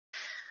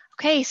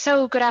Okay,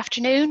 so good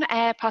afternoon,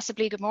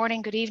 possibly good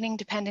morning, good evening,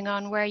 depending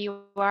on where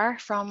you are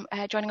from,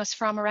 joining us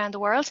from around the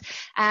world.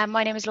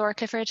 My name is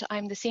Clifford.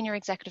 I'm the Senior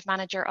Executive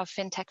Manager of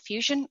FinTech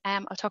Fusion.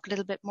 I'll talk a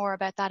little bit more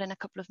about that in a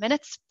couple of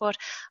minutes, but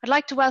I'd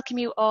like to welcome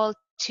you all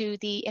to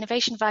the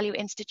Innovation Value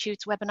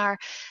Institute's webinar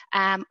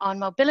on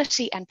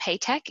mobility and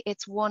paytech.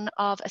 It's one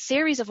of a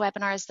series of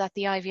webinars that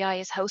the IVI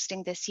is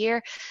hosting this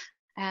year.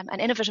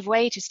 An innovative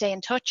way to stay in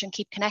touch and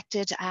keep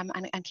connected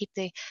and keep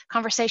the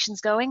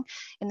conversations going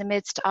in the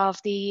midst of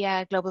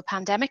the global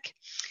pandemic.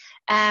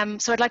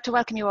 So I'd like to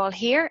welcome you all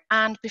here.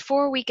 And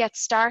before we get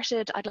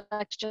started, I'd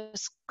like to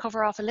just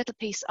cover off a little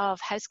piece of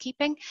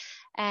housekeeping,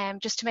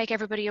 just to make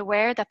everybody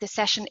aware that this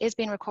session is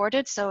being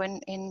recorded. So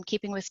in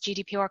keeping with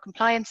GDPR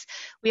compliance,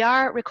 we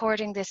are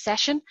recording this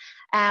session,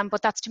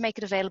 but that's to make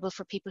it available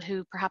for people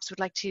who perhaps would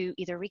like to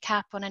either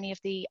recap on any of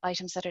the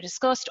items that are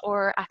discussed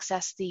or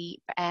access the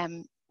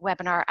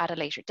webinar at a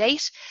later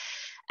date.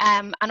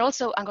 And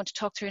also I'm going to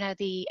talk through now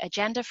the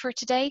agenda for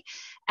today.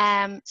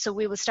 So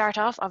we will start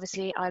off,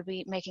 obviously I'll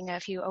be making a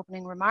few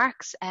opening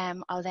remarks.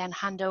 I'll then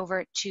hand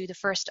over to the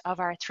first of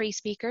our three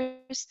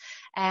speakers.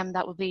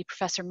 That will be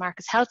Professor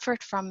Markus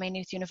Helfert from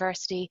Maynooth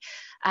University,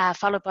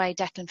 followed by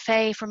Declan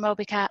Fay from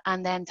Mobica,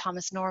 and then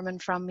Thomas Normann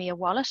from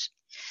MeaWallet.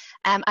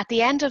 At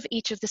the end of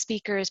each of the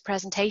speakers'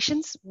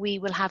 presentations, we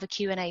will have a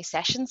Q&A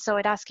session. So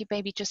I'd ask you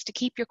maybe just to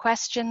keep your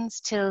questions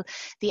till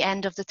the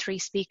end of the three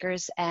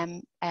speakers'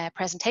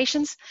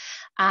 presentations.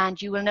 And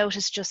you will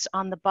notice just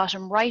on the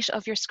bottom right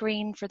of your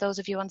screen, for those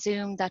of you on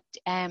Zoom, that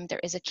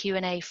there is a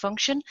Q&A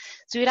function.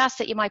 So we'd ask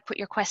that you might put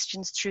your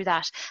questions through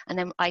that, and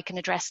then I can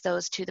address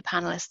those to the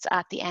panelists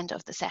at the end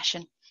of the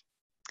session.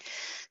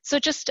 So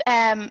just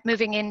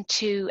moving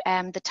into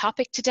the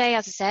topic today,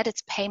 as I said,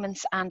 it's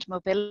payments and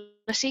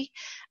mobility.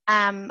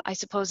 I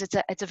suppose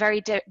it's a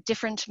very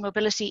different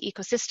mobility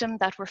ecosystem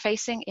that we're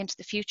facing into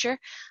the future,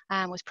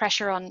 with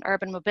pressure on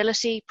urban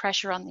mobility,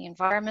 pressure on the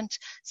environment,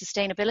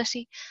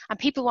 sustainability, and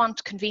people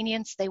want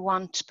convenience, they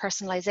want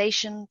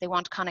personalization, they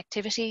want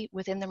connectivity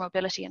within their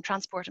mobility, and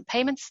transport and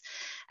payments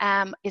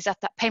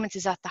payments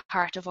is at the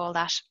heart of all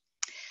that.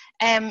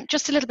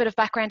 Just a little bit of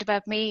background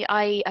about me.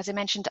 As I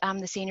mentioned, I'm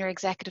the Senior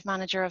Executive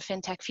Manager of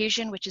FinTech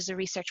Fusion, which is a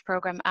research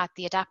program at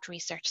the Adapt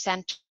Research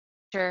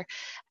Centre,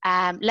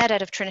 led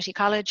out of Trinity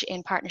College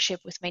in partnership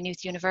with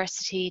Maynooth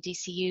University,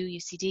 DCU,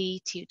 UCD,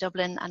 TU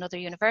Dublin and other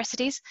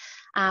universities,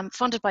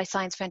 funded by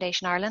Science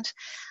Foundation Ireland.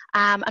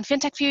 And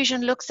FinTech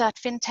Fusion looks at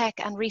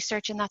FinTech and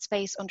research in that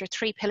space under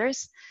three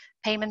pillars: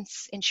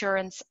 payments,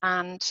 insurance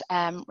and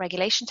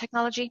regulation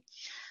technology.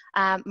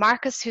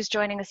 Markus, who's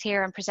joining us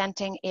here and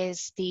presenting,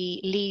 is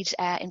the lead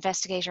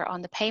investigator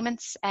on the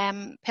payments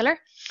pillar.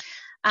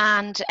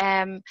 And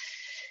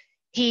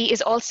he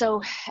is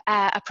also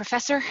a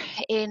professor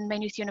in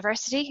Maynooth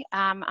University,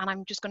 and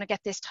I'm just going to get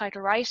this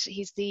title right.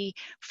 He's the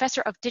Professor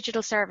of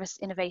Digital Service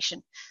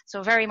Innovation,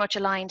 so very much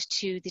aligned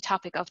to the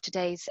topic of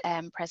today's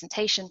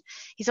presentation.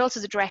 He's also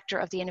the Director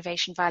of the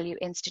Innovation Value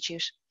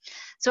Institute.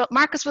 So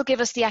Markus will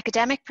give us the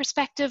academic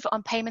perspective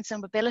on payments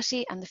and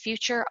mobility and the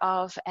future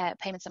of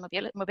payments and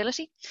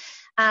mobility.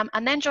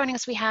 And then joining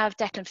us we have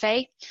Declan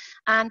Fay,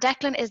 and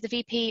Declan is the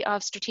VP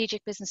of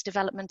Strategic Business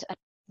Development at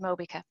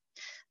Mobica.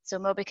 So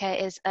Mobica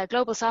is a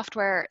global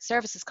software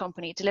services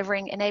company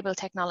delivering enabled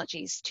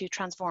technologies to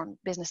transform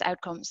business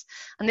outcomes.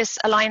 And this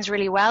aligns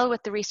really well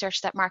with the research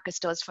that Markus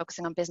does,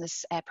 focusing on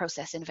business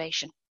process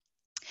innovation.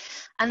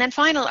 And then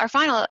our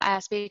final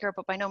speaker,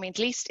 but by no means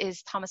least,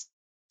 is Thomas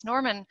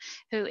Normann,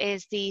 who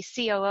is the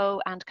COO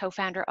and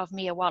co-founder of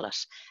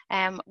MeaWallet.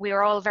 We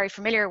are all very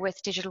familiar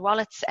with digital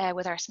wallets,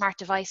 with our smart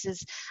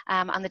devices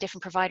and the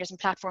different providers and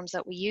platforms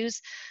that we use.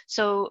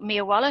 So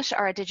MeaWallet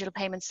are a digital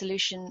payment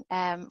solution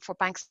for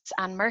banks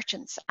and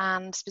merchants,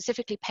 and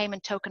specifically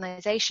payment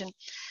tokenization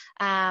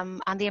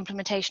and the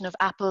implementation of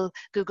Apple,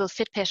 Google,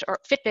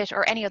 Fitbit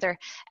or any other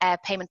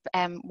payment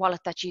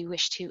wallet that you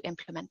wish to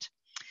implement.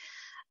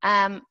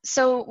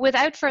 So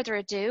without further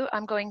ado,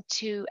 I'm going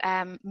to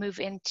move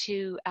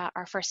into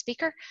our first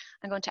speaker.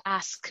 I'm going to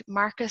ask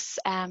Markus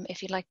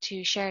if you'd like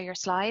to share your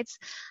slides.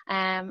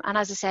 And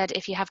as I said,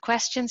 if you have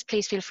questions,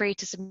 please feel free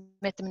to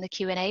submit them in the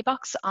Q&A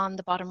box on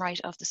the bottom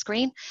right of the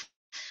screen.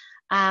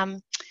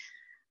 And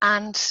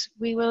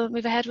we will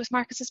move ahead with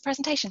Markus's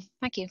presentation.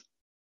 Thank you.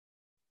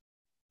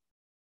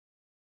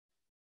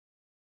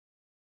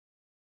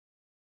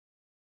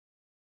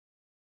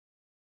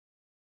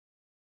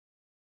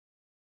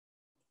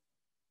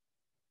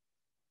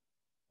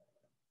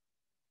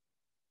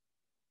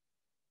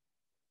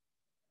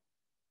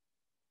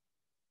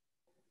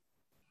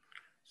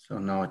 So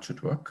now it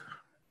should work.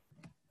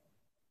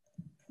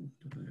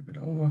 A little bit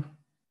over.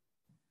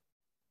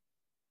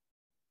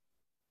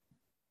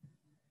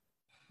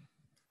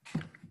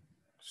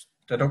 Is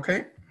that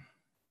okay?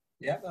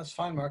 Yeah, that's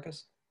fine,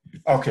 Markus.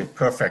 Okay,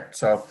 perfect.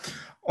 So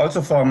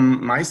also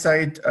from my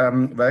side,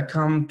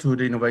 welcome to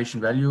the Innovation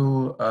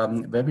Value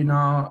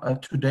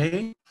webinar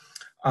today.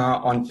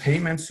 on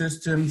payment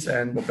systems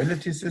and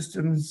mobility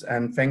systems.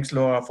 And thanks,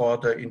 Laura, for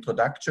the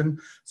introduction.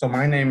 So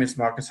my name is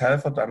Markus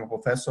Helfert. I'm a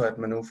professor at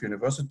Maynooth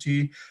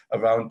University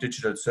around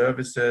digital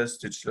services,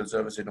 digital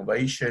service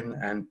innovation,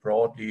 and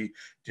broadly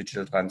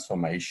digital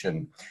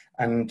transformation.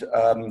 And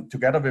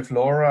together with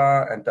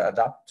Laura and the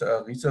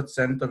ADAPT Research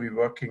Center, we're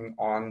working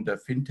on the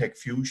FinTech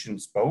Fusion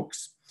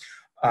spokes.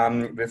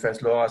 With,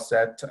 as Laura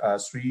said,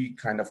 three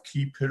kind of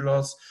key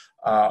pillars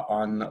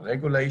on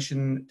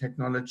regulation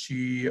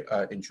technology,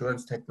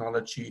 insurance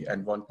technology,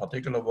 and one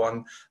particular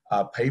one,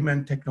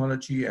 payment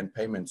technology and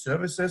payment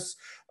services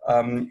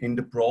in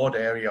the broad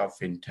area of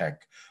FinTech.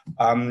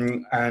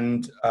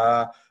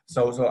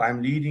 So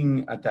I'm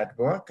leading that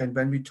work. And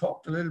when we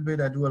talked a little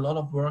bit, I do a lot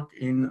of work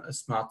in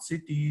smart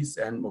cities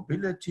and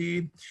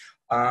mobility.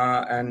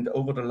 And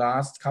over the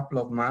last couple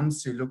of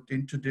months, we looked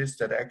into this,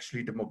 that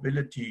actually the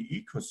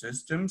mobility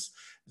ecosystems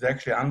is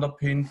actually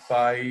underpinned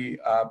by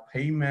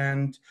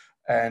payment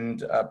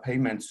and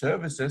payment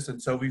services. And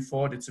so we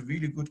thought it's a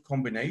really good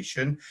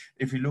combination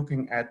if you're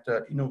looking at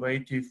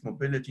innovative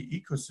mobility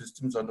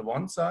ecosystems on the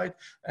one side,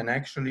 and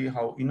actually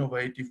how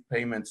innovative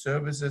payment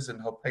services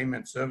and how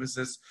payment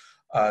services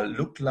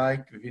look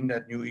like within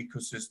that new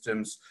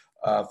ecosystems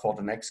for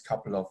the next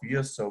couple of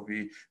years. So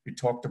we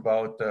talked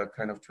about the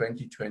kind of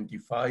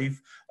 2025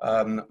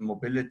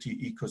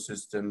 mobility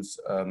ecosystems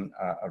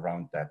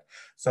around that.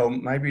 So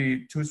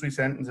maybe 2-3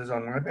 sentences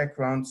on my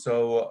background.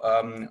 So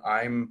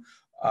I'm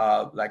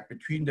like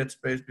between that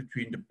space,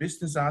 between the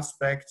business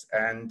aspects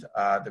and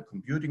the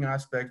computing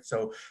aspects.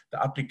 So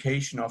the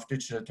application of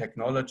digital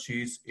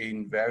technologies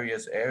in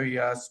various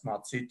areas,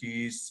 smart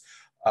cities,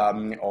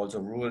 also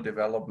rural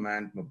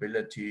development,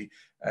 mobility,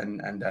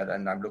 and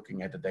I'm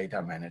looking at the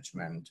data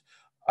management.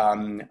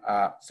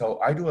 So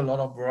I do a lot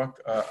of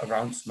work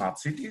around smart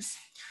cities,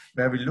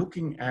 where we're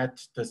looking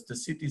at the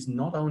cities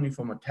not only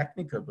from a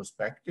technical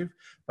perspective,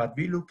 but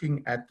we're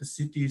looking at the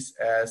cities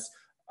as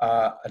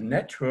a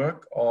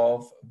network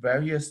of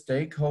various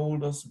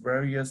stakeholders,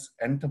 various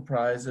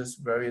enterprises,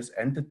 various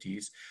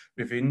entities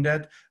within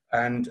that,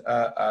 and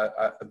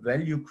a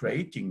value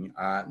creating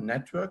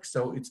network.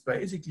 So it's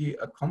basically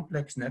a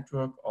complex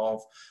network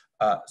of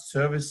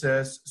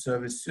services,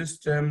 service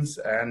systems,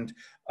 and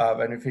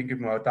when you think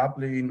about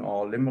Dublin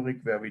or Limerick,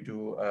 where we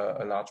do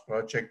a large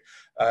project,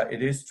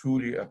 it is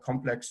truly a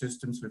complex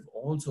systems with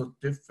also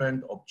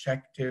different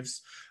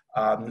objectives,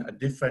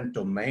 different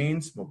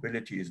domains.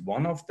 Mobility is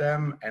one of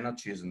them,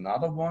 energy is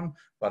another one,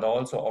 but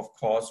also, of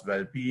course,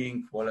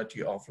 well-being,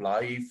 quality of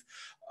life,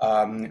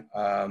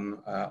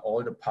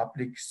 all the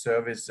public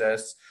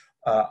services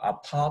are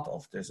part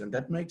of this. And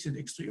that makes it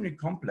extremely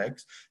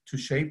complex to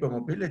shape a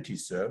mobility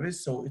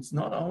service. So it's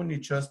not only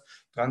just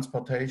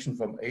transportation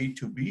from A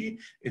to B,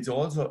 it's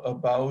also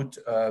about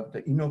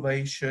the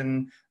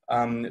innovation,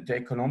 the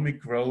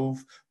economic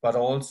growth, but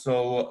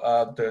also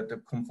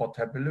the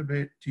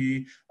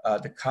comfortability,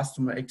 the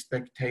customer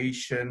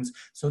expectations.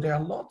 So there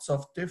are lots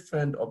of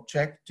different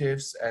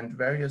objectives and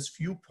various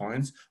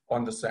viewpoints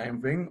on the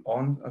same thing,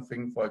 on a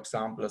thing, for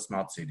example,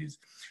 smart cities.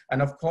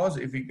 And of course,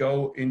 if we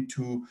go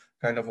into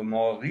kind of a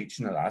more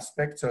regional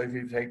aspect, so if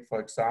you take, for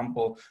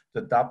example,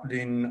 the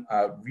Dublin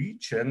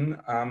region,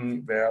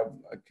 where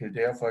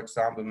Kildare, for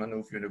example,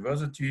 Maynooth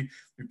University,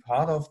 be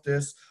part of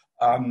this,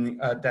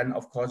 then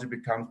of course it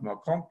becomes more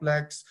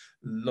complex,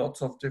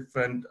 lots of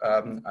different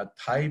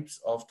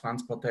types of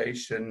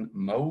transportation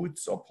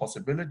modes or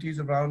possibilities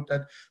around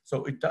that.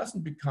 So it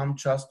doesn't become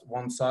just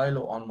one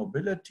silo on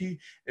mobility,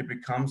 it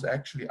becomes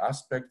actually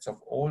aspects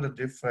of all the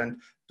different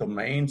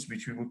domains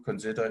which we would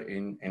consider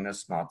in a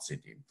smart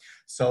city.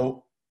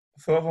 So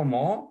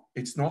furthermore,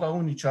 it's not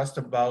only just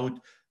about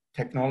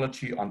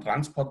technology on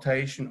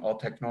transportation or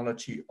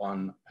technology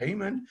on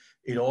payment.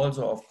 It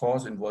also, of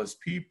course, involves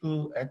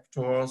people,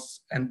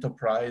 actors,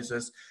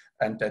 enterprises,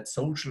 and that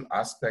social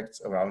aspects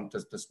around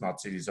the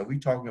smart city. So we're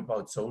talking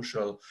about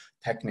social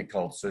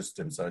technical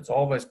systems. So it's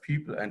always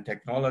people and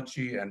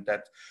technology, and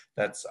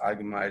that's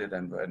amalgamated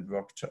and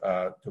worked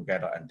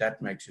together. And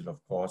that makes it, of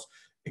course,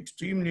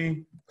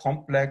 extremely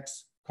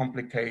complex,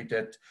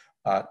 complicated,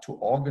 to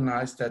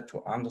organize that,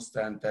 to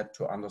understand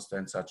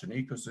such an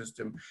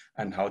ecosystem,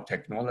 and how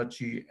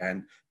technology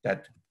and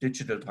that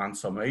digital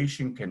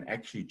transformation can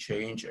actually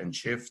change and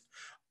shift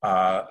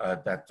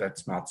that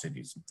smart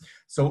cities.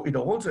 So it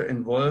also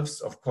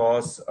involves, of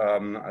course,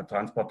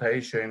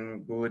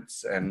 transportation,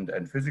 goods, and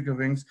physical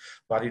things,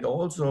 but it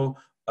also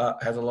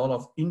has a lot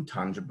of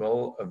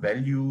intangible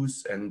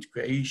values and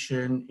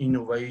creation,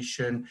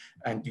 innovation,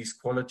 and this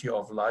quality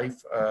of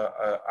life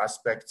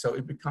aspect. So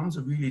it becomes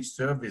a really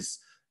service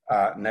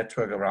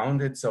network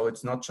around it. So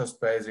it's not just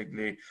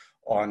basically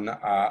on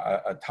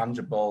a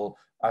tangible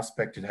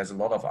aspect, it has a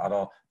lot of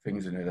other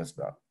things in it as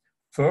well.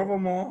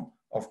 Furthermore,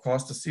 of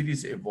course, the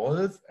cities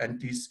evolve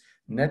and these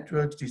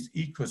networks, these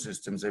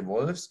ecosystems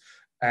evolves,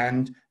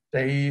 and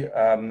they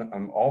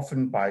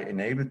often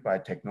enabled by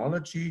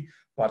technology,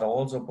 but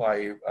also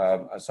by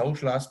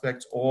social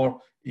aspects, or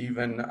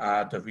even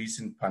the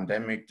recent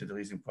pandemic, the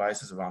recent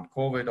crisis around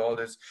COVID, all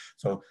this.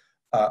 So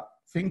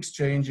things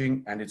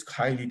changing, and it's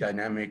highly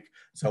dynamic.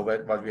 So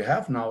what we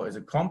have now is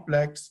a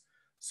complex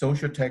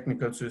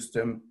socio-technical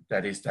system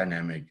that is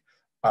dynamic.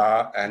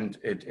 And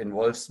it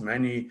involves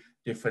many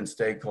different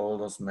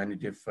stakeholders, many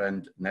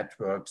different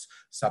networks,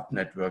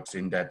 sub-networks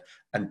in that.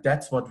 And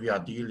that's what we are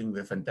dealing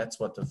with. And that's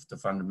what the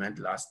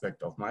fundamental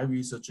aspect of my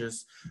research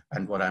is.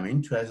 And what I'm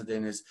interested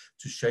in is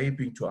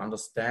to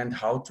understand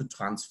how to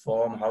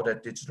transform, how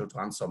that digital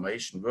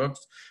transformation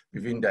works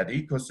within that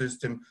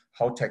ecosystem,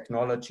 how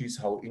technologies,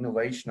 how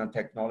innovation and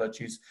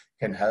technologies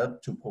can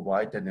help to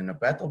provide that in a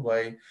better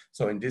way.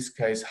 So in this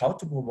case, how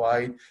to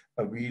provide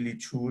a really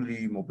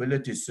truly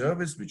mobility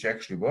service, which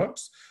actually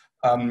works,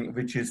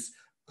 which is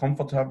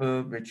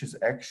comfortable, which is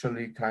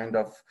actually kind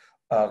of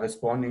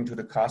responding to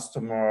the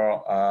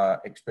customer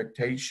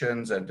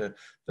expectations and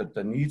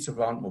the needs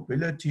around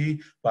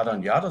mobility. But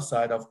on the other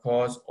side, of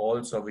course,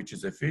 also which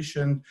is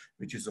efficient,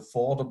 which is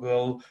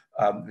affordable,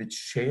 which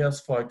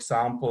shares, for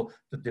example,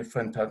 the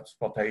different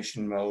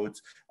transportation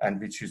modes, and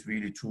which is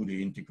really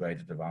truly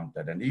integrated around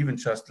that. And even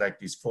just like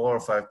these 4 or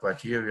 5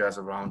 criteria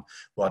around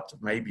what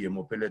maybe a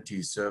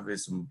mobility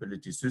service, a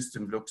mobility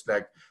system looks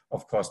like,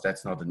 of course,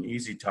 that's not an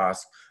easy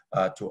task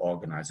to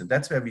organize. And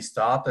that's where we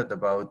started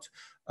about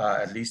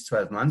at least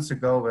 12 months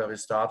ago, where we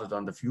started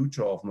on the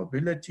future of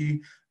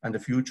mobility and the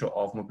future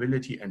of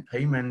mobility and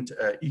payment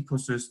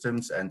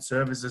ecosystems and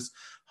services,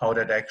 how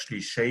that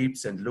actually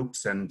shapes and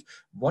looks, and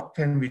what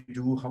can we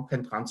do, how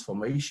can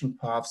transformation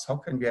paths, how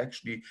can we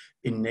actually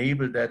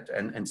enable that,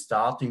 and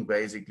starting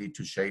basically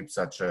to shape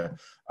such a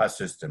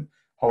system.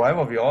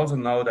 However, we also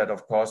know that,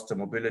 of course, the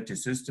mobility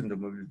system, the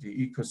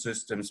mobility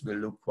ecosystems will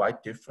look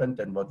quite different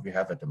than what we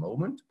have at the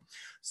moment.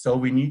 So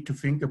we need to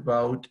think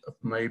about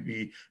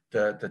maybe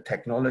the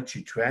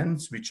technology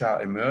trends which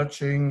are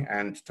emerging.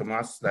 And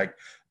Thomas, like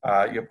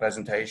your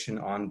presentation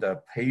on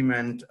the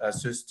payment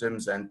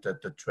systems and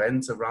the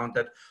trends around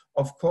that.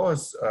 Of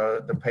course,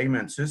 the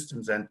payment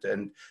systems and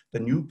the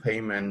new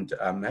payment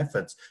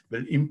methods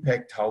will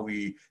impact how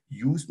we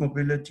use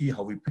mobility,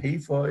 how we pay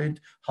for it,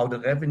 how the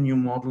revenue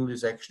model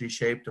is actually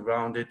shaped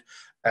around it.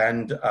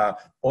 And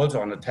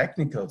also on the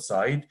technical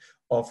side,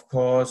 of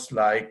course,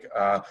 like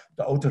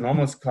the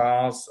autonomous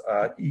cars,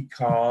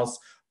 e-cars,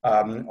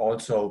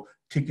 also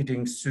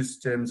ticketing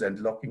systems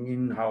and locking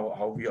in,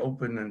 how we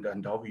open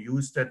and how we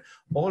use that.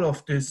 All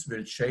of this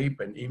will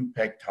shape and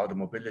impact how the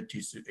mobility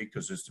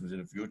ecosystems in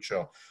the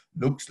future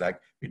looks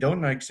like. We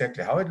don't know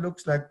exactly how it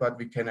looks like, but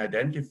we can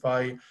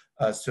identify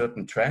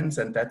certain trends,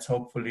 and that's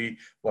hopefully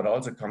what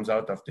also comes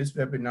out of this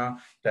webinar,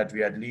 that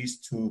we at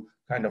least to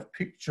kind of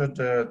picture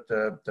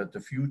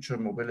the future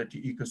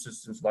mobility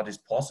ecosystems, what is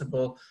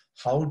possible,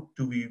 how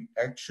do we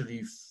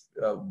actually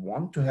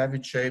want to have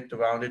it shaped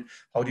around it,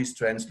 how these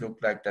trends look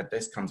like, that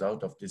this comes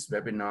out of this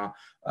webinar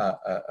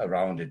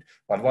around it.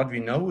 But what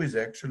we know is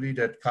actually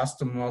that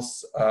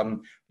customers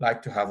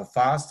like to have a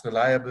fast,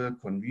 reliable,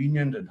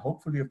 convenient, and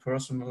hopefully a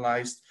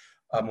personalized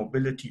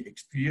mobility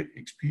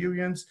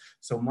experience.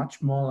 So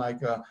much more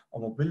like a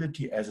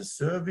mobility as a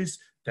service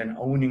than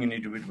owning an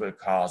individual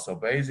car. So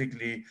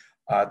basically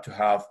to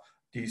have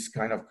these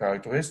kind of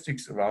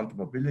characteristics around the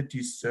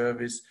mobility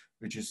service,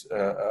 which is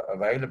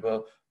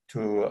available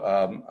to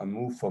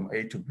move from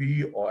A to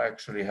B, or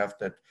actually have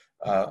that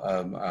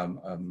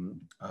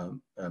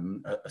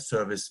a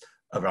service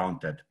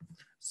around that.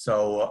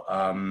 So,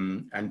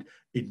 and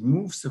it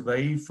moves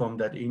away from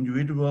that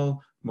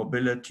individual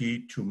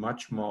mobility to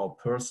much more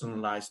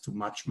personalized, to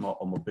much more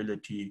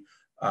mobility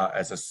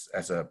as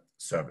a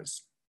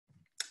service.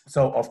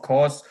 So, of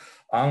course,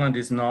 Ireland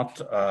is not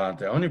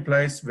the only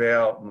place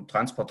where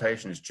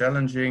transportation is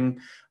challenging,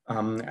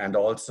 and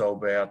also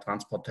where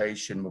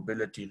transportation,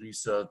 mobility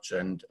research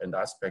and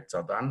aspects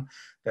are done.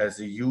 There's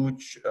a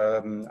huge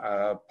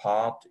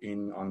part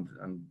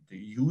on the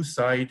EU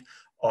side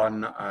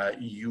on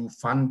EU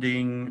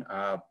funding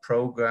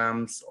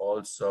programs,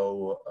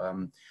 also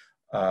on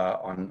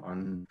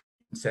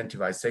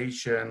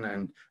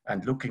incentivization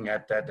and looking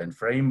at that and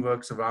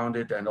frameworks around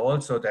it. And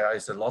also there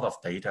is a lot of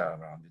data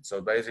around it.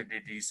 So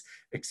basically these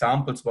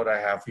examples, what I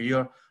have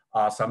here,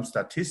 are some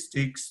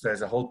statistics.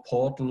 There's a whole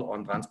portal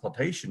on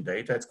transportation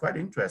data. It's quite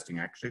interesting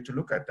actually to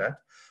look at that.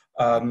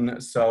 And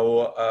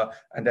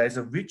there's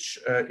a rich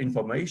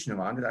information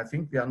around it. I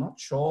think we are not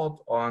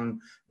short on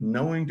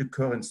knowing the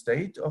current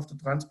state of the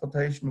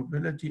transportation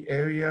mobility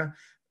area,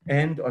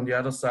 and on the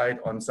other side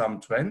on some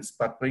trends,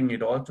 but bringing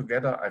it all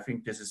together, I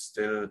think this is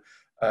still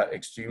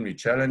extremely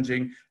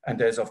challenging. And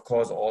there's of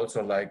course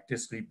also like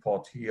this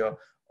report here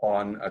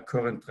on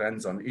current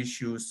trends on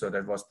issues. So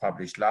that was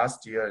published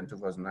last year in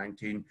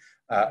 2019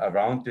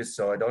 around this.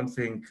 So I don't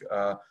think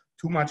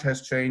too much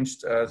has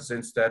changed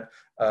since that.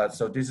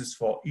 So this is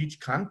for each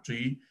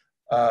country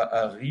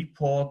a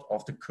report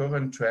of the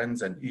current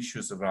trends and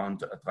issues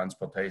around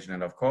transportation.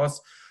 And of course,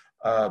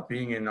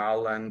 being in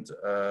Ireland,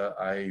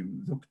 I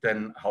looked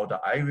then how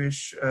the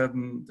Irish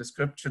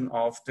description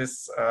of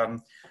this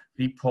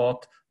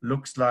report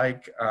looks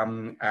like,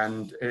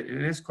 and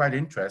it is quite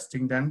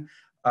interesting then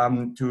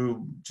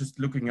to just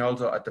looking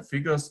also at the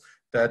figures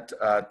that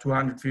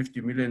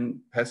 250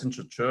 million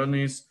passenger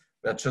journeys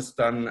were just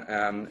done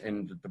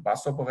in the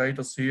bus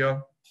operators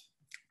here,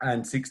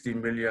 and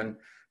 16 million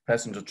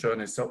passenger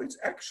journeys. So it's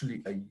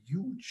actually a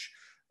huge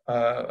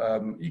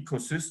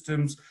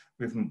ecosystems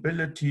with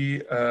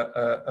mobility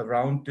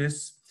around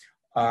this,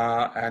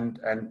 and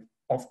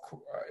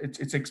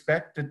it's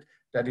expected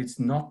that it's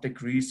not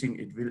decreasing,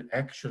 it will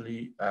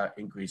actually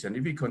increase. And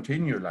if we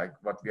continue like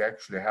what we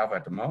actually have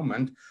at the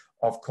moment,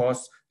 of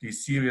course,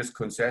 these serious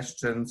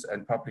congestions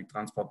and public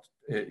transport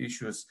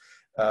issues,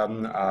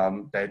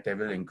 they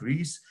will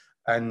increase.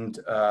 And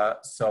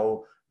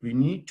so we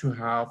need to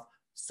have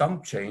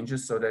some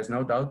changes, so there's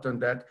no doubt on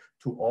that,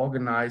 to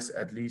organize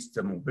at least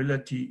the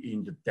mobility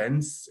in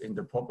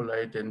the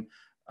populated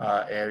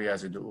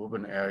areas, in the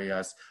urban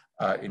areas,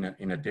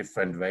 in a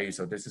different way.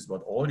 So this is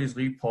what all these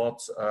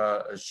reports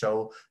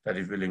show, that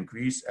it will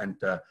increase, and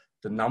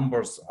the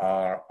numbers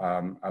are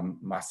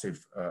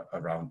massive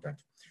around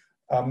that.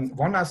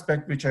 One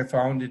aspect which I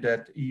found in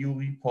that EU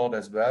report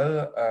as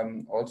well,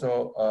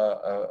 also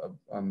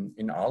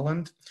in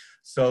Ireland,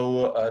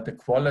 so the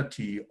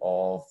quality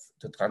of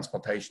the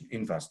transportation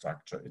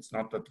infrastructure. It's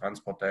not the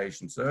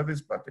transportation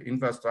service, but the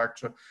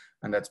infrastructure,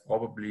 and that's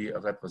probably a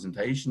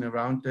representation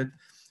around it.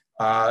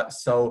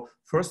 So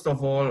first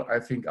of all, I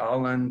think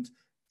Ireland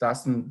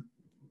doesn't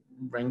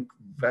rank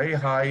very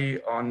high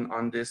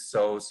on this,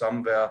 so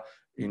somewhere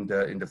in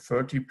the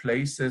 30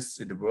 places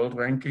in the world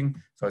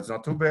ranking, so it's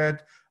not too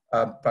bad.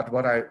 But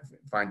what I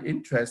find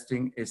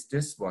interesting is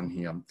this one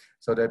here.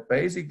 So that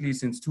basically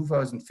since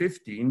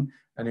 2015,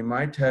 and it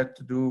might have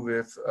to do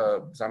with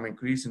some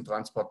increase in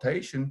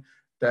transportation,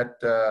 that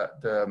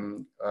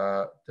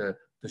the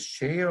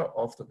share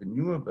of the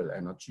renewable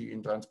energy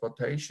in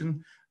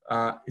transportation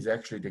is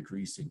actually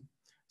decreasing.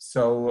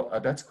 So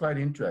that's quite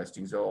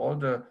interesting. So all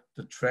the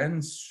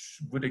trends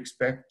would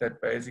expect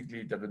that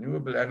basically the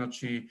renewable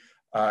energy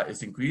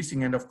is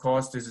increasing. And of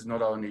course, this is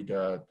not only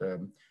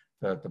the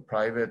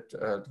private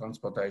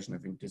transportation. I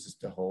think this is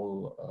the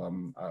whole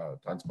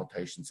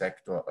transportation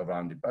sector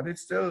around it. But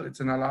it's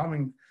an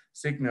alarming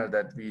signal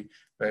that we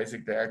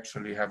basically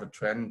actually have a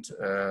trend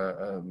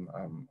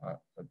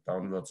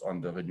downwards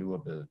on the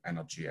renewable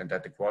energy, and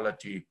that the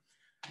quality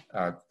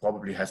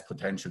probably has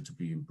potential to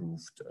be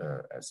improved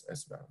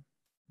as well.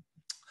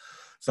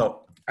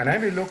 So, and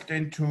then we looked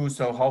into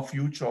how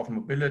future of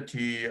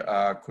mobility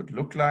could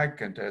look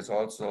like, and there's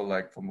also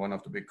like from one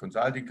of the big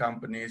consulting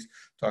companies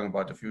talking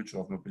about the future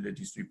of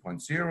mobility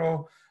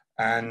 3.0,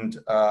 and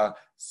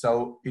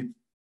so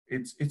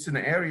it's an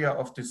area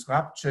of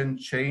disruption,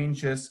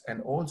 changes,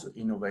 and also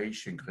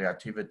innovation,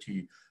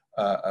 creativity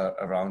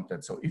around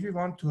that. So if you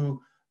want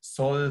to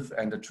solve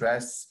and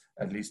address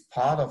at least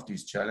part of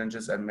these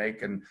challenges and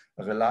make a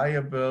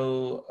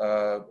reliable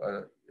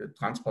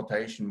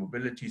transportation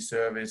mobility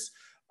service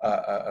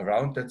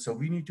around that. So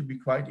we need to be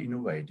quite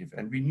innovative,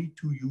 and we need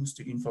to use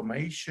the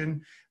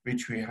information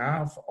which we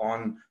have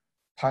on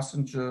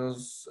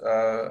passengers'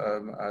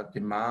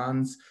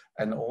 demands,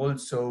 and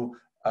also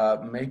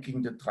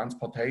making the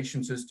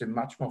transportation system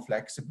much more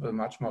flexible,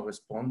 much more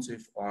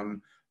responsive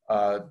on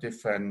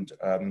different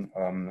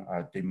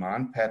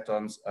demand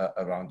patterns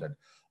around that.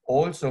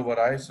 Also, what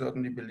I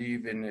certainly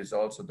believe in is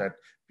also that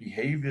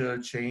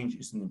behavioral change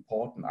is an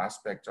important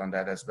aspect on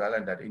that as well,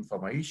 and that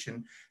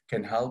information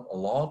can help a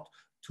lot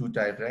to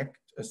direct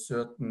a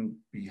certain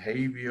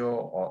behavior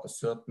or a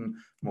certain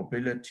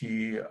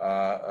mobility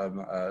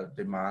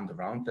demand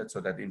around that, so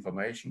that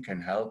information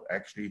can help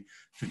actually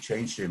to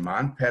change the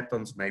demand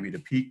patterns, maybe the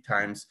peak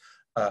times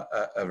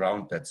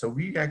around that. So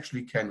we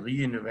actually can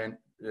reinventing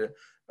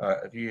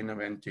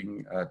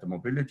the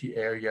mobility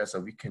area, so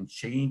we can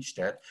change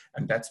that,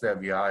 and that's where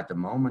we are at the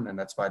moment, and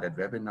that's why that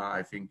webinar,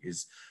 I think,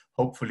 is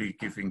hopefully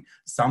giving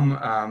some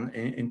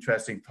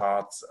interesting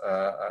parts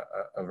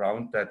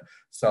around that.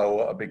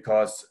 So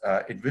because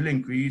it will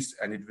increase,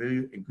 and it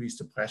will increase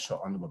the pressure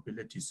on the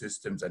mobility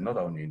systems, and not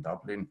only in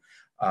Dublin,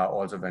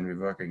 also when we're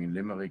working in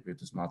Limerick with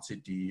the Smart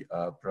City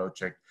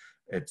project,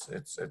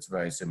 it's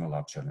very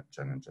similar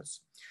challenges.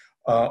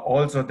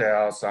 Also, there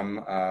are some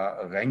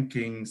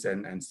rankings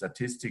and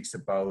statistics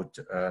about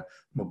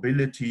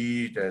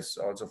mobility. There's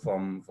also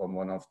from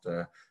one of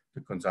the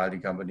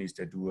consulting companies,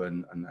 they do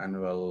an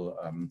annual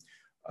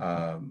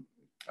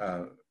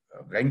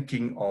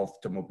ranking of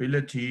the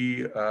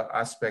mobility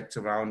aspects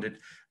around it.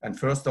 And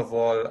first of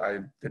all, I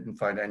didn't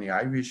find any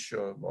Irish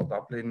or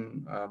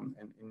Dublin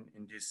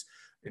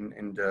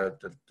in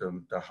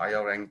the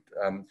higher ranked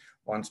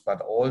ones,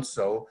 but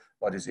also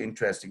what is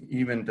interesting,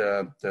 even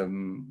the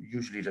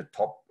usually the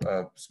top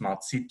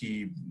smart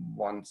city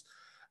ones,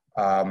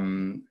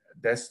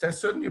 there's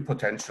certainly a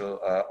potential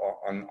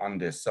on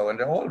this. So, and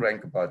they all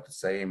rank about the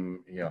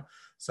same here.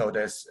 So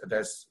there's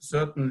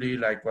certainly,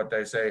 like what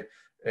they say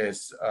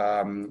is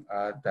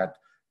that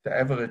the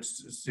average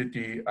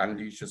city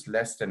unleashes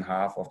less than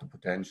half of the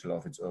potential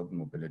of its urban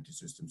mobility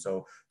system.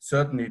 So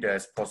certainly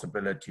there's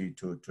possibility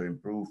to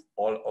improve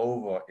all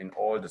over in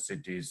all the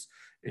cities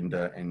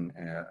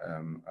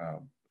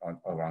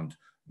around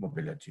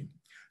mobility.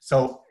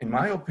 So in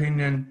my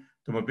opinion,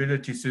 the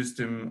mobility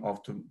system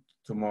of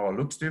tomorrow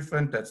looks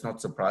different. That's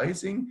not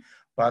surprising.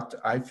 But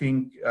I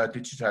think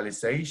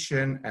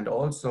digitalization and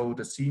also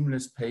the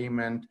seamless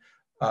payment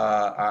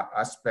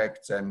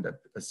aspects and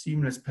a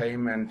seamless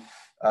payment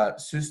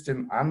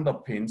system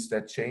underpins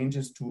that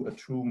changes to a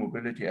true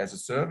mobility as a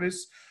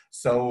service.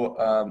 So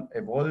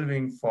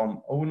evolving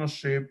from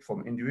ownership,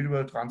 from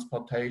individual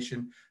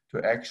transportation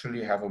to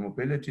actually have a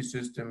mobility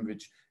system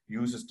which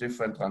uses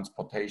different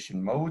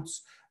transportation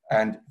modes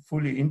and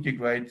fully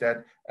integrate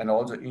that, and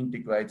also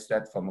integrates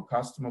that from a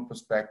customer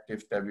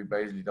perspective, that we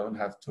basically don't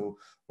have to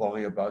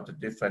worry about the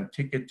different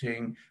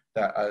ticketing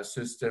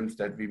systems,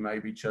 that we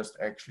maybe just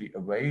actually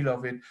avail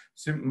of it.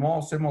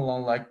 More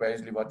similar like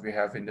basically what we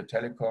have in the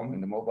telecom,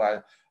 in the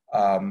mobile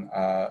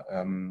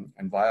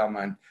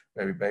environment,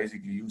 where we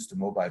basically use the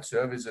mobile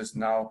services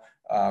now,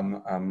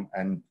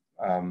 and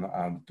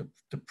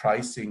the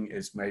pricing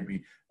is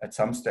maybe at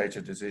some stage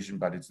a decision,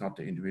 but it's not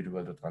the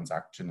individual, the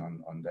transaction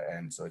on the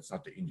end. So it's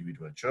not the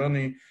individual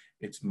journey.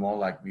 It's more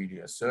like really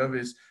a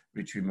service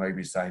which we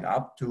maybe sign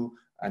up to,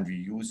 and we're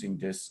using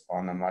this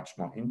on a much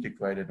more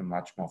integrated and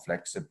much more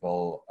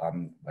flexible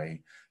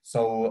way.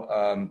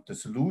 So the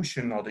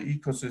solution or the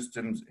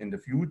ecosystems in the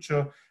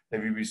future, they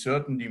will be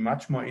certainly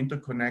much more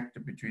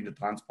interconnected between the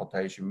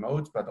transportation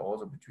modes, but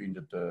also between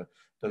the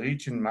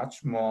region,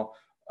 much more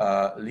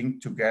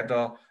linked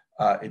together.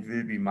 It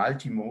will be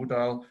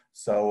multimodal,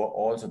 so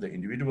also the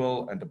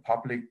individual and the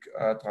public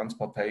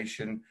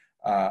transportation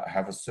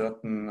have a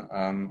certain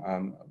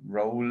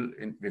role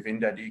within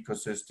that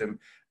ecosystem.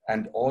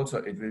 And also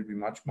it will be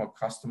much more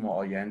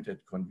customer-oriented,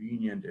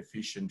 convenient,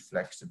 efficient,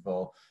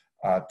 flexible,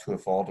 to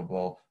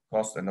affordable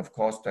cost. And of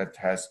course, that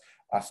has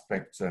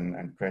aspects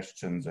and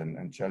questions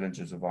and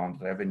challenges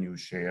around revenue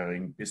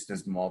sharing,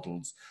 business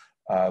models,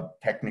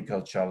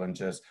 technical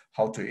challenges,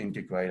 how to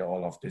integrate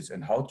all of this,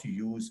 and how to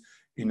use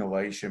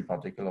innovation,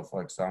 particularly,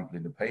 for example,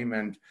 in the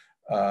payment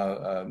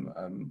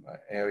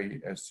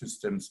area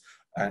systems,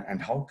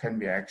 and how can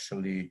we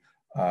actually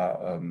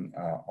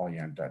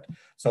orient that.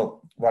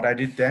 So what I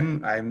did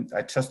then,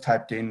 I just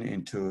typed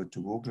into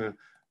Google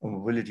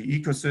mobility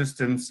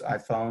ecosystems. I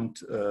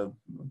found,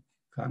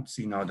 can't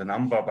see now the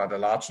number, but a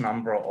large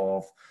number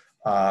of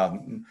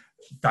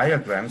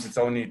diagrams. It's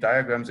only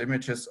diagrams,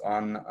 images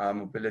on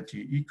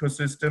mobility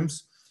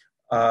ecosystems.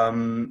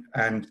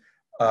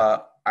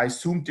 I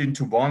zoomed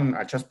into one,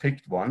 I just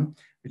picked one,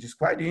 which is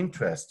quite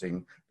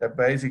interesting, that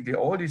basically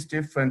all these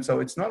different, so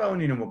it's not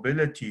only the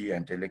mobility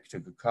and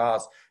electrical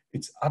cars,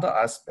 it's other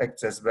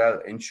aspects as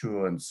well,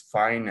 insurance,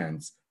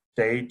 finance,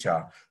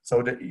 data.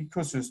 So the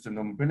ecosystem,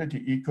 the mobility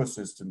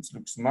ecosystems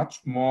looks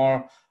much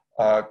more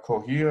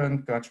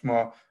coherent, much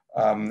more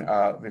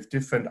with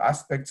different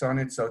aspects on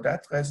it. So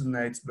that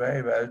resonates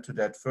very well to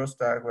that first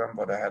diagram,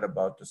 what I had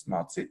about the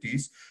smart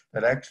cities,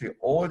 that actually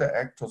all the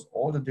actors,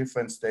 all the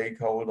different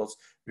stakeholders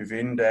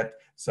within that,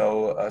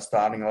 so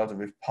starting also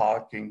with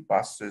parking,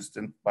 bus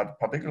system, but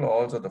particularly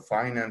also the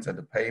finance and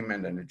the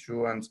payment and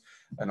insurance,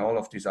 and all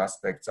of these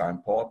aspects are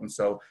important.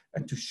 So,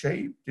 and to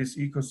shape these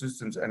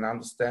ecosystems and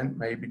understand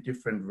maybe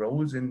different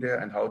roles in there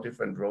and how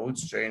different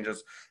roles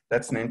changes,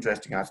 that's an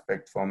interesting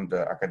aspect from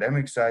the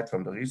academic side,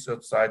 from the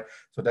research side.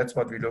 So that's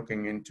what we're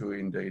looking into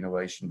in the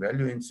Innovation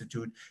Value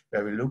Institute,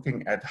 where we're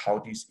looking at how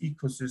these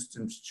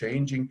ecosystems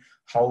changing,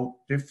 how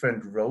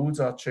different roles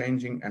are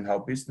changing, and how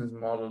business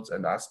models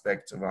and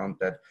aspects around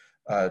that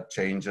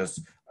changes.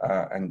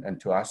 And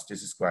to us,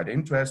 this is quite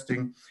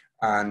interesting.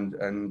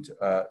 And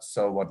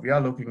so what we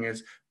are looking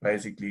is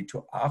basically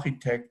to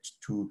architect,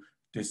 to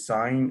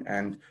design,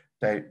 and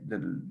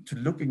to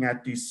looking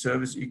at these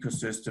service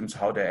ecosystems,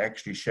 how they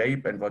actually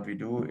shape. And what we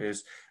do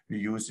is we're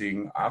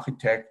using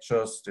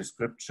architectures,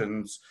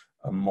 descriptions,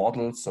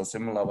 models, so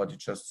similar what you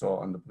just saw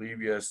on the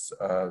previous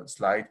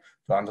slide,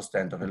 to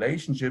understand the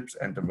relationships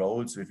and the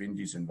roles within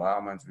these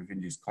environments, within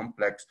these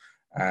complex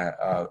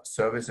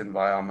service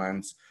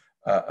environments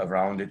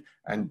around it.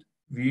 And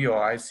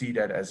I see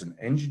that as an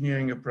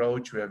engineering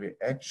approach, where we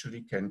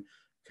actually can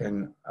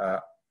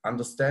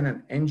understand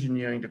and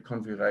engineering the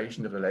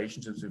configuration, the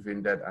relationships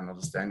within that, and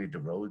understanding the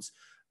roles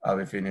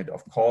within it.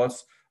 Of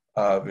course,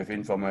 with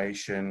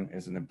information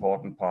is an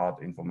important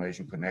part,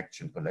 information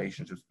connection,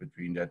 relationships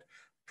between that,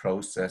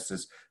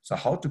 processes. So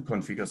how to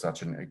configure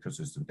such an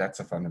ecosystem, that's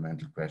a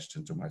fundamental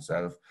question to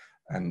myself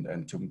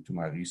and to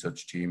my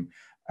research team,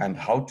 and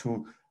how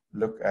to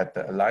look at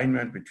the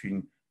alignment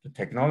between the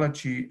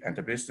technology and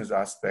the business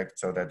aspect,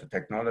 so that the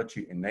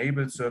technology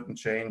enables certain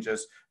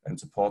changes and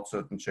supports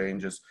certain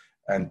changes,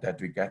 and that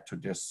we get to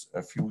this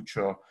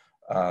future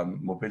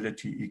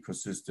mobility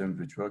ecosystem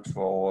which works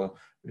for all,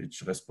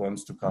 which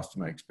responds to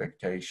customer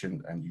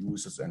expectation and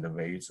uses and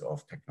avails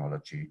of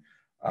technology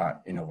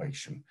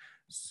innovation.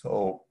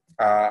 So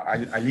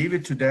I leave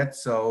it to that.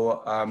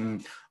 So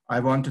I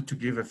wanted to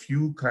give a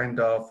few kind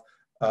of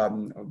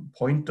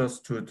pointers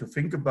to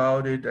think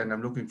about it, and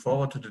I'm looking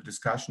forward to the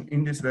discussion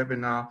in this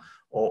webinar,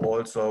 or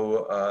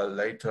also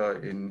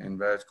later in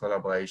various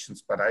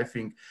collaborations. But I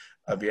think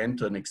we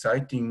enter an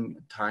exciting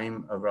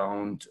time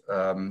around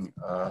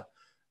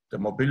the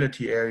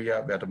mobility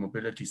area, where the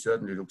mobility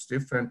certainly looks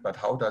different, but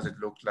how does it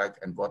look like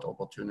and what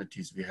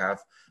opportunities we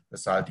have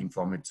resulting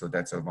from it? So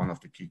that's one of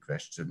the key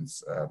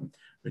questions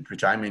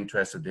which I'm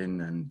interested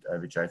in, and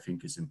which I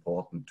think is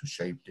important to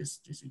shape this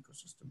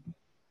ecosystem.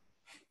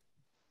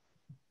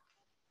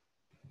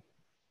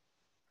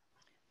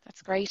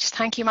 That's great.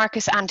 Thank you,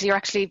 Markus. And you're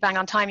actually bang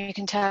on time. You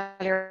can tell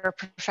you're a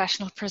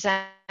professional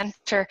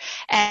presenter.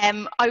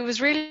 I was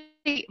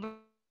really,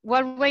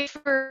 while wait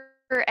for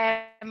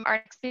our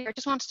next speaker, I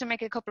just wanted to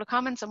make a couple of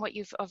comments on what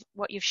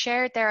you've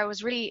shared there. I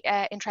was really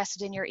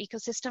interested in your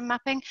ecosystem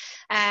mapping.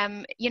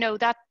 You know,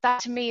 that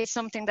to me is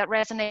something that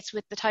resonates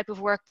with the type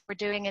of work we're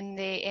doing in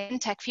the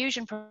FinTech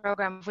Fusion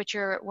program, of which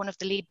you're one of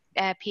the lead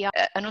PI.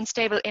 An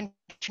unstable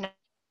internet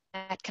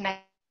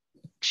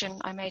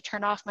connection. I may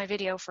turn off my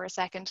video for a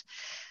second.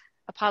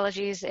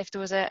 Apologies if there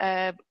was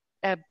a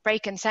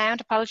break in sound,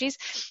 apologies.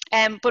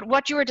 But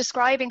what you were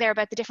describing there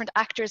about the different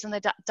actors and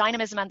the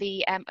dynamism and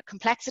the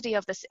complexity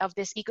of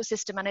this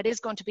ecosystem, and it is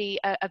going to be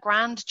a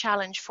grand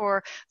challenge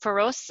for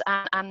us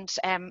and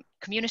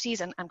communities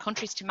and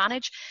countries to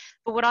manage.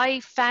 But what I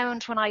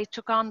found when I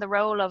took on the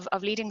role of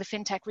leading the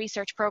FinTech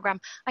research program,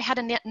 I had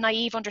a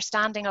naive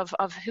understanding of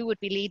who would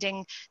be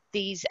leading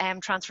these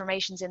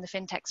transformations in the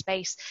FinTech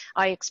space.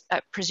 I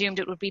presumed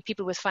it would be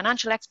people with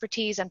financial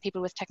expertise and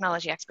people with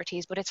technology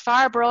expertise, but it's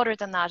far broader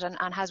than that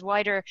and has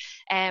wider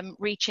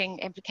reaching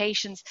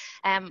implications,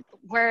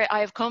 where I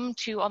have come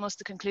to almost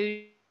the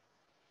conclusion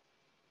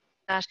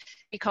that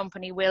a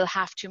company will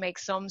have to make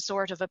some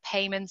sort of a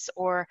payments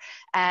or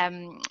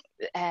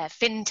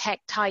fintech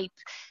type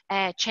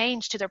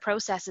change to their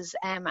processes.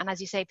 And as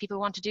you say, people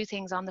want to do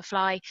things on the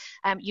fly.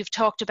 You've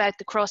talked about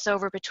the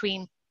crossover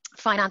between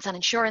finance and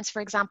insurance,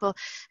 for example.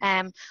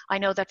 I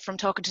know that from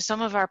talking to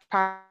some of our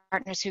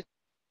partners who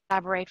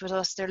collaborate with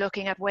us, they're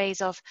looking at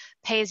ways of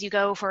pay as you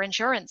go for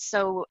insurance.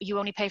 So you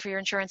only pay for your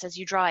insurance as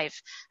you drive.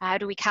 How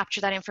do we capture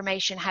that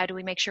information? How do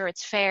we make sure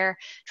it's fair,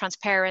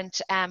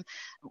 transparent,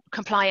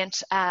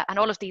 compliant, and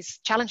all of these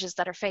challenges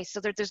that are faced?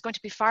 So there's going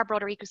to be far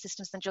broader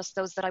ecosystems than just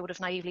those that I would have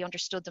naively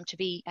understood them to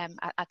be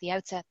at the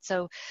outset.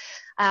 So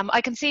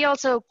I can see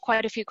also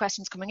quite a few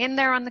questions coming in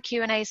there on the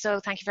Q&A, so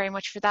thank you very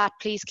much for that.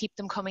 Please keep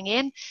them coming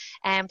in.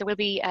 There will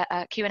be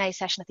a Q&A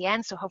session at the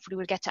end, so hopefully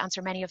we'll get to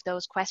answer many of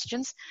those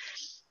questions.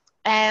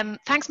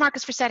 Thanks,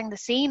 Markus, for setting the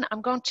scene.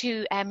 I'm going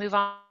to move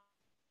on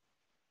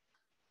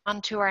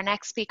to our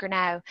next speaker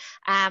now,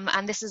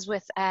 and this is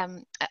with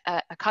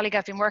a colleague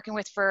I've been working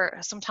with for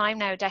some time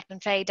now,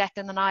 Declan Fay.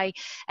 Declan and I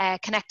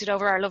connected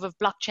over our love of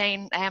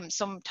blockchain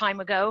some time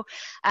ago,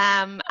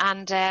 and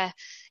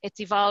it's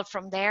evolved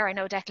from there. I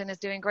know Declan is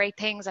doing great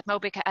things at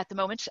Mobica at the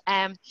moment,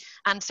 and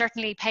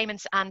certainly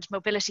payments and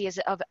mobility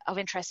is of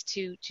interest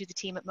to the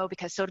team at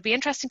Mobica. So it'd be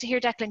interesting to hear,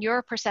 Declan,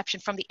 your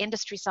perception from the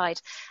industry side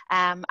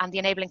and the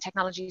enabling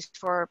technologies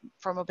for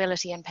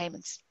mobility and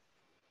payments.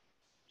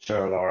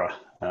 Sure, Laura,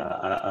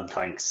 and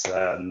thanks,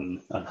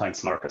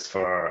 Markus,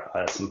 for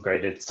some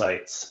great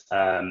insights.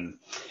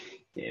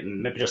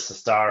 Maybe just to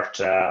start,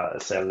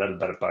 say a little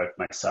bit about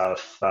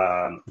myself.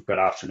 Good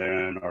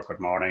afternoon, or good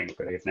morning,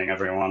 good evening,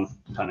 everyone,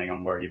 depending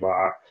on where you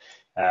are.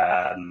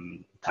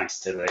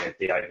 Thanks to the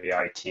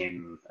IVI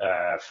team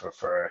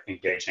for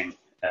engaging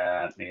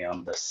me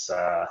on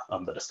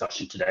the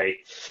discussion today.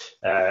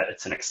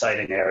 It's an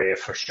exciting area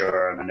for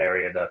sure, and an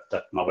area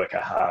that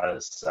Mobica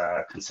has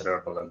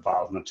considerable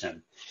involvement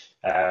in.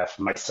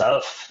 For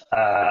myself,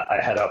 I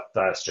head up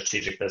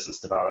strategic business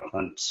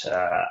development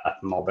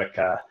at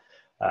Mobica.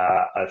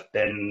 I've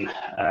been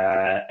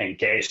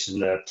engaged in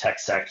the tech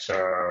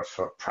sector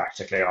for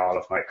practically all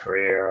of my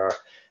career.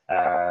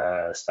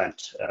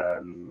 Spent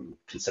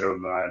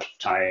considerable amount of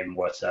time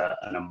with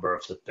a number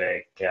of the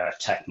big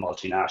tech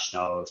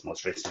multinationals,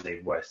 most recently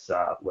with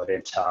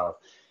Intel,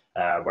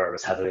 where I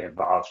was heavily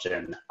involved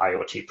in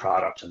IoT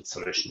product and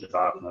solution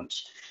development.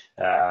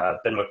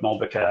 Been with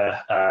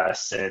Mobica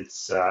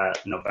since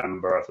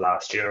November of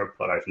last year,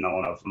 but I've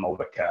known of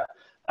Mobica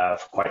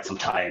for quite some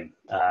time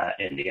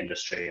in the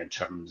industry in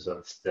terms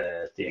of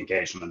the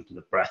engagement and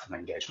the breadth of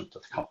engagement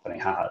that the company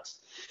has.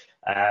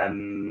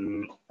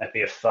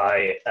 Maybe if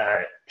I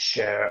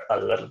share a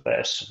little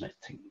bit, and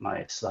I think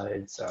my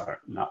slides are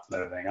not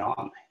moving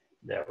on.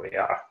 There we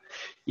are.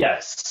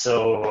 Yes,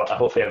 so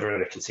hopefully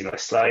everybody can see my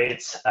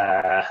slides.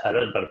 A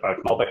little bit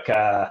about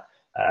Mobica,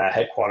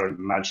 headquartered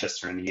in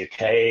Manchester in the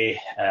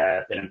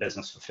UK, been in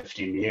business for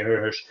 15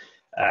 years.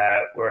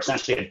 We're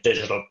essentially a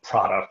digital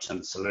product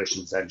and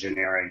solutions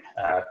engineering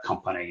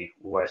company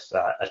with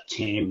a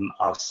team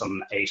of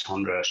some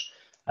 800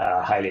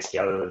 highly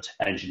skilled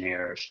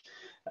engineers.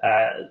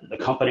 The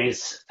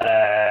company's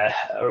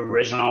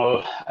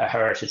original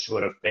heritage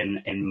would have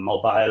been in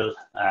mobile,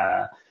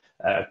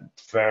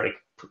 fairly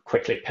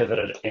quickly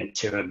pivoted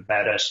into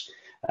embedded,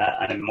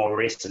 and in more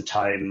recent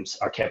times,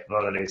 our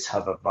capabilities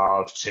have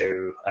evolved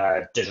to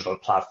digital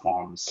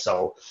platforms.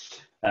 So,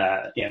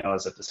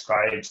 as it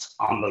describes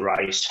on the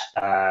right,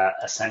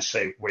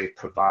 essentially we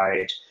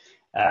provide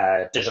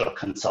digital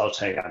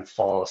consulting and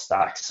full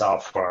stack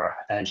software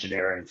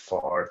engineering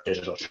for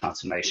digital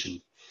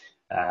transformation.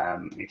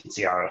 You can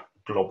see our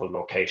global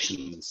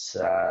locations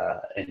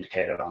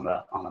indicated on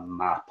the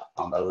map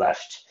on the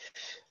left.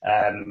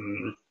 I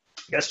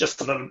guess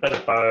just a little bit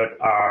about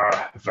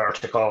our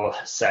vertical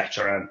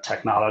sector and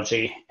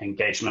technology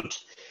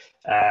engagement.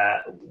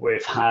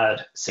 We've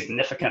had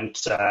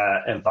significant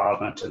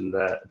involvement in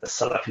the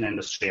silicon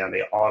industry and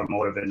the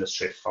automotive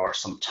industry for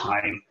some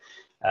time,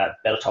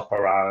 built up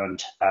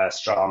around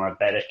strong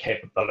embedded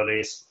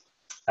capabilities.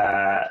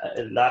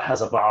 That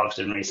has evolved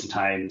in recent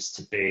times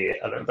to be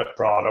a little bit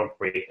broader.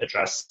 We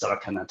address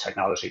silicon and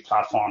technology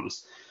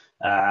platforms,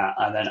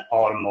 and then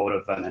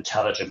automotive and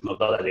intelligent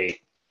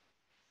mobility.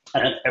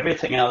 And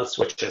everything else,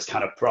 which is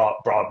kind of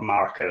broad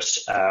market,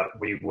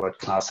 we would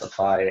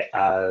classify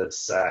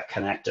as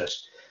connected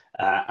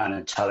and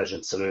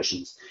intelligent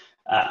solutions.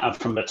 And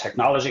from a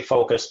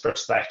technology-focused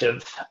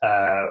perspective,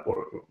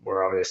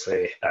 we're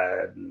obviously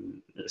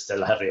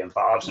still heavily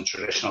involved in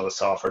traditional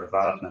software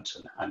development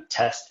and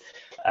test,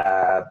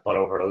 but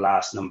over the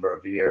last number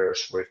of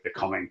years, we've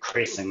become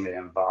increasingly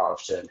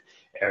involved in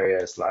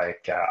areas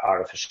like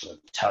artificial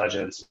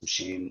intelligence,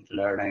 machine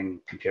learning,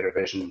 computer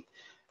vision,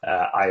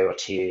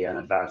 IoT, and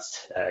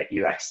advanced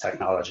UX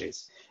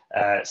technologies.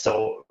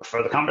 So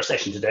for the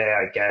conversation today,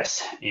 I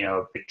guess,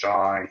 be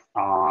drawing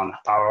on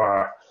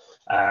our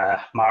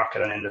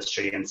market and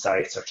industry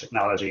insights or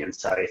technology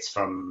insights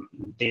from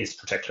these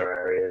particular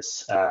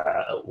areas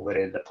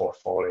within the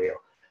portfolio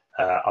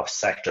of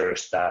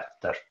sectors that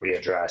we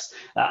address,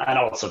 and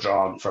also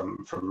drawn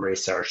from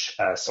research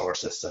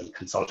sources and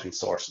consulting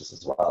sources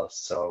as well.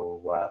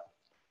 So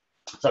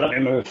let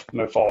me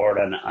move forward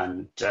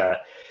and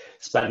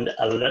spend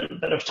a little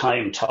bit of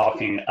time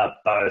talking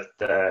about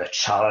the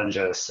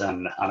challenges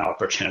and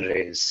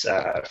opportunities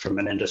from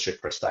an industry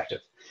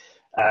perspective.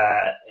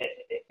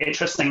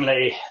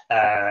 Interestingly,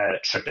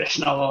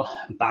 traditional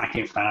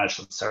banking,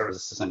 financial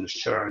services, and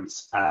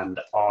insurance and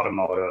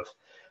automotive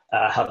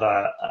have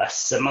a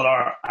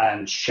similar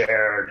and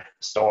shared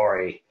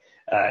story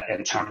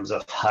in terms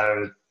of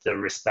how the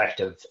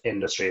respective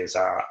industries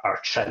are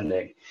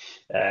trending.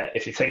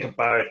 If you think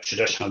about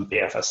traditional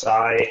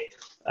BFSI,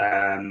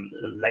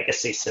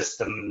 legacy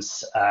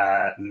systems,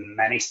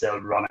 many still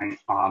running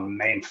on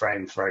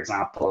mainframe, for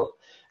example,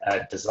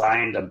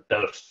 designed and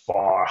built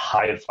for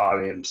high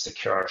volume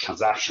secure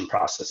transaction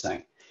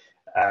processing.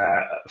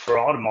 For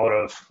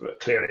automotive,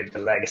 clearly the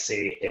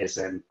legacy is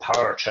in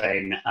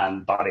powertrain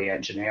and body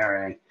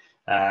engineering,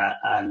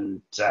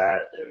 and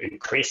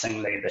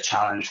increasingly the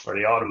challenge for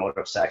the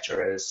automotive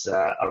sector is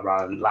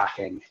around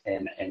lacking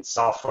in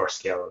software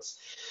skills.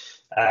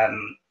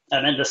 And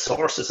then the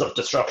sources of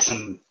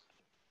disruption,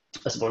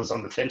 I suppose,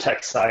 on the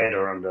fintech side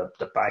or on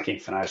the banking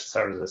financial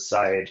services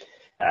side,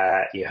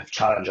 you have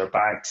challenger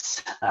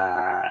banks,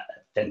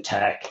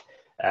 fintech,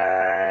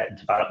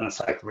 developments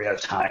like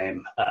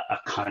real-time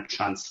account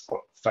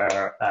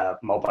transfer,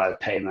 mobile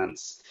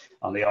payments.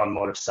 On the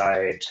automotive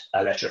side,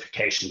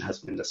 electrification has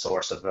been the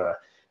source of a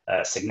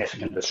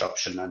significant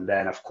disruption. And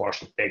then, of course,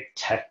 the big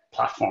tech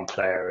platform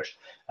players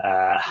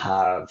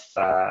have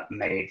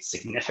made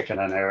significant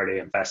and early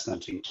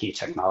investment in key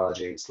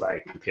technologies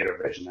like computer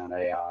vision and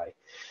AI.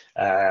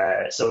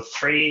 So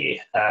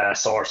three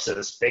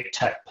sources: big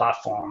tech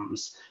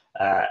platforms,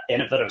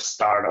 innovative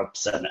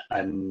startups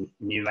and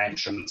new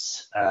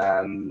entrants,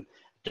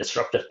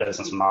 disruptive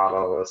business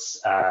models,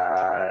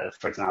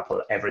 for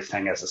example,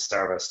 everything as a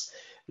service.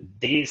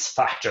 These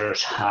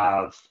factors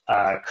have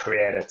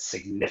created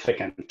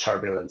significant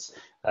turbulence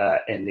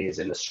in these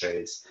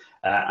industries,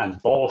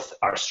 and both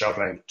are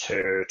struggling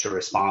to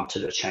respond to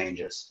the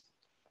changes.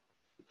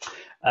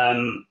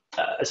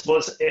 I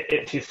suppose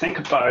if you think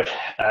about,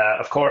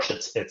 of course,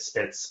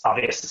 it's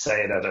obvious to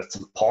say that it's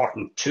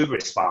important to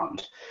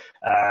respond,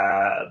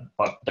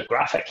 but the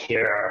graphic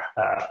here,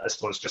 I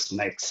suppose, just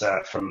makes,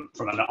 from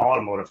an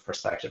automotive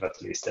perspective,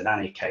 at least in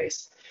any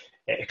case,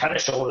 it kind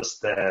of shows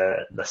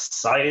the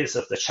size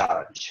of the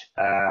challenge.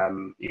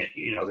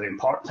 The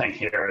important thing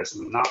here is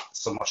not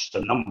so much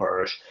the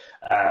numbers,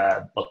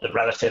 but the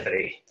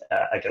relativity,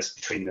 I guess,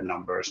 between the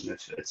numbers. And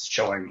it's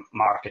showing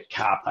market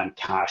cap and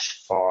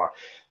cash for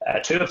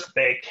two of the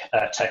big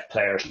tech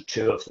players and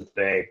two of the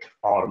big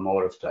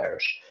automotive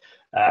players.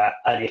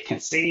 And you can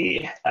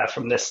see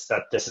from this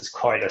that this is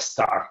quite a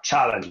stark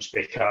challenge,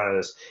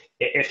 because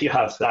if you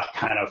have that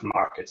kind of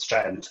market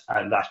strength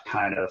and that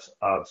kind of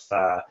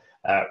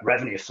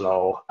revenue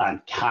flow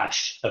and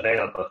cash,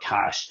 available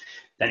cash,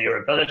 then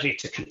your ability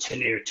to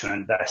continue to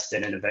invest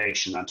in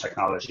innovation and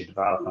technology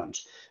development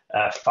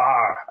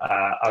far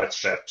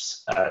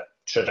outstrips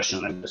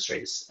traditional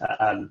industries.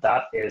 And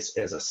that is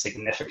a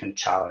significant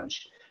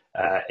challenge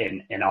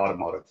in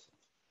automotive.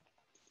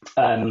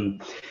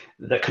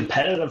 The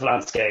competitive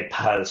landscape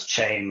has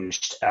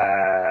changed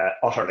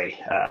utterly,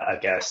 I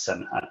guess,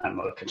 and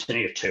will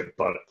continue to,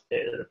 but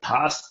the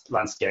past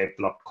landscape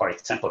looked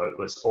quite simple. It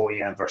was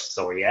OEM versus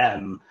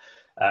OEM,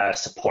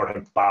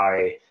 supported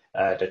by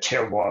the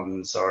tier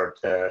ones or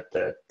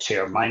the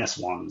tier minus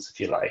ones, if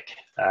you like,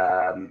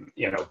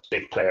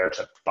 big players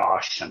like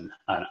Bosch and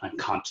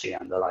Conti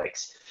and the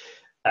likes.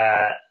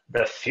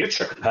 The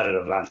future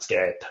competitive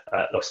landscape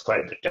looks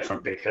quite a bit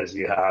different because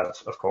you have,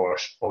 of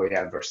course,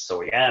 OEM versus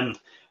OEM,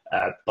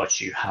 but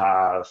you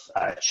have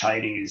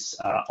Chinese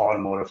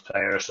automotive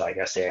players like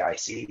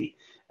SAIC,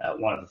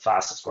 one of the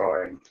fastest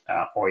growing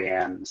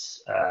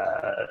OEMs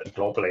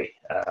globally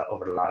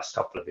over the last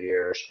couple of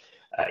years.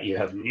 You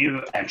have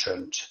new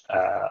entrant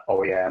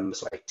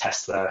OEMs like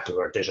Tesla who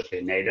are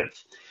digitally native.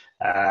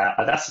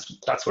 And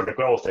that's where the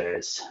growth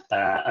is.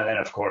 And then,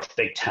 of course,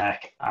 big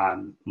tech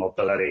and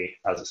mobility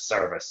as a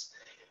service.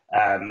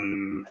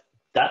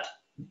 That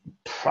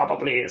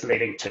probably is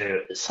leading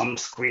to some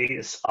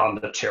squeeze on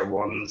the tier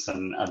ones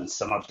and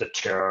some of the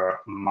tier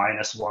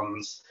minus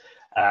ones.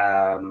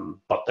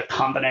 But the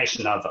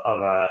combination of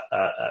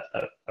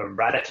a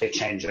radically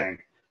changing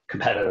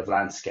competitive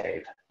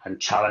landscape and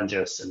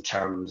challenges in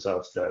terms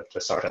of the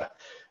sort of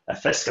a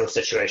fiscal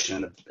situation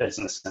in the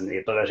business and the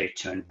ability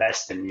to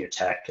invest in new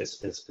tech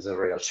is a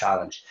real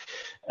challenge.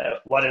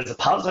 What is a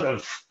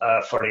positive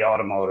for the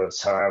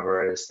automotives,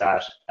 however, is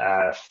that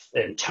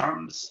in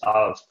terms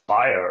of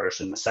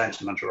buyers and the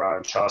sentiment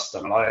around trust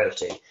and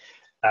loyalty,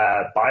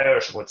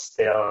 buyers would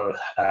still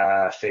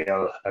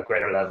feel a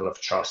greater level of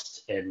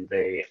trust in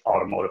the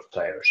automotive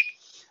players.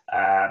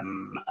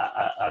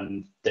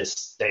 And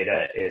this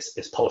data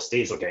is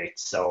post-Dieselgate,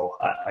 so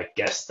I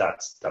guess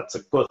that's a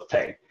good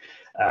thing.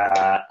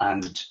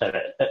 And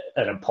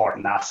an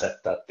important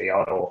asset that the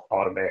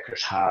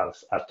automakers have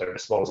at their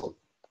disposal.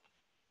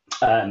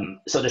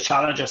 So the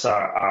challenges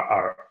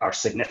are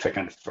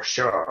significant for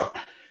sure,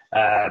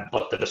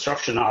 but the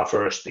disruption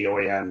offers the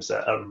OEMs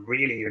a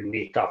really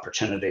unique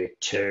opportunity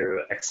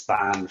to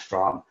expand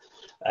from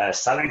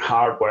selling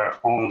hardware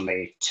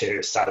only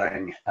to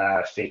selling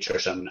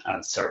features and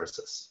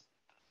services.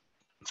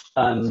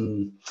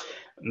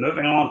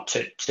 Moving on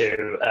to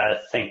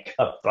think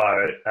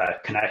about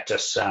connected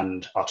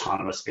and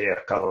autonomous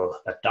vehicle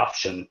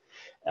adoption,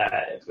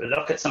 we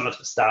look at some of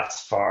the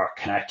stats for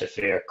connected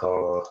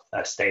vehicle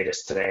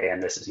status today,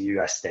 and this is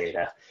US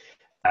data.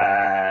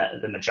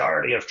 The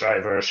majority of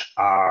drivers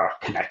are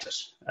connected.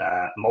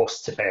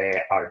 Most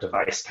today are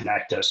device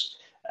connected.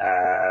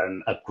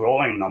 A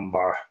growing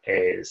number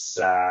is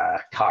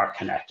car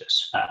connected,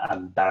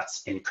 and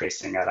that's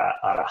increasing at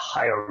a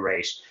higher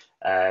rate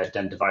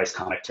than device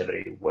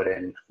connectivity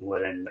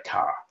within the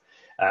car.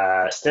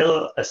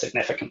 Still, a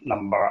significant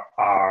number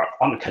are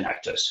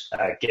unconnected,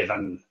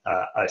 given,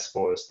 I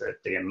suppose,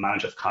 the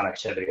amount of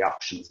connectivity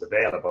options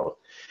available.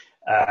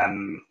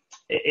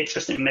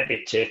 Interesting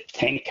maybe to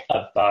think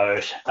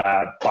about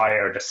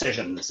buyer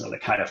decisions and the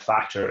kind of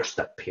factors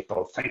that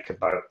people think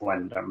about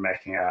when they're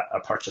making a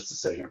purchase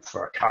decision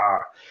for a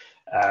car.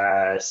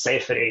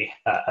 Safety,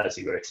 as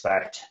you would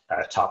expect,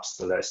 tops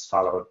the list,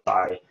 followed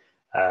by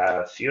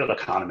fuel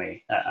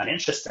economy. And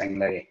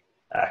interestingly,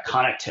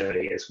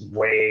 connectivity is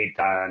way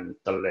down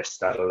the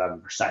list at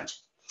 11%.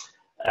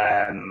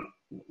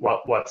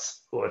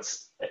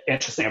 What's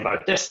interesting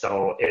about this,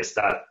 though, is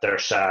that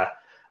there's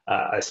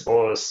I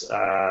suppose,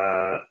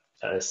 a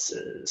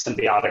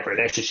symbiotic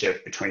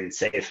relationship between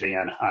safety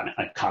and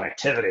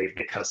connectivity,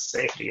 because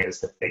safety is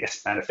the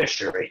biggest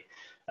beneficiary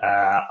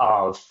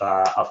of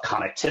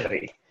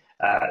connectivity.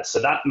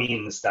 So that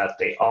means that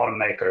the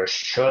automakers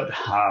should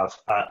have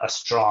a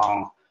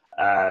strong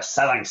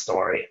selling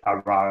story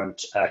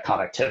around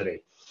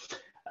connectivity.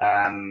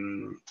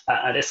 And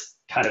this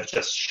kind of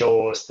just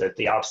shows that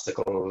the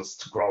obstacles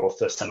to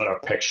growth, a similar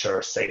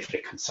picture, safety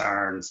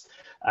concerns,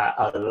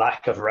 a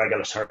lack of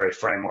regulatory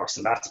frameworks,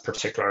 and that's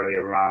particularly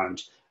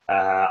around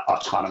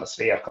autonomous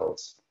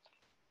vehicles.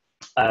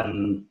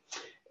 The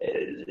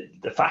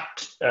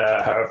fact,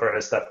 however,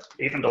 is that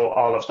even though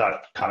all of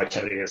that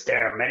connectivity is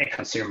there, many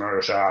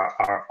consumers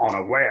are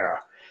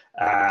unaware,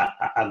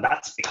 and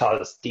that's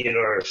because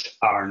dealers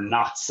are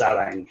not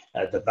selling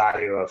the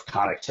value of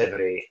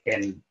connectivity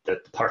in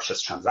the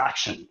purchase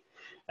transaction.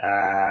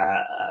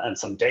 And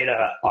some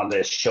data on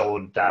this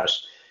showed that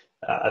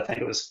I think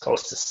it was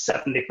close to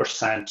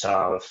 70%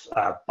 of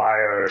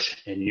buyers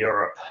in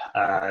Europe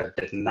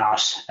did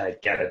not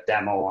get a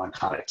demo on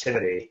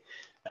connectivity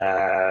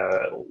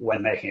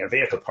when making a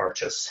vehicle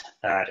purchase.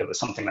 It was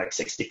something like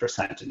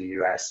 60% in the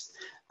US.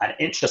 And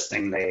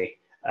interestingly,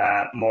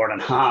 more than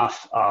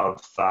half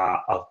of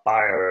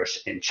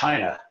buyers in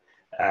China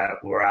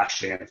were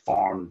actually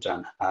informed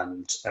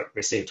and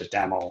received a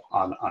demo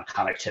on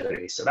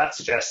connectivity. So that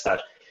suggests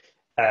that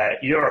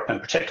Europe in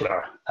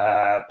particular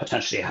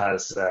potentially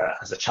has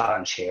a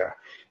challenge here.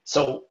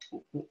 So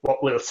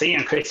what we'll see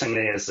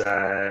increasingly is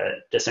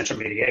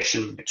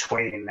disintermediation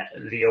between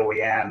the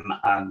OEM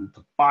and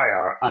the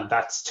buyer, and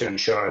that's to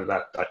ensure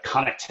that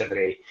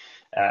connectivity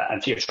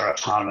and future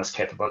autonomous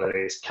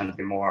capabilities can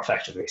be more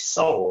effectively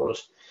sold,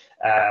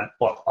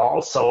 but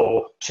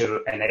also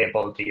to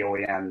enable the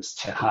OEMs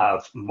to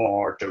have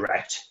more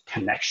direct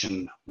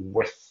connection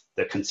with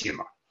the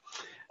consumer.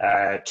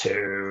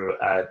 To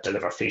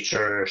deliver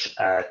features,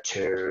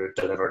 to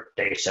deliver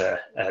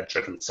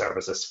data-driven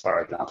services,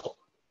 for example.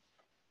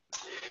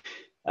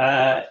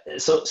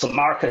 So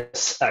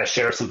Markus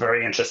shared some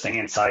very interesting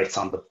insights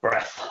on the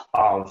breadth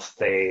of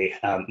the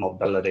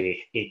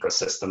mobility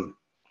ecosystem.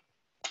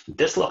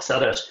 This looks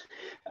at it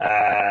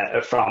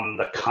from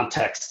the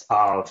context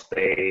of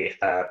the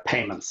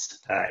payments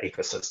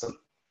ecosystem.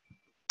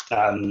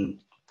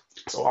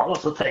 So all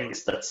of the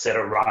things that sit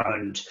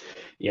around,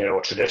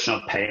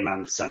 traditional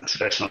payments and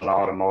traditional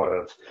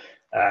automotive,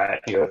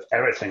 you have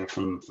everything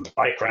from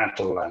bike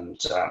rental and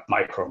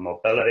micro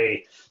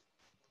mobility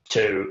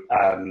to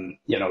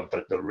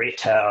the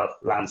retail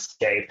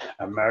landscape,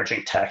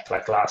 emerging tech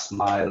like last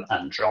mile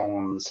and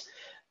drones,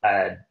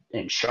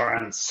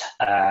 insurance,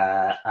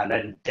 and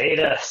then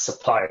data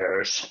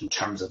suppliers in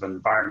terms of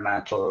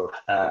environmental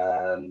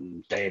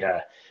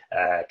data,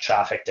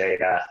 traffic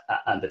data,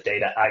 and the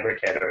data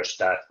aggregators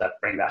that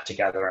bring that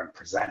together and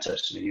present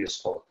it in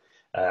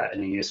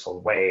a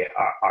useful way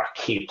are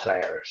key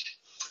players.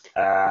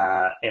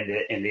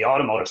 In the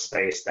automotive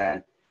space,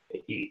 then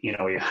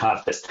you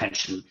have this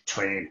tension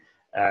between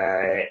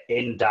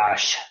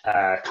in-dash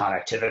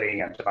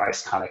connectivity and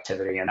device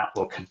connectivity, and that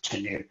will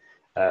continue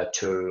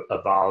to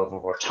evolve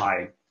over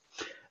time.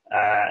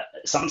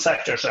 Some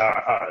sectors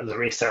the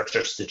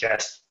researchers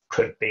suggest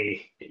could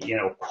be,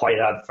 quite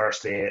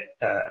adversely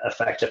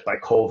affected by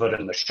COVID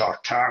in the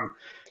short term.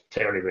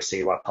 Clearly, we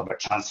see what public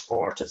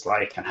transport is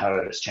like and how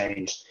it has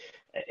changed.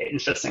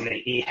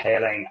 Interestingly,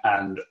 e-hailing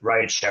and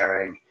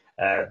ride-sharing,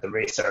 the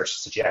research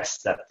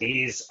suggests that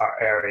these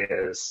are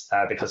areas,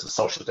 because of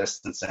social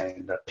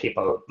distancing, that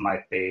people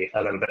might be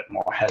a little bit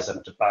more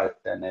hesitant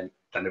about than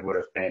they would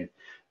have been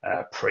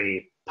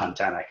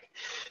pre-pandemic.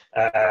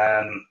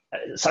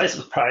 Size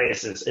of the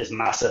prize is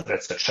massive.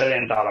 It's $1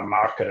 trillion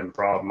market in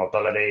broad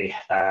mobility.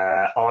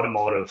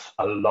 Automotive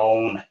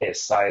alone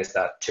is sized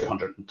at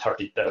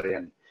 $230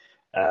 billion.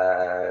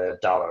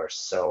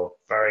 So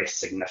very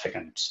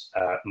significant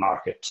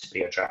market to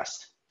be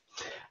addressed.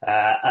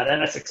 And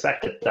then it's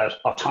expected that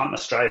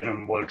autonomous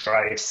driving will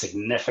drive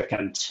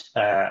significant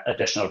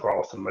additional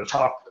growth, and we'll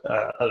talk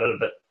a little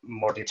bit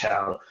more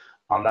detail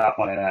on that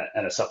one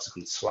in a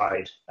subsequent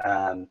slide.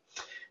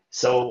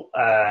 So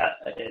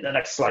in the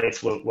next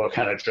slides, we'll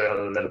kind of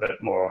drill a little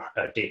bit more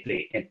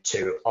deeply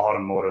into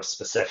automotive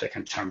specific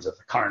in terms of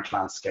the current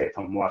landscape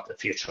and what the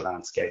future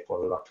landscape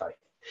will look like.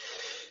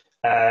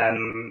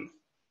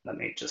 Let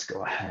me just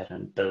go ahead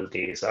and build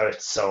these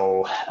out.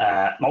 So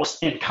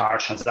most in-car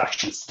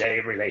transactions today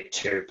relate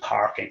to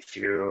parking,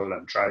 fuel,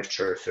 and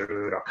drive-through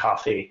food or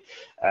coffee.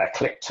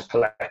 Click to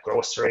collect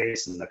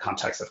groceries in the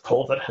context of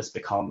COVID has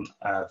become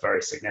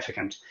very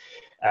significant.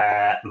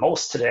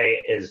 Most today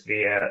is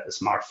via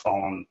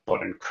smartphone,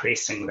 but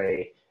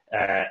increasingly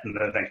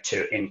moving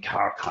to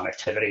in-car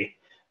connectivity.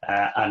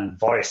 And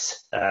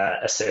voice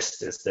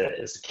assist is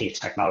the key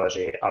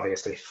technology,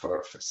 obviously,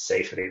 for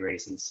safety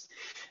reasons.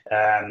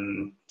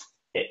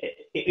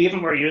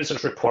 Even where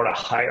users report a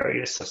higher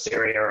use of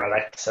Siri or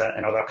Alexa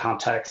in other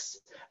contexts,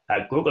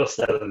 Google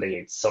still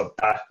leads. So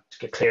that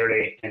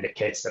clearly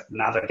indicates that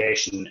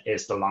navigation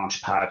is the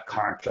launchpad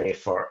currently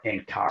for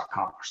in-car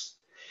commerce.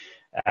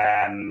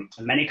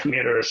 Many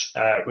commuters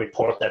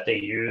report that they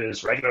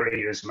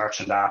regularly use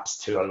merchant apps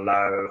to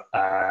allow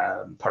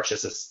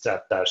purchases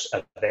that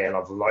avail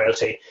of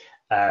loyalty,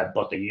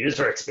 but the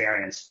user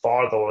experience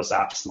for those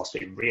apps must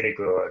be really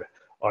good,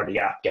 or the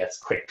app gets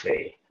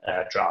quickly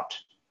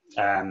dropped.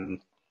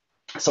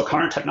 So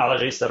current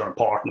technologies that are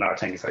important are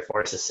things like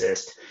voice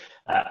assist,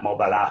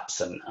 mobile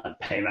apps and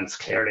payments,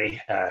 clearly,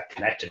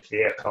 connected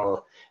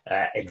vehicle,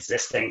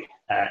 existing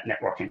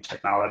networking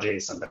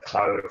technologies and the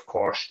cloud, of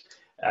course,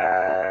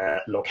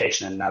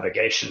 location and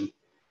navigation,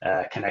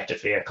 connected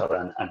vehicle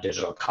and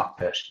digital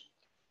cockpit.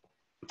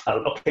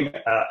 Looking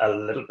a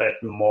little bit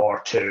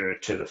more to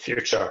the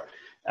future,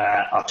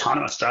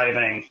 autonomous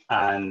driving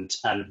and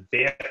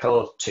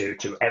vehicle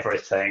to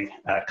everything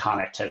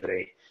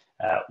connectivity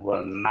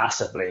will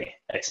massively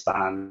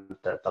expand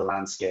the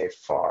landscape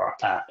for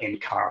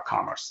in-car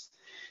commerce.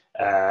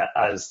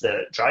 As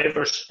the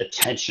driver's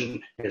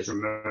attention is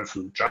removed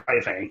from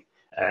driving,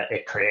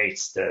 it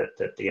creates the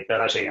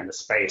ability and the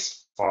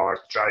space for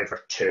the driver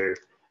to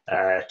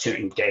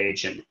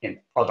engage in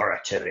other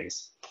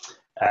activities.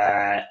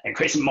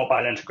 Increasing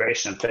mobile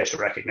integration and facial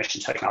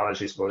recognition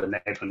technologies will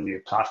enable new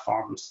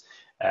platforms,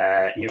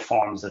 new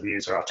forms of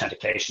user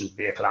authentication,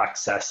 vehicle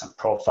access and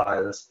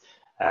profiles,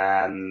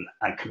 and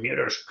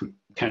commuters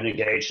can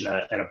engage in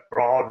a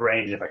broad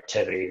range of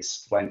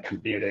activities when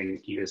commuting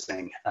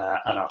using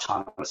an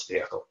autonomous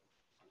vehicle.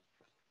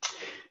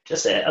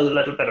 Just a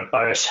little bit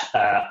about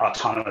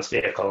autonomous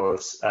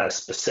vehicles,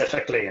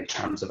 specifically in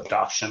terms of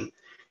adoption. You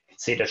can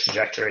see the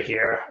trajectory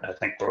here. I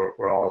think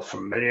we're all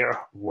familiar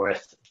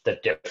with the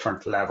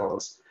different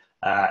levels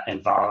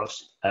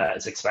involved.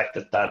 It's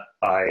expected that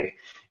by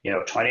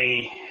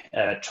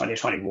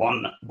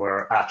 2021,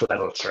 we're at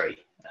level 3,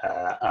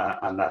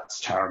 and that's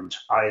termed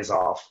eyes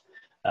off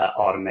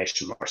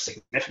automation, where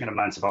significant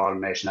amounts of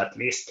automation, at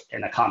least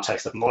in the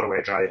context of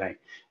motorway driving,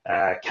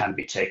 can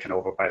be taken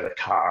over by the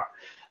car.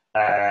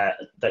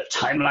 The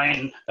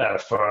timeline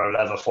for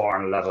level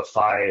 4 and level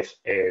 5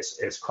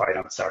 is quite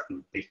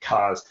uncertain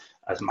because,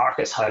 as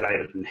Markus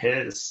highlighted in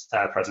his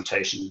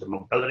presentation, the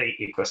mobility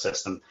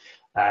ecosystem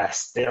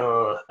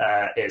still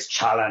is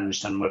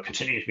challenged and will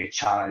continue to be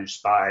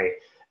challenged by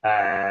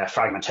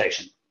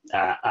fragmentation.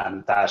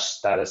 And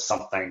that is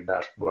something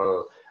that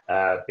will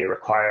be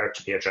required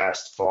to be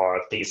addressed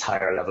for these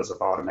higher levels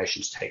of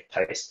automation to take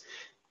place.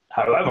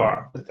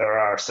 However, there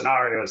are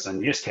scenarios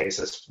and use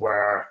cases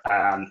where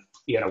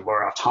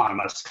where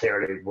autonomous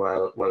clearly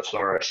will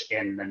flourish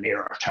in the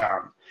nearer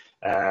term.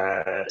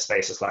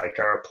 Spaces like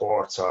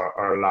airports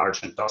or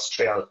large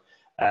industrial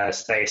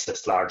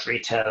spaces, large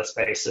retail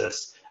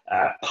spaces,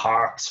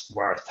 parks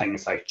where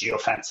things like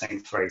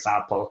geofencing, for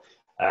example,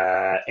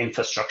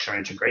 infrastructure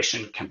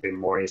integration can be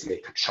more easily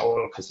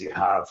controlled because you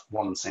have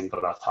one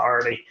single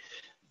authority.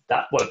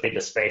 That will be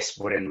the space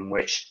within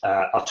which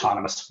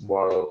autonomous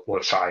will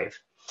thrive.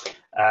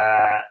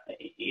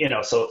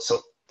 So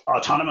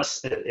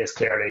autonomous is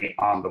clearly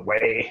on the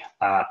way.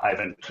 I've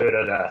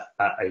included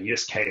a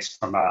use case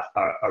from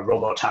a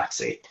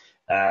robo-taxi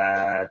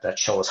that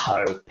shows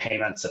how a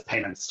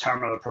payments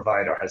terminal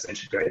provider has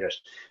integrated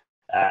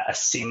a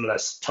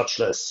seamless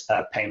touchless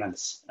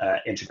payments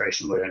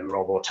integration within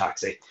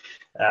robo-taxi.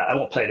 I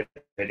won't play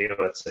the video,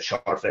 it's a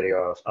short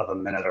video of a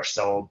minute or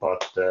so,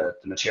 but the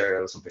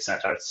materials will be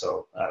sent out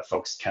so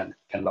folks can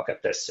look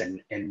at this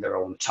in their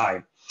own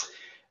time.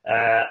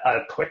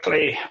 I'll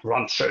quickly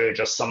run through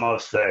just some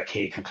of the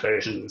key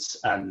conclusions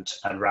and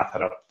wrap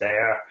it up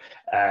there.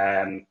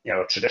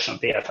 Traditional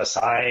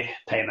BFSI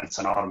payments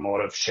and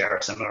automotive share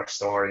a similar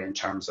story in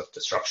terms of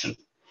disruption.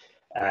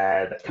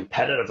 The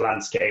competitive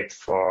landscape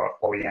for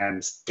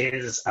OEMs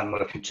is and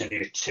will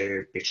continue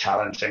to be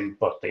challenging,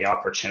 but the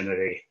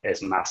opportunity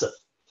is massive.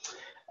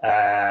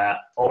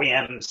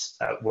 OEMs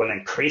will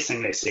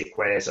increasingly seek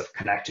ways of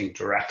connecting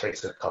directly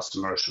to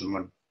customers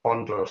and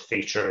bundle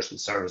features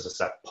and services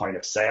at point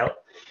of sale,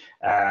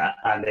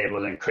 and they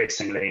will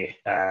increasingly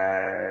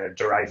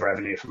derive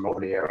revenue from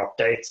over-the-air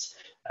updates,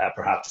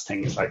 perhaps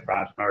things like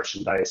brand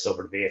merchandise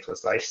over the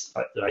vehicle's life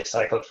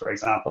cycle, for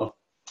example.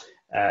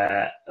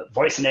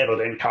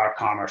 Voice-enabled in-car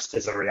commerce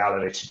is a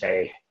reality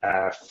today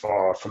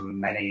for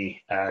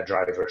many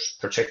drivers,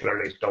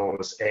 particularly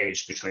those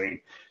aged between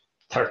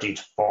 30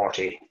 to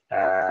 40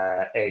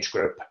 age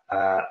group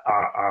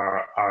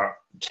are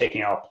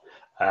taking up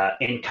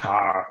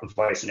in-car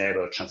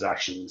voice-enabled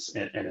transactions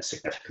in a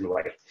significant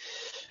way.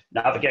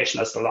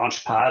 Navigation as the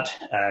launch pad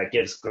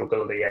gives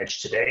Google the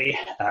edge today,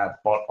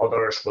 but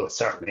others will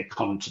certainly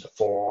come to the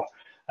fore,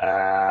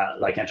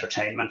 like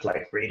entertainment,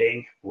 like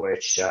reading,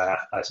 which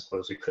I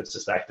suppose we could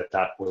suspect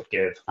that would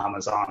give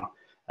Amazon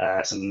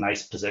some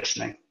nice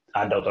positioning,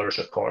 and others,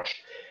 of course.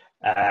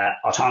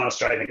 Autonomous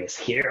driving is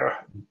here,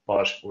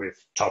 but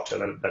we've talked a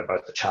little bit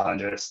about the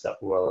challenges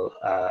that will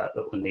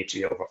need to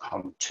be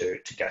overcome to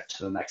get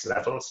to the next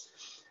levels.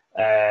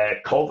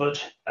 COVID,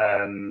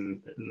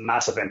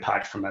 massive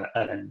impact from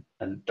an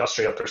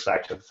industrial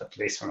perspective, at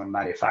least from a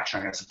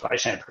manufacturing and supply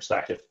chain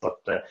perspective,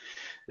 but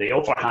the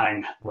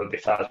overhang will be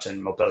felt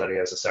in mobility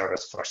as a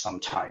service for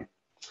some time.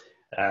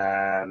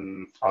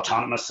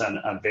 Autonomous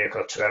and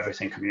vehicle to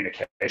everything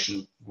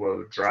communication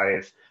will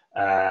drive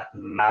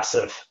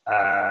massive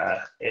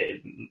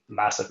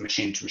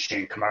machine to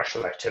machine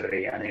commercial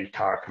activity and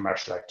in-car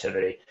commercial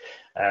activity.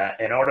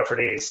 In order for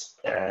these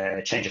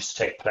changes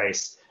to take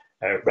place,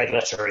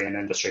 regulatory and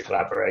industry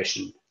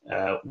collaboration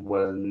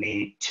will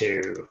need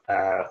to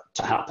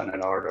happen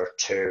in order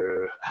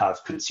to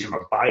have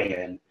consumer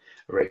buy-in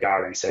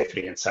regarding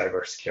safety and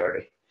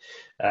cybersecurity.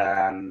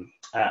 And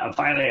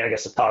finally, I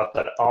guess the thought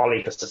that all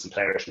ecosystem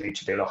players need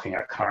to be looking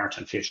at current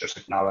and future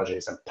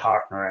technologies and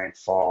partnering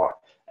for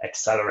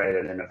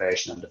accelerated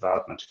innovation and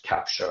development to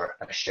capture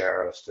a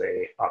share of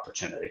the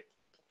opportunity.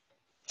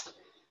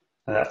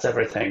 And that's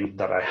everything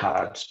that I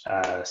had,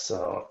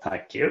 so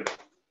thank you.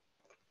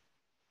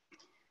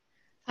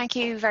 Thank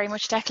you very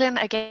much,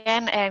 Declan.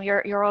 Again,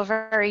 you're all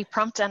very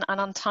prompt and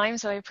on time,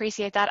 so I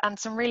appreciate that, and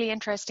some really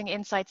interesting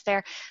insights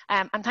there.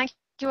 And thank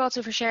you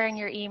also for sharing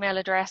your email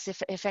address.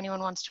 If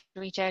anyone wants to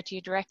reach out to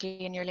you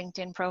directly, in your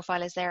LinkedIn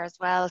profile is there as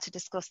well to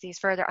discuss these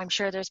further. I'm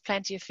sure there's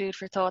plenty of food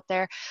for thought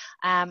there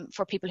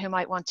for people who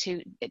might want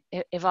to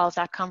evolve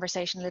that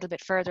conversation a little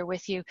bit further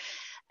with you.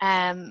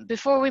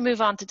 Before we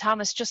move on to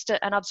Thomas, just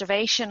an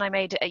observation I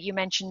made. You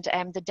mentioned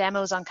the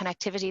demos on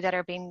connectivity that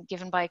are being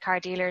given by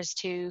car dealers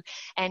to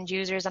end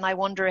users, and I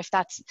wonder if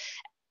that's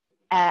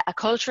a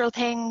cultural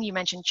thing. You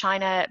mentioned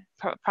China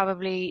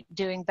probably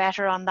doing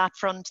better on that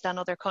front than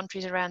other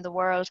countries around the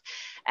world,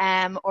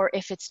 or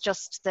if it's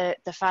just the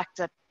fact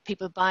that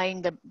people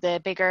buying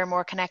the bigger,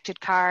 more connected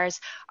cars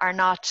are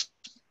not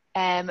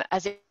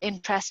as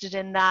interested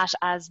in that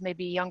as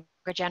maybe younger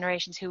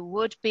generations who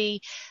would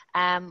be.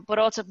 But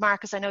also,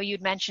 Markus, I know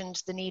you'd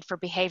mentioned the need for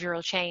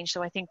behavioural change,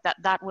 so I think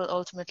that will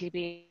ultimately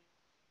be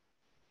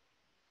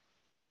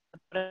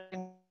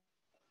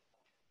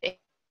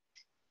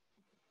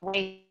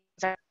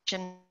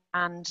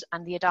and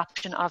the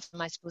adoption of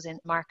them, I suppose, in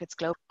markets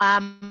globally.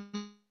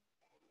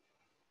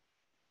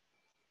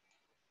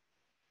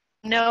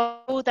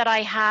 know that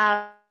I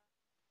have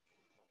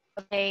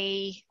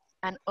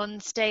an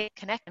unstable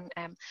connection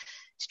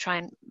to try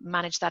and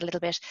manage that a little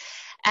bit.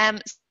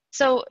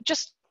 So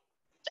just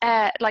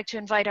like to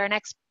invite our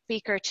next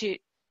speaker to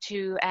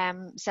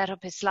set up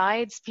his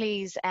slides,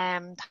 please.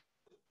 Tom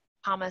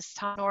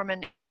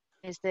Normann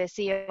is the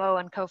CEO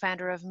and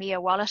co-founder of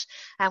MeaWallet,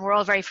 and we're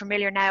all very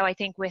familiar now, I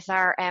think, with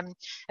our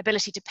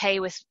ability to pay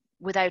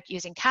without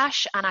using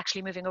cash and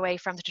actually moving away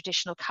from the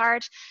traditional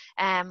card.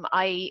 I'm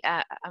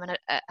an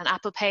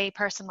Apple Pay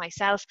person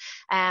myself.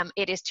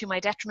 It is to my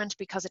detriment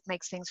because it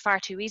makes things far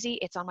too easy.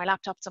 It's on my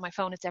laptop, it's on my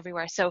phone, it's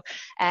everywhere. So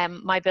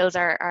my bills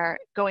are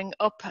going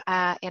up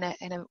in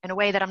a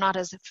way that I'm not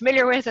as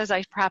familiar with as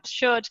I perhaps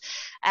should,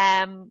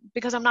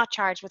 because I'm not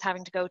charged with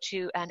having to go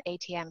to an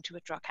ATM to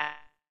withdraw cash.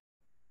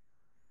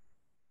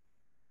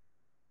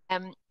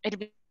 It'll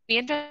be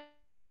interesting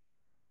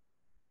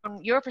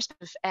from your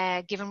perspective,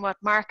 given what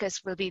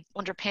Markus will be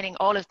underpinning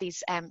all of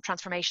these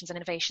transformations and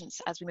innovations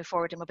as we move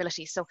forward in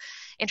mobility. So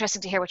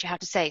interesting to hear what you have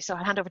to say. So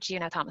I'll hand over to you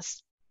now,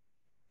 Thomas.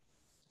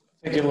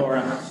 Thank you,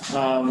 Laura,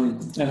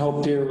 and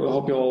hope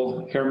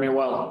you'll hear me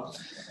well.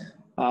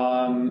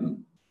 Yeah,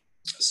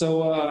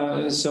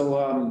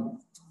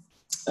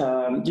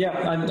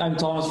 I'm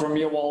Thomas from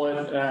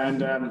MeaWallet,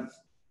 and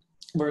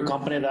we're a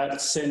company that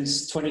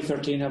since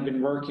 2013 have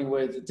been working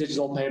with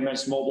digital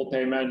payments, mobile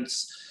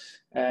payments.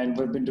 And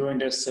we've been doing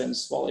this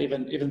since, well,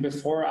 even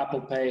before Apple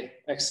Pay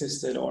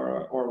existed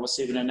or was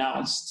even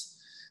announced.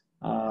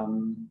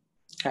 We've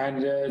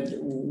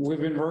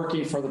been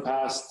working for the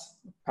past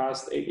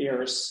 8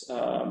 years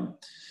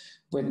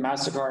with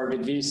MasterCard,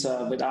 with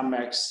Visa, with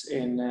Amex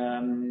in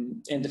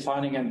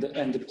defining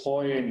and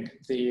deploying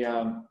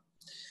the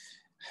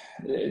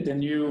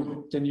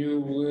new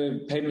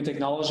payment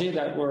technology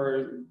that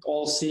we're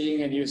all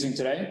seeing and using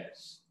today.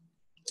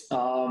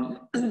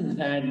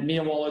 And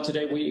MeaWallet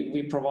today,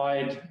 we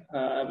provide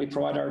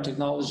our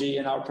technology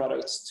and our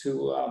products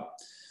to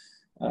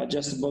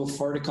just above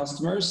 40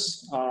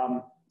 customers,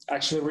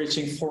 actually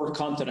reaching 4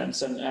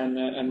 continents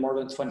and more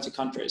than 20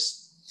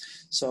 countries.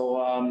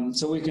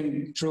 So we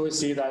can truly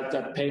see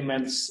that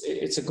payments,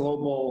 it's a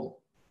global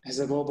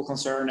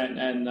concern,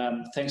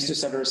 and thanks to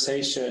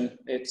standardization,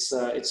 it's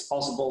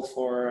possible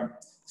for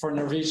a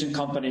Norwegian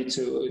company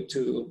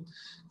to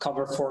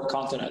cover 4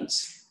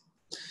 continents.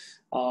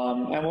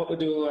 And what we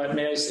do at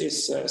Mea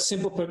is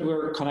simple put,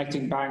 we're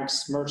connecting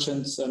banks,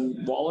 merchants,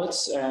 and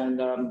wallets.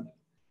 And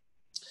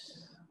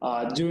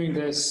doing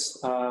this,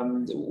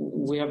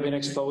 we have been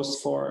exposed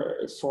for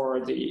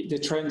the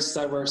trends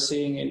that we're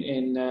seeing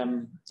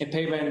in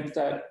payment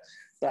that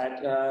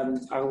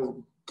I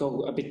will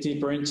go a bit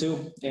deeper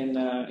into in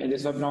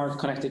this webinar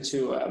connected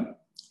to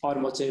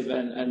automotive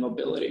and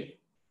mobility.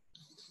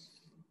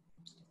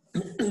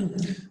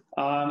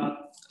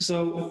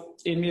 So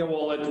in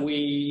MeaWallet,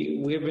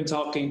 we have been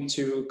talking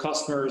to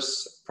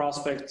customers,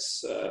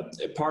 prospects,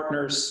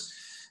 partners.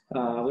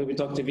 We've been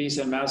talking to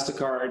Visa and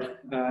MasterCard.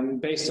 And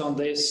based on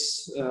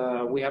this,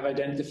 we have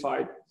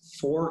identified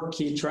 4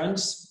 key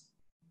trends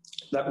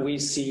that we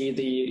see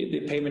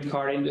the payment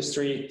card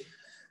industry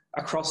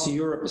across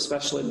Europe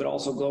especially, but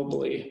also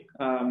globally,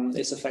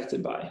 is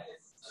affected by.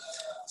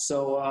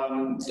 So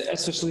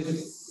especially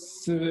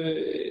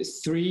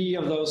 3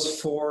 of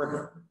those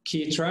 4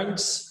 key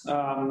trends,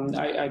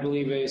 I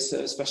believe is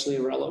especially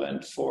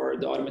relevant for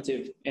the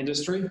automotive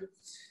industry.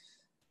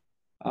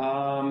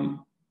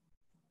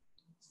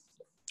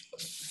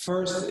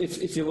 First,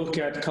 if you look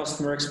at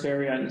customer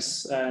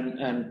experience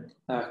and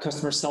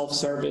customer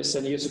self-service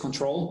and user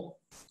control,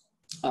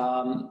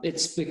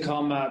 it's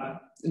become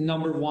a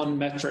 #1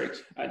 metric,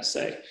 I'd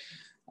say.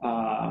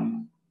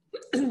 And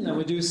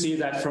we do see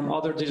that from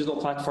other digital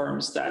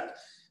platforms that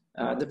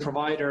the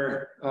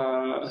provider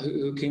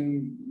who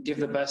can give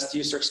the best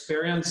user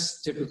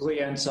experience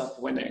typically ends up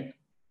winning.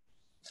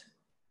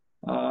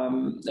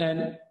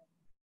 And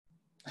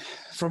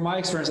from my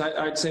experience,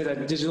 I'd say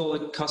that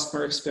digital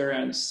customer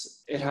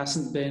experience, it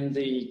hasn't been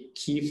the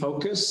key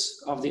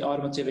focus of the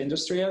automotive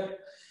industry yet.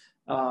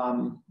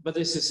 But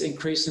this is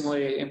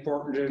increasingly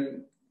important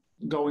in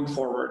going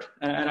forward.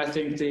 And I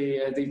think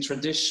the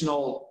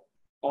traditional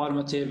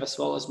automotive as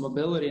well as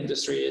mobility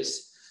industry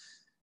is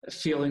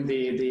feeling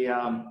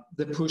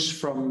the push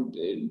from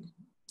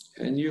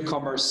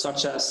newcomers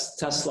such as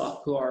Tesla,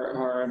 who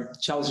are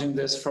challenging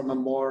this from a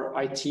more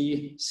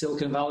IT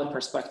Silicon Valley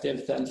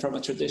perspective than from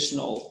a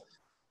traditional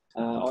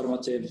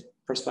automotive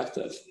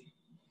perspective.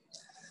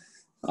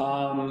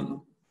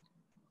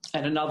 And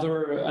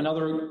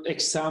another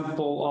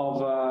example of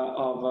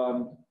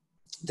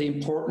the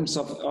importance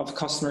of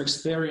customer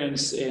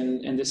experience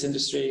in this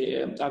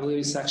industry, I believe,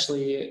 is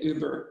actually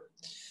Uber.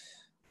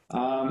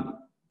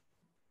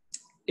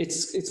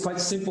 It's quite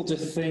simple to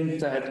think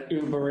that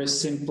Uber is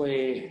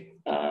simply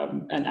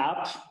an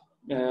app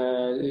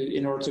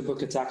in order to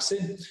book a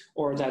taxi,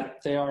 or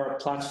that they are a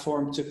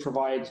platform to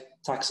provide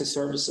taxi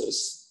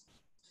services.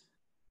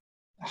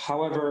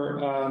 However,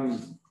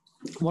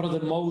 one of the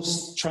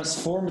most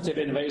transformative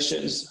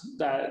innovations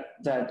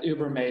that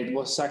Uber made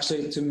was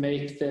actually to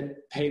make the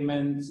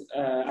payment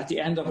at the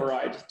end of a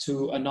ride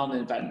to a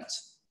non-event.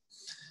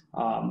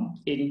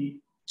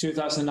 In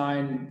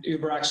 2009,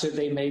 Uber actually,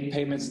 they made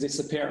payments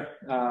disappear,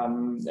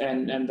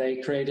 and they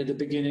created the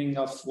beginning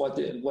of what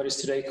is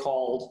today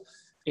called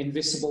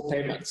invisible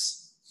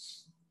payments.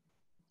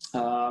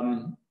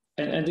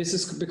 And this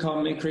has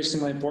become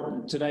increasingly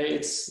important. Today,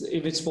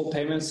 invisible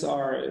payments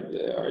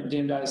are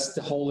deemed as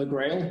the holy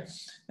grail.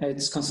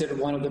 It's considered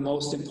one of the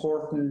most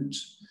important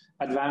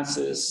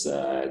advances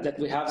that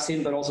we have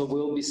seen, but also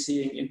will be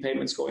seeing in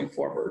payments going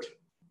forward.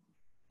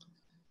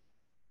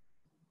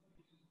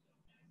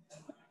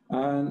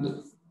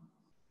 And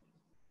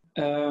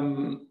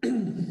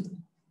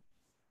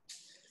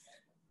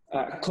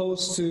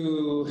close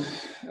to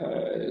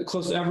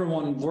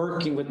everyone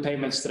working with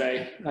payments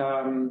today,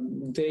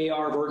 they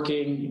are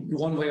working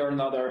one way or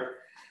another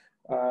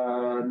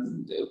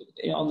on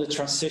the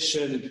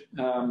transition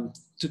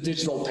to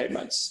digital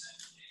payments.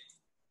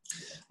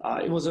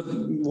 It was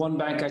one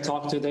bank I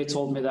talked to, they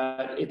told me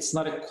that it's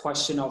not a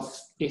question of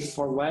if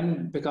or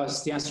when,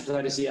 because the answer to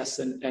that is yes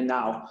and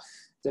now.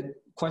 The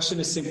question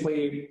is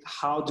simply,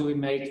 how do we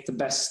make the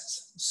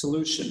best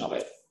solution of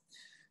it?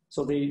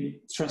 So the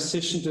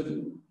transition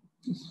to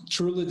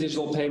truly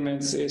digital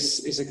payments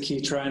is a key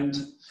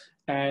trend,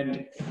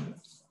 and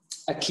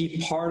a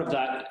key part of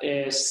that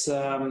is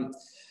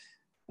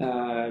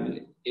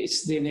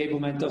it's the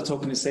enablement of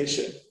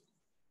tokenization.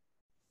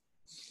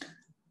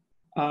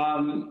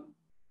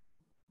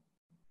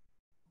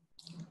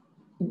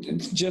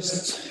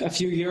 Just a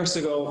few years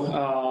ago,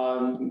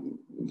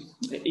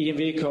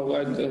 IVI,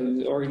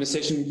 an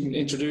organization,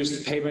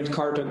 introduced payment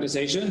card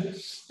tokenization,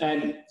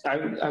 and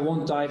I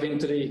won't dive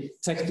into the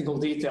technical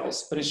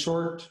details, but in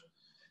short,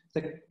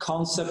 the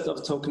concept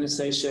of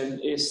tokenization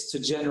is to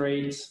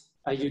generate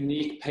a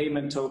unique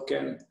payment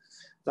token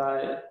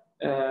that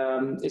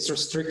is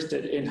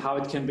restricted in how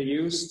it can be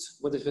used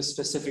with a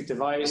specific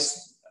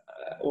device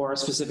or a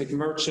specific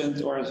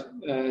merchant or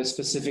a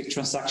specific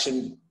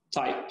transaction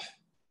type.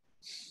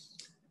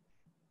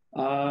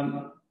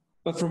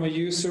 But from a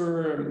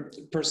user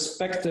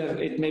perspective,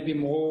 it may be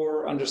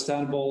more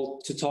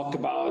understandable to talk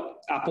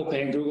about Apple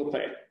Pay and Google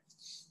Pay,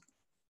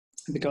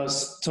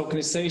 because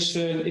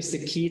tokenization is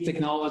the key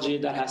technology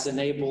that has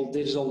enabled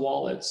digital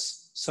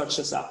wallets such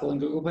as Apple and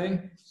Google Pay.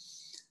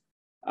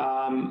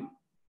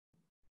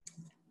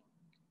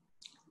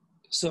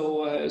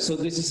 So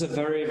this is a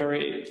very,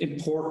 very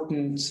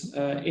important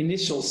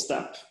initial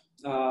step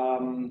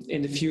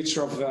in the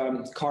future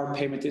of card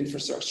payment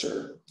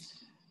infrastructure.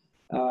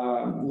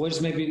 What is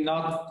maybe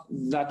not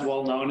that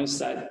well known is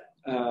that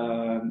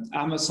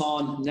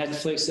Amazon,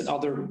 Netflix, and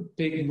other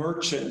big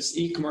merchants,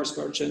 e-commerce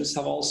merchants,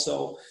 have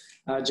also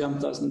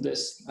jumped us in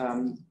this.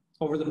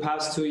 Over the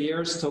past 2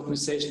 years,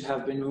 tokenization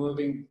have been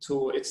moving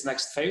to its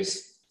next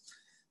phase,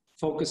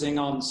 focusing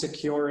on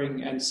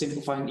securing and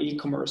simplifying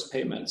e-commerce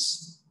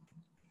payments.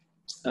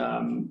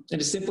 And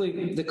it's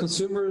simply, the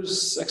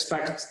consumers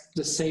expect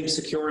the same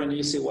secure and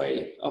easy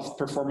way of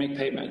performing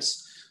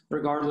payments,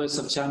 regardless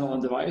of channel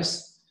and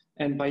device.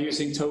 And by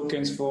using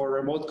tokens for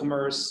remote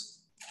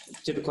commerce,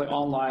 typically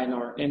online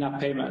or in-app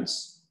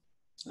payments,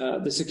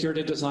 the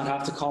security does not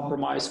have to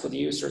compromise for the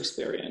user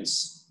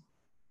experience.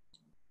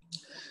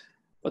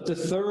 But the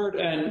third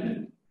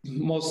and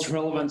most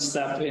relevant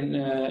step in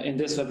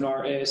this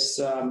webinar is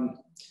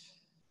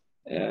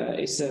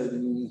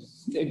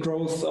a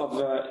growth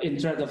of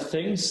Internet of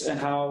Things and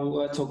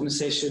how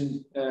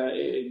tokenization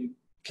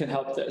can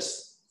help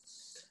this.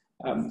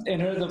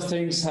 Internet of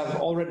Things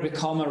have already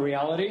become a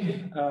reality.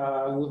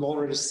 We've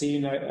already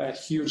seen a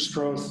huge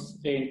growth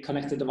in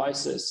connected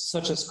devices,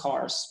 such as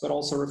cars, but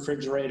also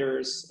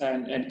refrigerators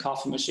and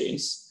coffee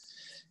machines.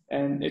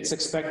 And it's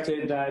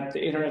expected that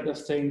the Internet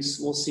of Things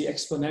will see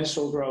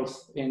exponential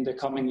growth in the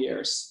coming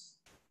years.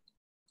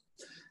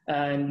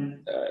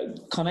 And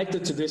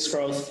connected to this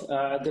growth,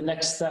 the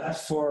next step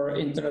for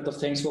Internet of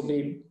Things will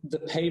be the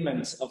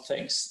payment of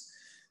things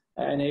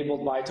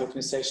enabled by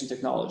tokenization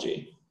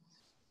technology.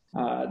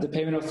 The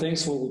payment of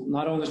things will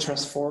not only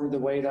transform the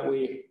way that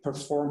we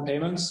perform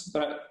payments,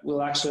 but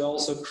will actually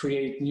also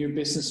create new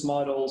business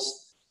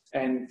models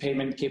and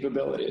payment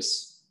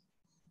capabilities.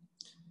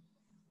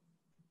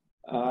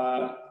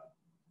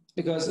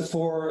 Because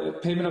for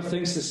payment of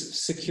things,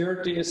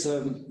 security is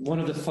one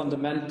of the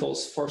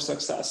fundamentals for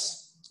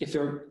success. If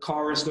your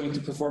car is going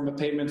to perform a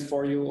payment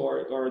for you,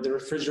 or the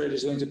refrigerator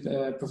is going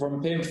to perform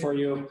a payment for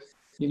you,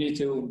 you need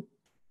to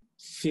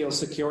feel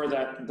secure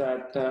that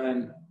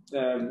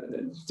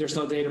there's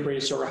no data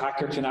breach or a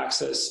hacker can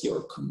access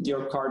your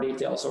car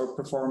details or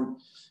perform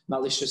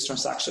malicious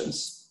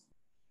transactions.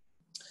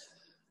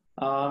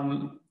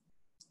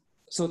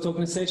 So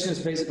tokenization is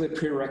basically a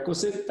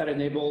prerequisite that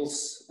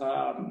enables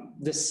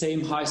the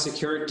same high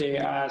security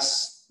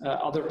as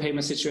other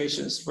payment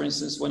situations. For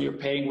instance, when you're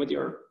paying with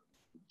your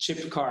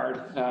chip card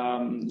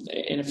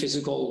in a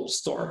physical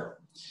store.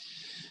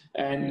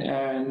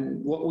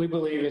 And what we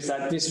believe is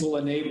that this will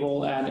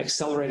enable an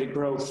accelerated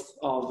growth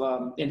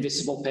of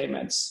invisible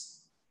payments.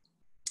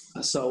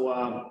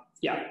 So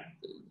yeah,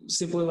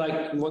 simply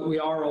like what we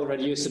are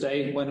already used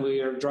today when we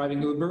are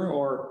driving Uber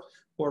or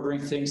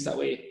ordering things that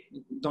we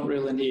don't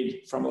really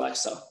need from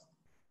Alexa.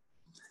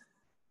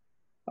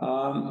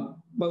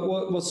 But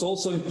what's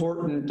also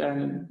important,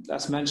 and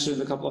as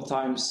mentioned a couple of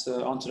times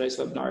on today's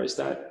webinar, is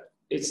that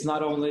it's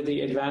not only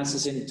the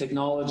advances in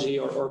technology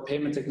or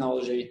payment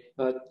technology,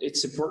 but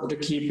it's important to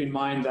keep in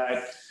mind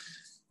that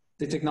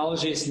the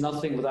technology is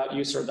nothing without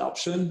user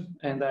adoption,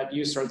 and that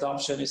user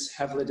adoption is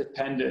heavily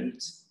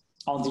dependent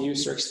on the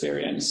user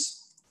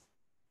experience.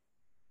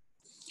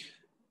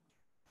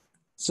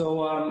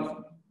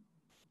 So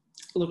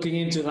looking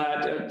into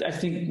that, I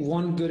think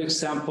one good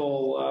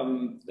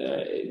example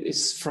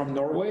is from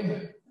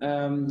Norway,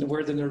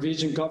 where the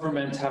Norwegian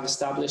government have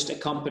established a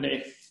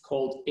company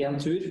called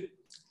Entur,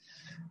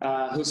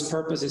 whose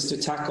purpose is to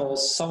tackle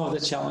some of the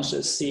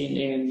challenges seen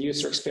in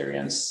user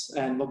experience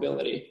and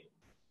mobility.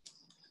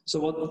 So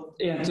what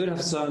Entur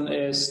has done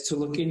is to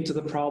look into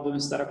the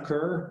problems that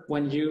occur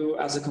when you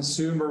as a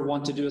consumer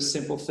want to do a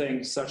simple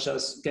thing, such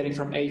as getting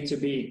from A to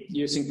B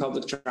using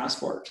public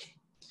transport.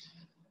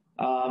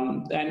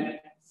 And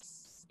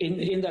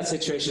in that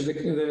situation,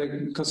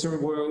 the consumer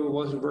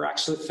were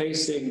actually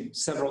facing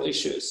several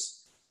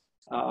issues.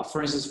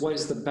 For instance, what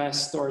is the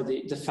best or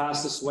the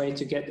fastest way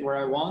to get where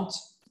I want,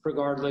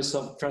 regardless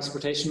of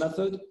transportation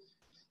method?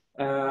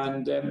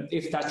 And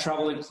if that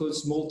travel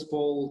includes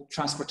multiple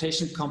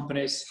transportation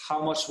companies,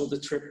 how much will the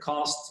trip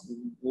cost?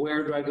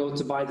 Where do I go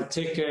to buy the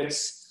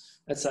tickets,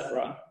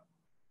 etc.?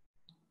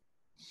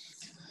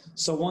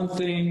 So one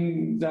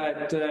thing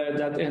that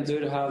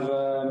Entur have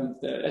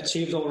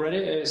achieved already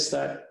is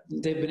that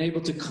they've been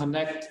able to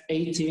connect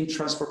 18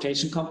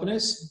 transportation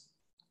companies,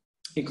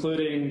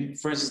 including,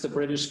 for instance, the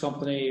British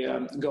company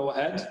Go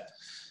Ahead,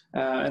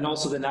 and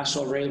also the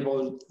National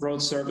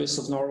Railroad Service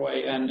of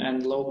Norway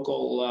and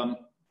local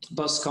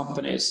bus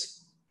companies.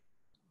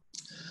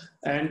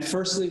 And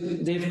firstly,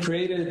 they've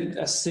created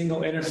a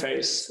single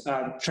interface,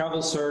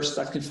 travel search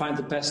that can find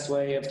the best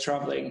way of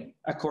traveling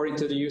according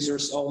to the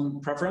user's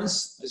own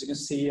preference. As you can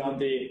see on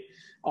the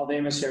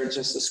image here,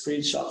 just a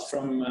screenshot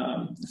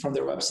from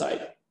their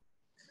website.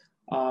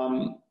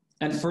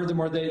 And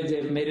furthermore,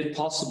 they've made it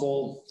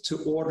possible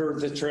to order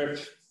the trip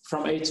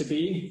from A to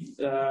B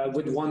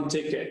with one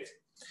ticket.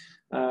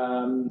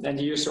 And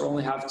the user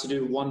only have to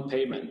do one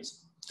payment.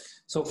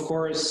 So of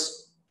course,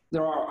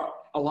 there are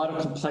a lot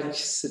of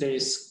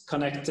complexities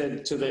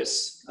connected to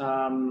this.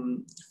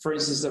 For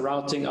instance, the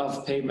routing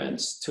of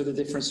payments to the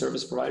different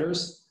service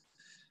providers.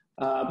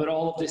 But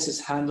all of this is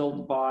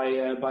handled by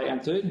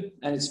Entur,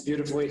 and it's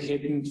beautifully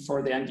hidden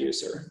for the end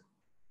user.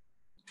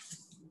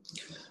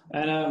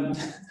 And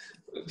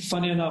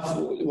funny enough,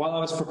 while I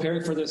was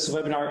preparing for this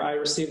webinar, I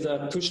received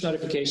a push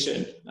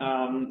notification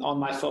on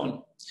my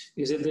phone.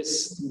 This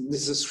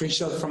is a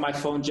screenshot from my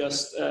phone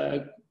just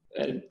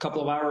a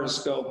couple of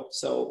hours ago,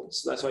 so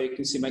that's why you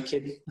can see my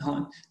kid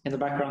in the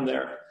background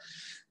there.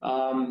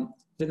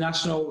 The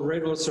National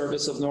Railroad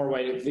Service of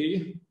Norway,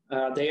 VY,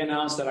 they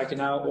announced that I can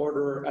now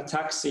order a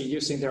taxi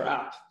using their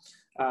app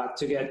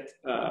to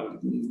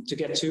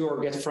get to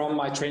or get from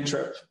my train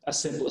trip as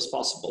simple as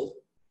possible.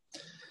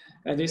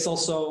 And this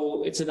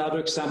also, it's another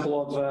example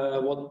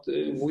of what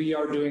we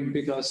are doing,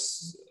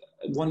 because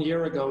 1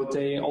 year ago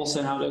they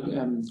also had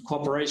a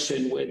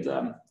cooperation with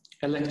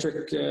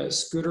electric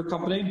scooter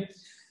company.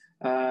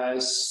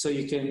 So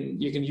you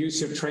can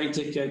use your train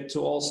ticket to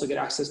also get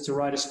access to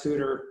ride a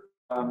scooter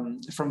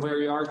from where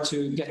you are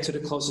to get to the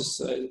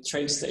closest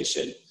train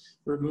station,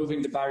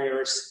 removing the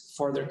barriers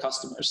for their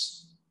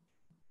customers.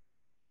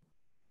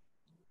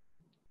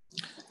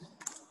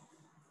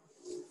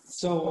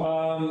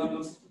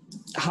 So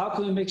how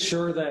can we make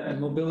sure that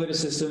mobility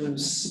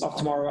systems of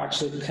tomorrow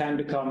actually can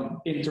become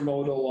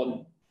intermodal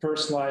and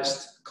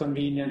personalized,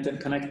 convenient, and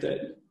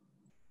connected?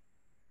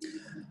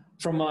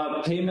 From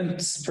a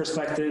payments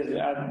perspective,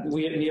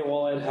 we at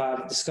MeaWallet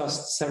have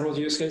discussed several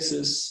use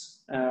cases.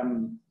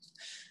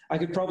 I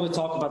could probably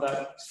talk about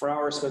that for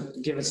hours,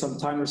 but given some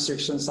time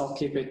restrictions, I'll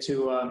keep it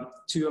to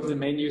 2 of the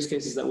main use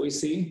cases that we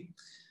see.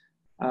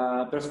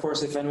 But of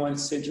course, if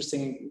anyone's interested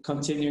in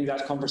continuing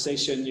that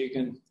conversation, you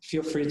can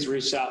feel free to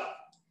reach out.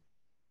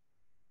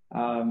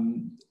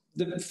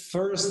 The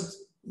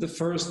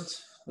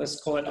first,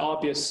 let's call it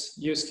obvious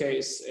use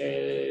case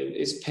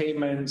is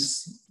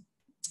payments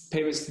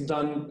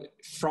done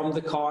from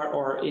the car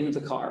or in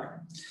the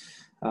car.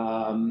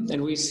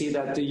 And we see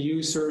that the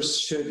users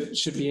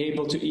should be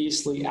able to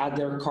easily add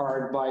their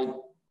card by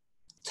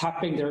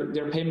tapping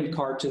their payment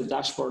card to the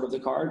dashboard of the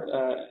card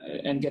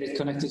and get it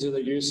connected to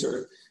the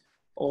user,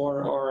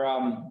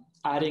 or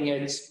adding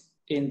it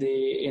in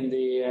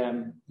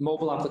the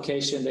mobile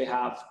application they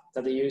have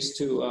that they use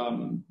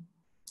to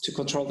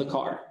control the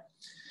car.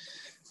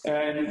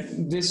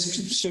 And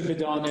this should be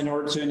done in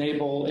order to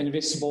enable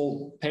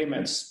invisible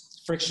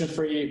payments,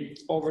 friction-free,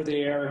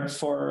 over-the-air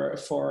for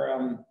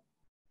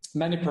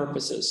many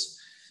purposes.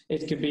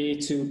 It could be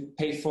to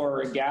pay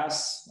for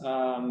gas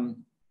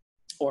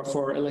or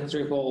for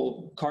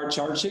electrical car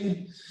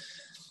charging.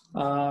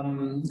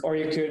 Or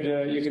you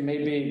could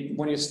maybe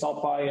when you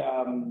stop by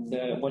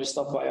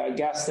a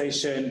gas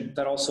station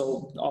that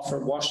also offer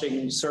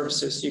washing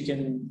services, you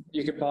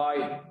could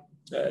buy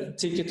a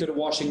ticket to the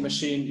washing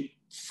machine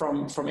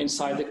from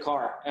inside the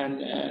car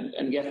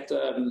and get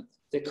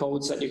the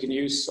codes that you can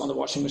use on the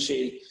washing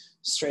machine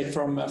straight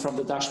from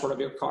the dashboard of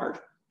your car.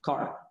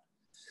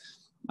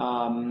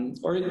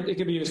 Or it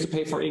can be used to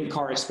pay for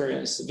in-car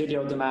experience,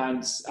 video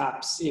demands,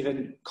 apps,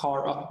 even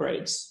car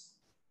upgrades.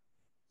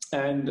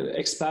 And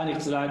expanding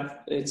to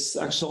that, it's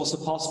actually also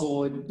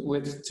possible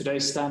with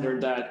today's standard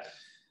that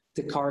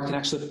the car can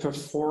actually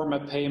perform a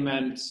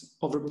payment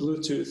over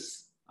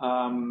Bluetooth,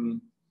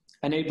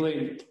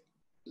 enabling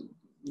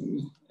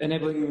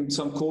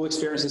some cool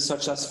experiences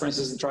such as, for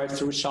instance,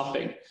 drive-through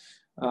shopping,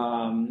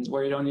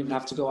 where you don't even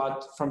have to go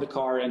out from the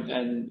car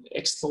and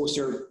expose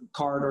your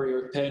card or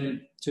your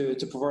PIN to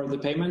perform the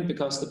payment,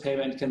 because the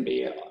payment can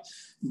be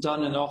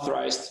done and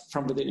authorized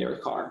from within your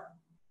car.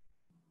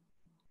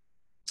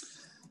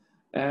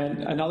 And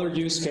another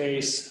use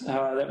case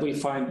that we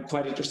find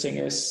quite interesting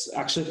is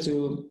actually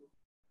to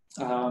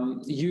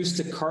use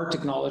the card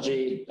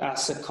technology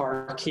as a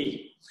car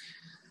key.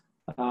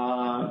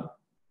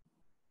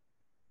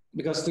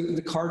 Because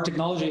the card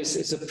technology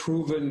is a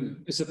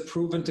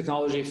proven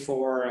technology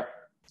for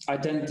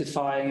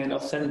identifying and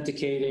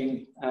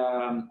authenticating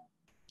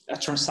a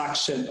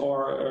transaction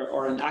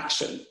or an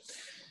action,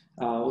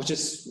 which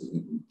is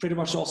pretty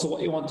much also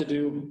what you want to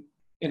do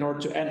in order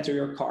to enter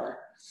your car.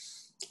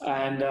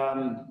 And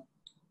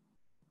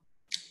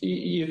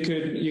you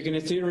can,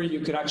 in theory,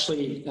 you could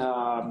actually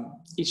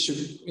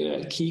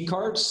issue key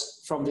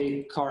cards from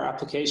the car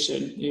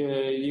application.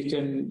 You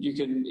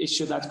can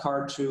issue that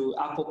card to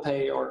Apple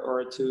Pay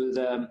or to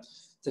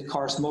the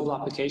car's mobile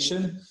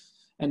application,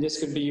 and this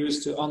could be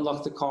used to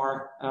unlock the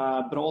car,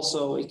 but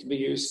also it can be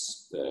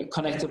used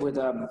connected with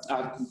a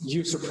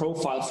user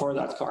profile for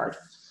that card.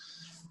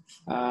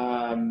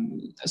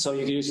 So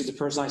you can use it to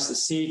personalize the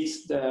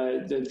seat,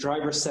 the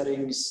driver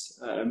settings,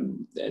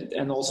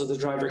 and also the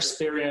driver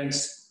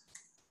experience.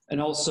 And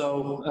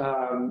also,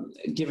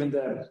 given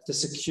the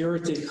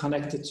security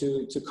connected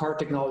to car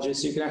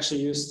technologies, you can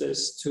actually use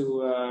this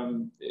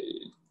to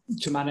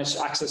manage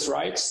access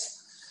rights.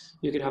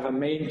 You can have a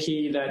main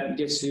key that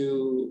gives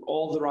you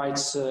all the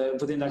rights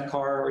within that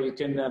car, or you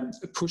can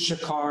push a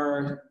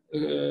card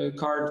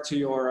to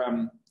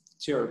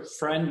your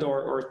friend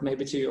or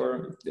maybe to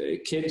your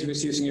kid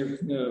who's using your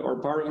or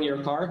borrowing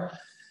your car,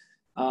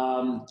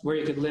 where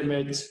you can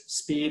limit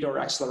speed or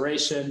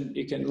acceleration.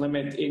 You can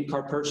limit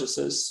in-car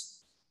purchases.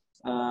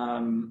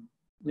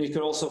 You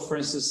could also, for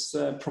instance,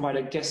 provide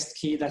a guest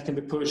key that can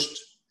be pushed,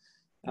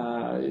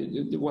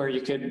 where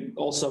you could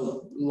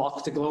also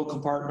lock the glove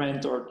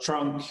compartment or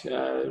trunk,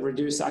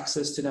 reduce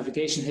access to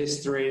navigation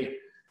history,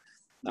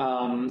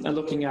 and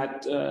looking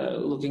at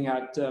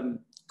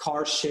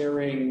car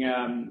sharing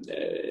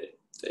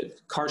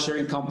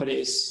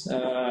companies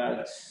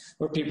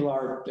where people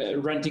are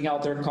renting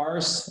out their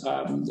cars.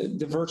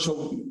 The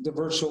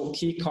virtual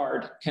key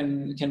card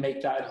can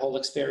make that whole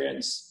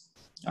experience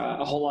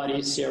a whole lot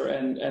easier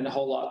and a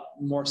whole lot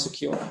more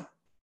secure.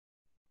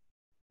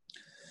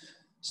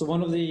 So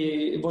one of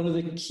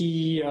the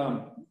key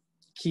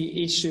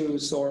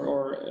issues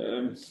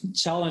or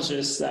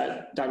challenges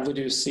that we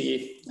do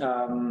see,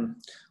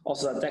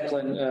 also that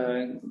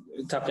Declan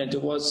tapped into,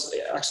 was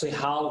actually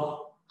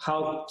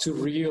how to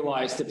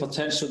realize the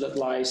potential that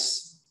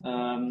lies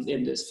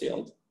in this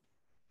field.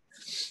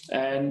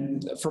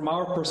 And from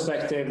our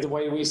perspective, the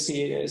way we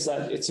see it is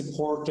that it's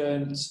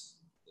important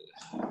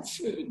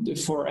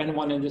for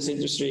anyone in this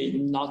industry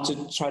not to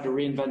try to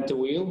reinvent the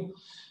wheel,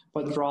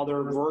 but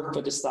rather work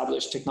with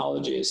established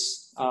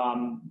technologies,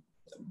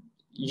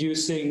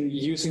 using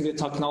the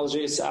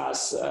technologies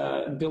as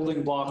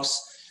building blocks,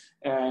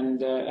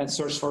 and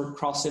search for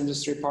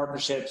cross-industry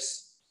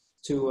partnerships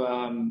to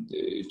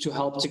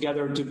help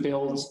together to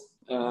build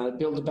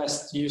the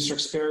best user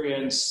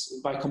experience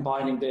by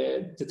combining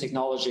the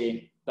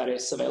technology that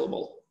is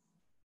available.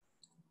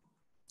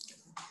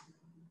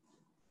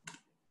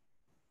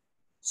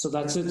 So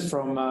that's it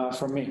from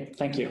me.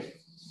 Thank you.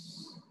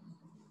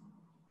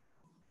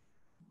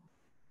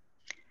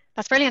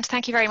 That's brilliant.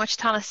 Thank you very much,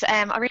 Thomas.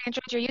 I really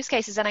enjoyed your use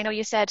cases, and I know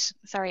you said,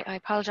 sorry, I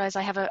apologize,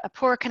 I have a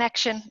poor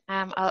connection.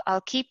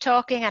 I'll keep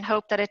talking and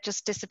hope that it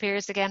just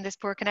disappears again, this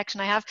poor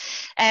connection I have.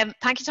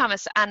 Thank you,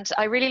 Thomas. And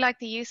I really like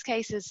the use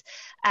cases.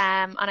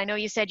 And I know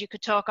you said you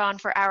could talk on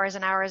for hours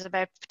and hours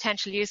about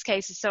potential use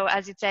cases. So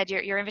as you said,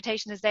 your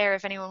invitation is there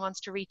if anyone wants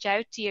to reach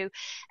out to you.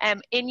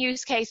 In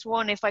use case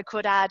one, if I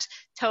could add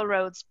toll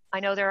roads, I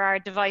know there are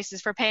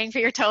devices for paying for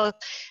your toll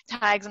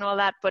tags and all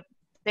that, but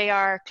they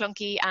are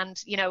clunky,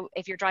 and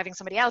if you're driving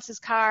somebody else's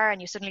car and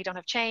you suddenly don't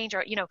have change,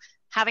 or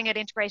having it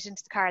integrated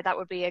into the car, that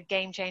would be a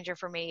game changer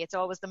for me. It's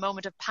always the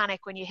moment of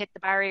panic when you hit the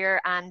barrier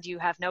and you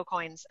have no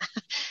coins.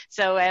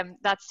 So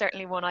that's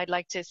certainly one I'd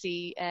like to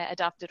see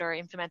adopted or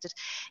implemented.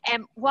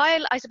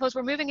 While I suppose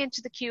we're moving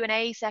into the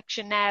Q&A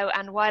section now,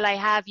 and while I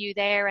have you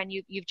there and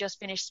you've just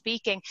finished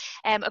speaking,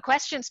 a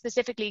question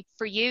specifically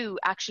for you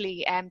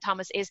actually,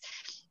 Thomas, is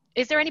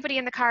Is there anybody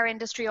in the car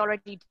industry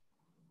already?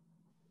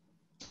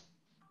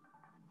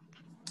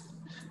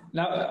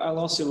 Now I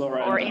lost you,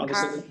 Laura. Or in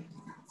car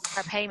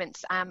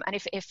payments, and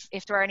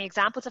if there are any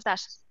examples of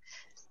that.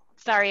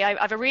 Sorry, I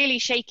have a really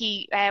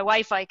shaky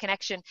Wi-Fi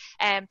connection.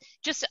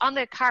 Just on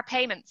the car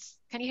payments,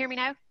 can you hear me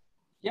now?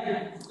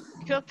 Yeah.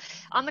 Cool.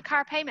 On the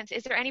car payments,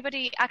 is there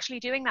anybody actually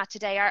doing that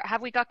today? Or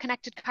have we got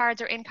connected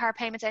cards or in-car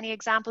payments? Any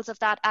examples of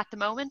that at the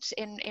moment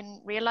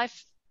in real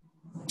life?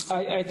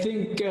 I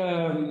think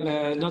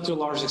not to a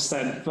large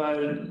extent,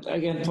 but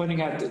again,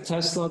 pointing at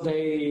Tesla,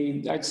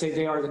 I'd say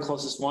they are the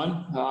closest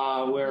one,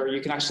 where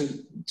you can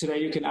actually today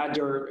you can add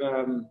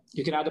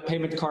you can add a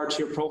payment card to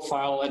your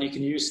profile, and you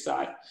can use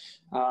that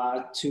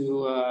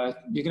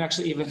you can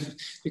actually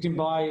you can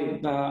buy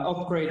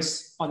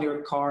upgrades on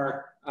your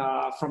car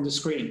from the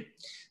screen,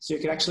 so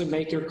you can actually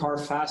make your car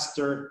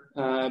faster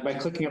by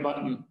clicking a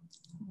button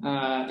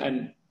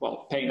and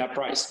paying that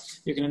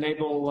price. You can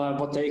enable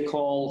what they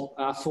call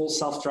full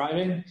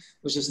self-driving,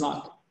 which is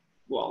not,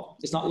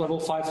 it's not level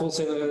 5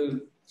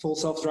 full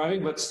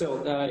self-driving, but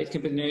still it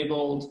can be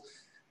enabled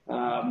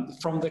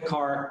from the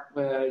car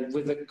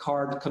with the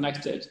card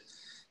connected.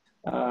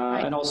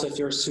 And also if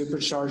you're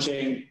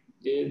supercharging,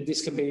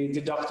 this can be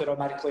deducted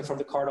automatically from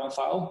the card on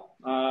file.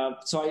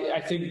 So I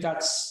think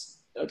that's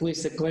at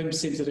least a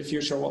glimpse into the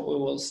future what we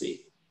will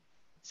see.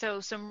 So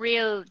some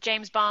real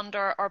James Bond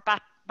or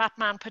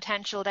Batman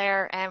potential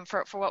there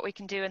for what we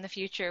can do in the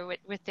future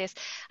with this.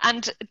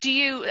 And do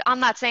you, on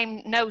that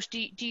same note,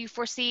 do you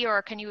foresee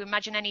or can you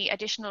imagine any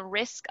additional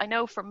risk? I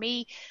know for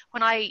me,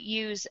 when I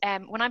use,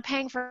 when I'm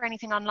paying for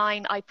anything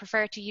online, I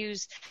prefer to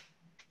use,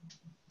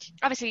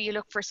 obviously you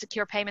look for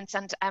secure payments,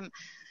 and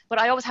but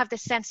I always have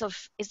this sense of,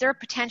 is there a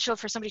potential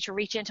for somebody to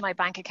reach into my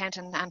bank account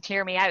and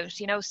clear me out,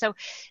 you know? So,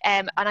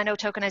 and I know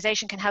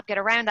tokenization can help get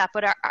around that,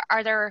 but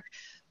are there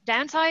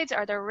downsides?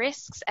 Are there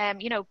risks?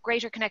 You know,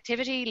 greater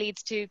connectivity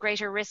leads to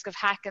greater risk of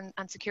hack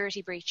and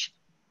security breach.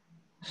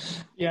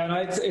 Yeah, no,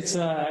 it's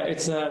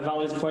a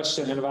valid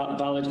question and a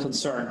valid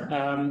concern,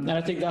 and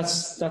I think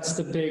that's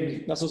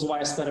also why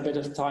I spent a bit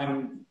of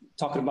time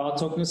talking about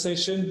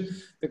tokenization,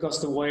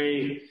 because the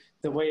way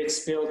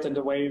it's built and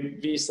the way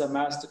Visa,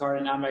 MasterCard,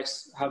 and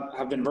Amex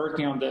have been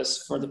working on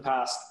this for the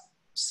past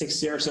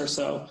 6 years or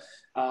so.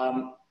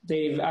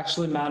 They've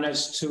actually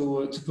managed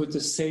to put the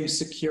same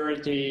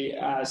security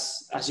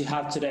as you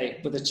have today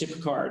with a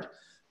chip card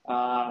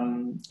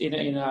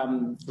in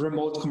a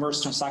remote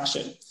commerce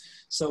transaction.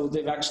 So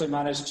they've actually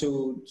managed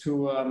to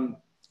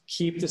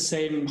keep the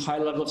same high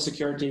level of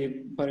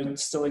security, but it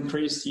still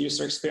increased the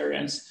user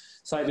experience.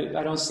 So I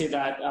don't see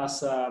that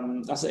as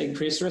an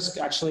increased risk.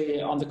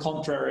 Actually, on the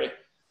contrary,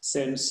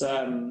 since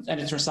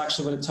any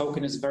transaction with a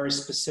token is very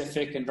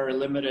specific and very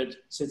limited,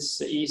 so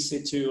it's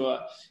easy to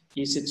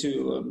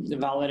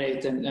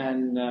validate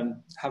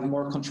and have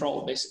more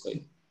control,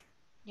 basically.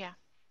 Yeah.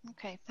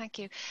 Okay, thank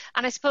you.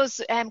 And I suppose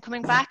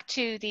coming back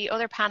to the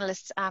other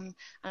panelists, and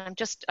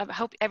I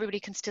hope everybody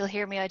can still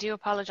hear me. I do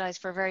apologize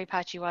for very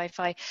patchy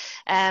Wi-Fi.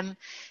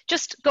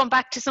 Just going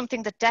back to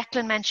something that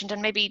Declan mentioned,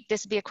 and maybe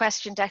this would be a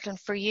question, Declan,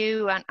 for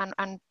you,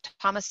 and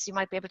Thomas, you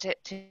might be able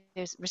to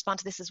respond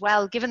to this as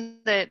well. Given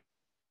the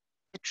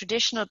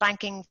traditional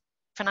banking,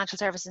 financial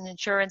service, and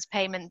insurance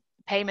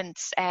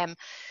payments,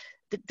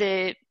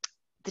 the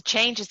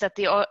changes that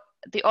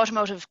the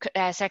automotive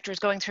sector is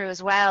going through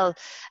as well,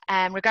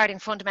 regarding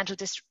fundamental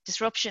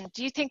disruption.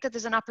 Do you think that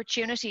there's an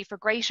opportunity for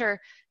greater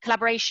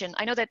collaboration?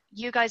 I know that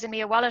you guys in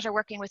MeaWallet are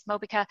working with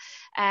Mobica,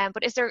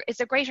 but is there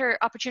greater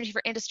opportunity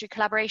for industry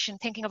collaboration,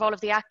 thinking of all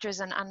of the actors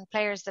and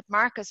players that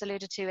Markus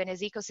alluded to in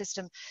his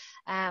ecosystem?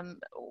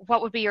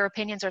 What would be your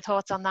opinions or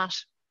thoughts on that?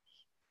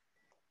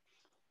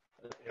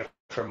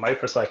 From my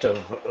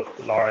perspective,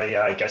 Laura,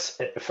 yeah, I guess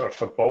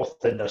for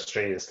both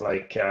industries,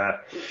 like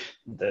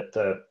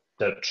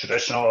the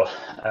traditional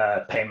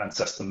payment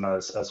system,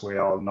 as we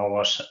all know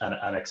it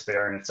and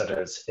experience it,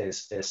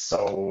 is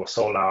so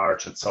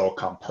large and so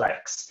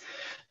complex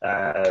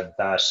that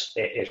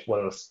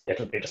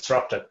it'll be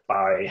disrupted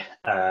by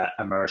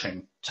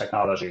emerging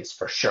technologies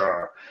for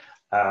sure.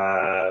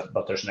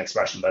 But there's an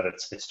expression that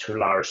it's too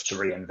large to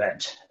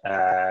reinvent.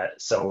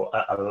 So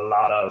a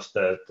lot of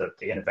the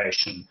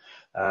innovation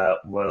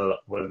will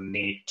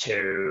need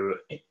to,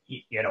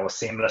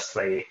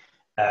 seamlessly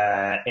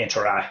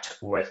interact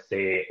with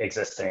the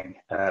existing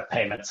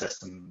payment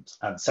systems.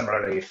 And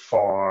similarly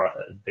for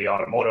the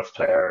automotive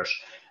players,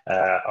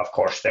 of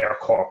course, their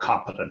core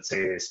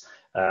competencies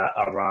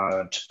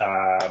around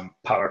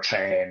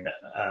powertrain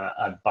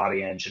and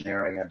body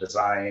engineering and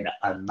design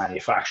and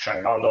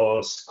manufacturing, all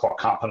those core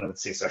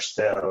competencies are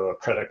still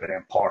critically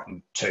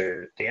important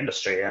to the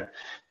industry. And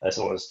I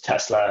suppose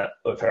Tesla,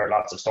 we've heard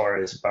lots of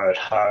stories about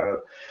how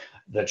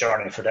the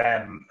journey for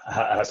them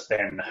has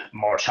been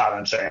more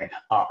challenging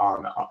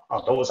on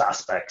those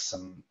aspects,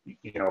 and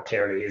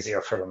clearly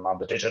easier for them on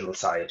the digital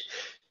side.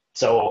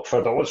 So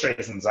for those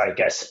reasons, I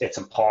guess it's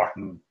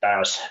important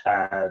that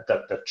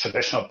the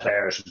traditional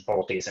players in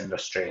both these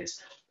industries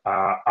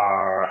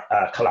are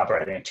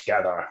collaborating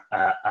together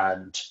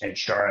and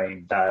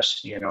ensuring that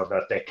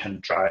that they can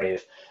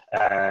drive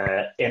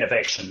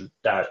innovation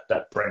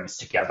that brings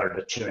together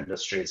the two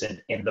industries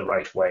in the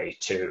right way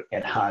to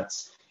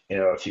enhance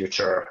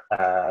future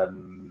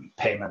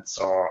payments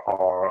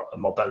or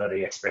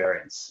mobility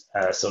experience.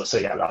 So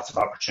yeah, lots of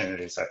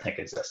opportunities I think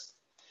exist.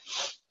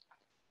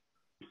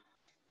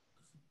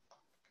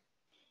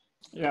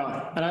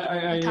 Yeah,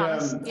 and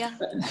Thomas, yeah.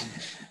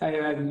 I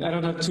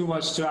don't have too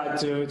much to add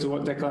to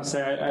what Declan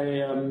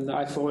said.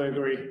 I fully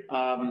agree.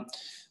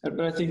 But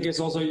I think it's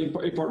also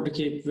important to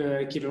keep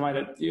in mind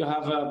that you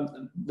have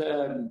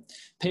the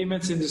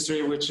payments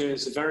industry, which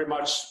is very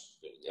much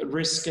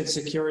risk and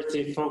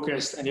security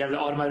focused, and you have the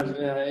automotive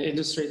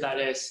industry that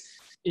is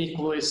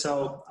equally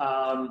so.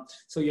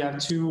 So you have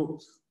two,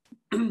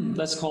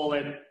 let's call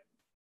it,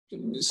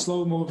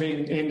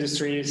 slow-moving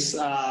industries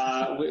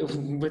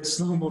with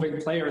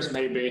slow-moving players,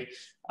 maybe.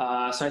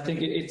 So I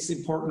think it's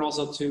important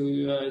also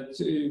to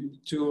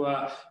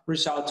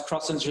reach out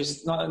cross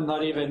industries,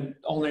 not even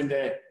only in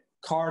the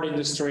card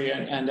industry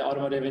and the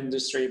automotive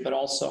industry, but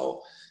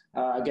also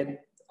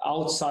get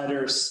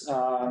outsiders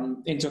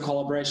into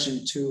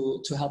collaboration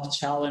to help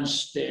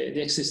challenge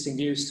the existing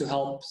views, to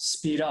help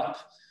speed up.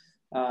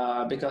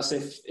 Because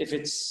if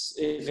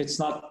it's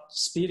not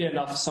speedy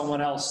enough,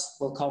 someone else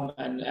will come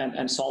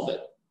and solve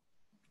it.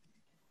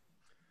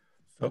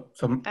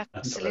 So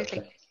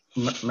Absolutely.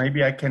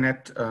 Maybe I can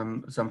add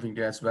something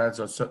there as well.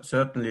 So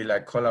certainly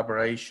like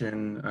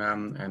collaboration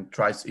and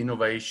tries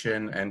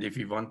innovation. And if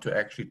we want to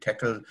actually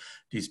tackle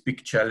these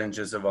big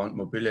challenges around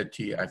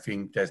mobility, I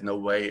think there's no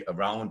way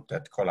around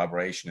that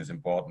collaboration is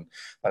important.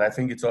 But I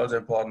think it's also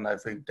important, I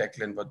think,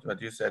 Declan,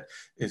 what you said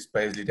is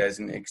basically there's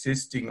an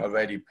existing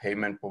already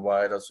payment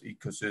providers,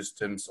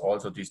 ecosystems,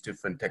 also these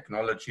different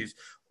technologies.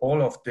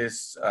 All of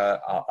this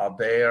are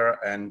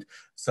there. And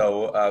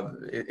so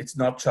it's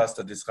not just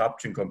a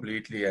disruption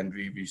completely and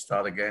we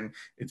start again.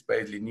 It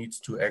basically needs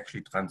to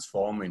actually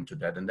transform into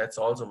that. And that's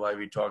also why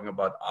we're talking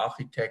about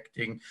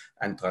architecting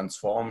and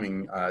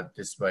transforming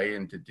this way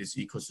into this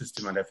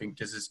ecosystem. And I think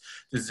this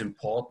is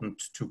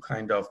important to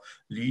kind of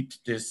lead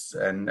this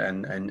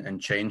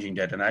and changing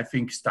that. And I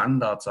think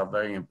standards are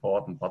very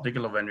important,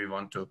 particularly when we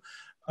want to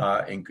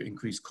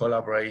increase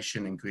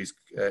collaboration, increase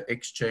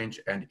exchange,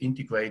 and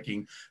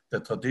integrating the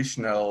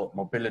traditional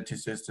mobility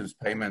systems,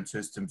 payment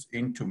systems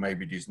into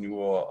maybe this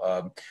newer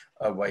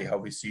way how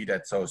we see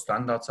that. So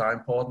standards are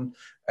important.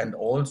 And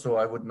also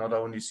I would not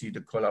only see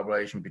the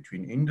collaboration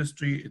between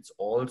industry, it's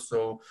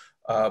also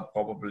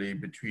probably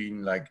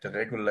between like the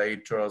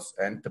regulators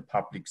and the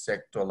public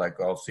sector, like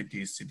our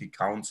cities, city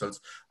councils.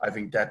 I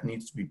think that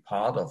needs to be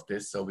part of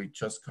this. So we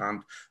just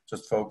can't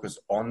just focus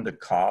on the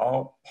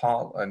car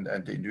part and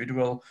the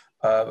individual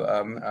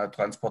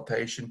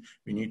transportation.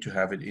 We need to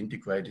have it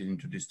integrated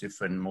into these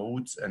different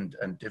modes and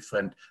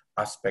different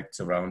aspects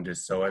around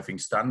this. So I think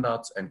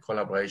standards and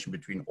collaboration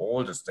between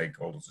all the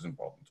stakeholders is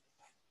important.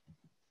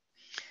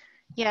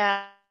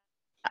 Yeah.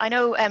 I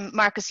know,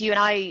 Markus, you and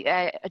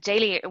I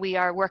daily, we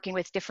are working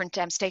with different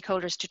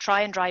stakeholders to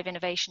try and drive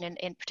innovation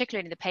in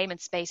particularly in the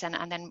payment space,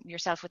 and then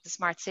yourself with the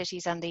smart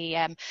cities and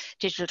the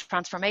digital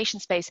transformation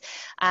space.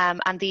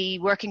 And the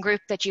working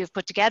group that you've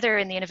put together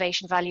in the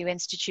Innovation Value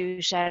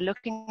Institute,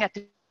 looking at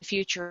the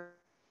future,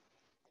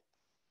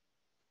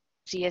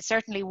 is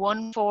certainly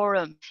one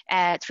forum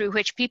through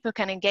which people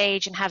can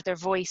engage and have their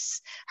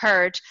voice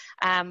heard.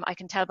 I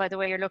can tell by the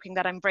way you're looking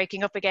that I'm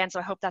breaking up again, so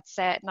I hope that's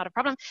not a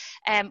problem.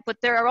 But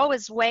there are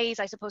always ways,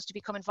 I suppose, to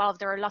become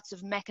involved. There are lots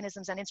of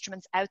mechanisms and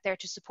instruments out there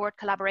to support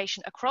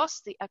collaboration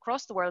across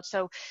the world.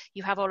 So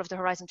you have all of the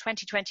Horizon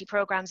 2020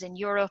 programs in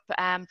Europe,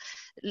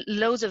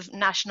 loads of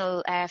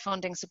national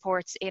funding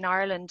supports in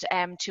Ireland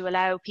to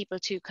allow people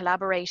to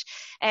collaborate.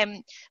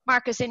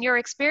 Markus, in your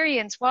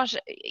experience, what,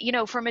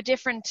 from a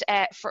different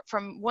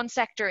from one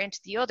sector into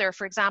the other,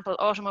 for example,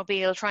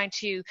 automobile trying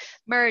to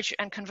merge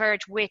and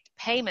converge with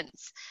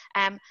payments,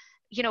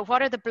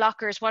 what are the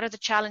blockers? What are the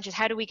challenges?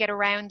 How do we get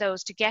around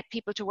those to get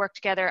people to work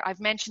together?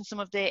 I've mentioned some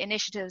of the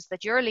initiatives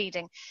that you're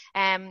leading,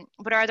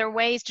 but are there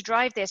ways to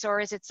drive this,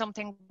 or is it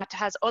something that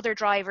has other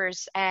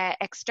drivers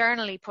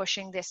externally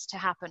pushing this to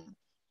happen?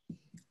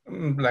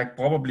 Like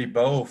probably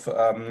both.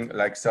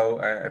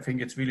 I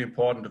think it's really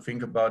important to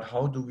think about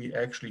how do we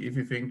actually, if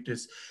you think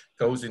this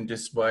goes in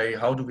this way,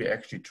 how do we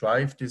actually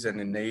drive this and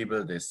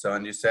enable this? So,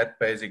 and you said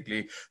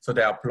basically, so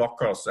there are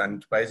blockers,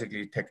 and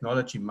basically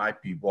technology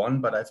might be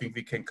one, but I think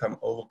we can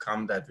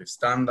overcome that with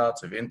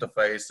standards, with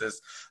interfaces,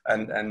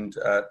 and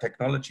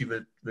technology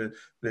will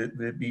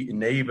be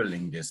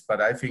enabling this.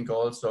 But I think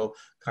also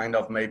kind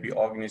of maybe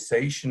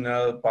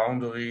organizational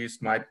boundaries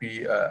might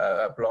be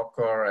a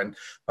blocker.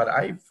 But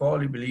I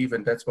fully believe,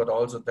 and that's what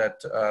also that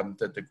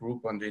the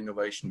group on the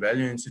Innovation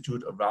Value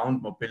Institute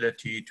around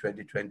Mobility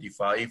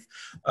 2025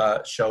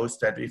 shows,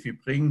 that if you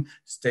bring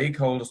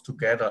stakeholders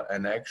together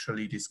and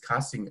actually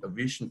discussing a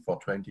vision for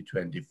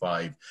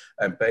 2025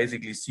 and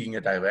basically seeing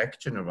a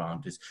direction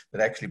around this,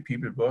 that actually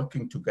people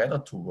working together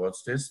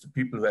towards this, the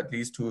people who at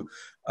least who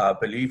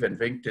believe and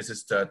think this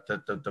is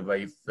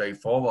the way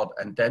forward.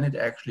 And then it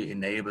actually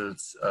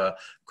enables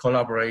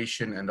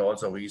collaboration and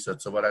also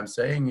research. So what I'm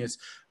saying is,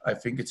 I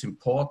think it's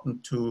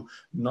important to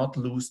not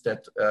lose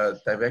that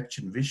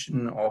direction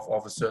vision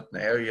of a certain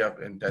area,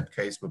 in that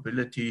case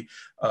mobility,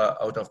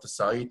 out of the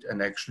sight,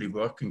 and actually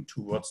working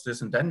towards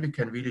this. And then we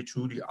can really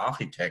truly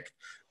architect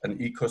an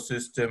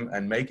ecosystem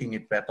and making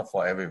it better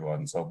for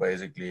everyone. So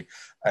basically,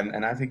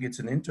 and I think it's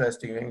an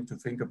interesting thing to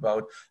think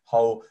about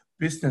how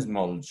business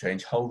model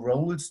change, how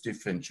roles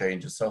different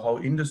changes, so how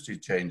industry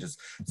changes.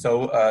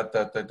 So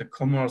the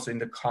commerce in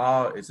the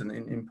car is an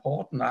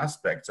important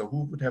aspect. So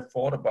who would have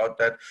thought about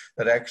that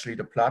actually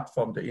the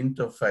platform, the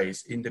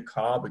interface in the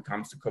car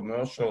becomes the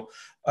commercial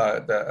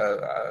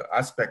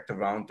aspect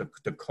around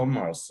the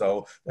commerce,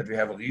 so that we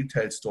have a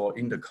retail store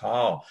in the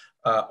car.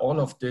 All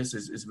of this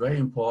is very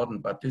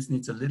important, but this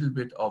needs a little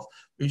bit of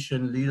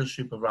vision,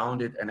 leadership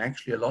around it, and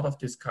actually a lot of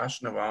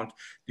discussion around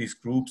these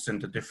groups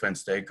and the different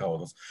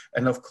stakeholders.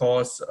 And of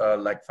course,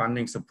 like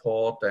funding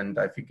support, and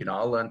I think in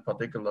Ireland in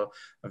particular,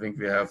 I think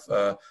we have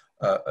a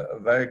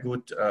very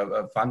good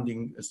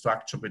funding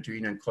structure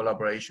between and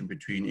collaboration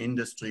between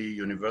industry,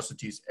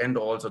 universities, and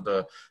also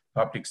the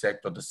public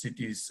sector, the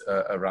cities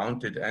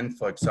around it. And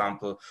for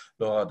example,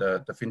 Laura,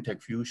 the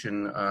FinTech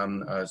Fusion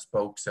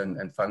spokes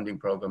and funding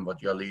program,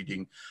 what you're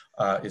leading,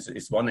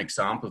 is one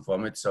example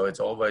from it. So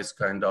it's always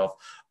kind of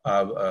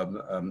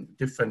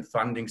different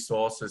funding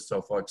sources.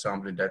 So for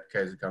example, in that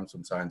case, it comes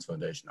from Science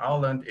Foundation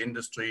Ireland,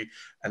 industry,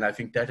 and I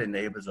think that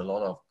enables a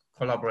lot of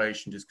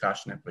collaboration,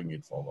 discussion, and bring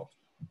it forward.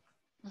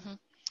 Mm-hmm.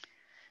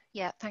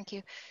 Yeah, thank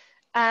you.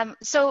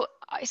 So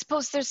I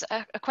suppose there's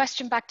a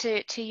question back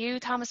to you,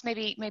 Thomas,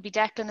 maybe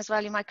Declan as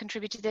well, you might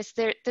contribute to this.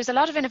 There's a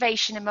lot of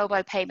innovation in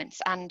mobile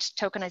payments and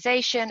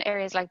tokenization,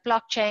 areas like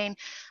blockchain,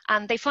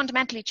 and they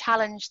fundamentally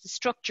challenge the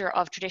structure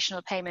of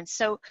traditional payments.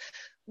 So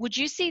would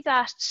you see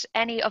that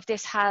any of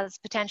this has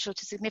potential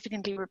to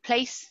significantly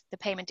replace the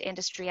payment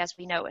industry as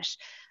we know it?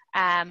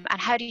 And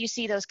how do you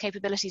see those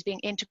capabilities being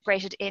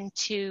integrated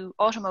into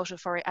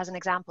automotive, as an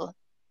example?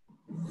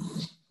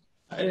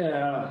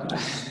 Yeah,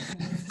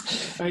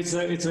 it's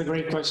a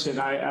great question.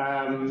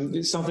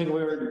 It's something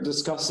we're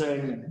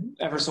discussing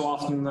ever so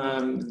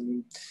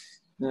often.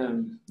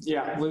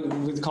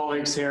 With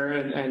colleagues here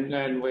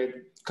and with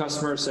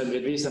customers and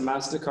with Visa,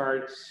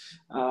 MasterCard.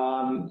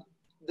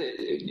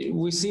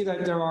 We see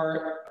that there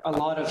are a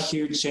lot of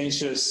huge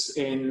changes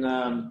in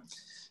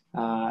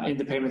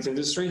the payments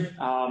industry.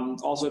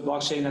 Also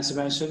blockchain, as you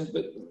mentioned,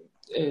 but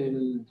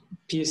in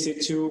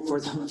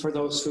PSD2 for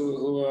those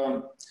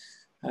who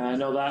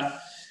know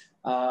that.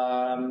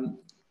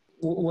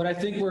 What I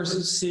think we're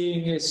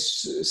seeing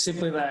is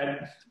simply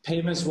that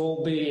payments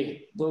will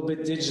be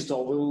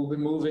digital. We will be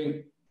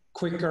moving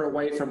quicker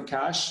away from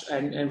cash,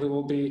 and we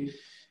will be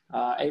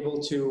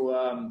able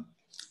to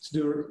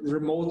do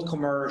remote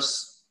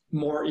commerce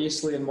more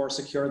easily and more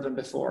secure than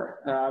before.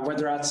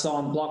 Whether that's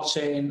on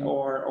blockchain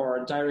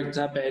or direct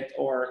debit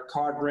or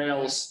card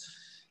rails,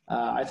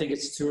 I think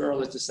it's too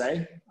early to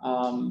say.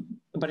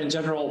 But in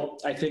general,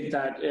 I think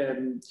that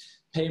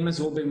payments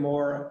will be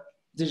more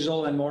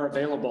digital and more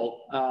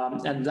available.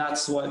 And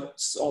that's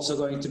what's also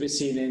going to be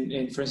seen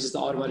in for instance, the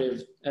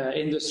automotive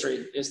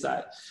industry, is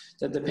that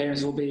the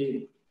payments will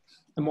be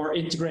a more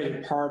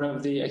integrated part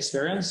of the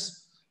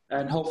experience,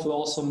 and hopefully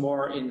also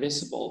more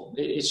invisible.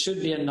 It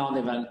should be a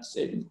non-event.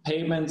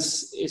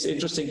 Payments is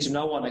interesting to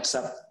no one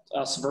except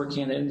us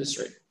working in the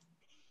industry.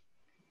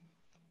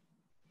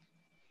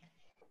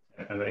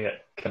 I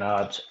can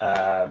add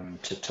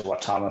to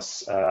what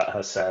Thomas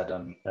has said,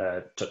 and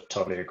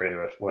totally agree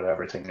with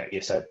everything that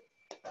you said,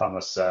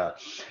 Thomas.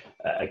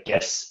 I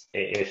guess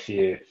if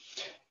you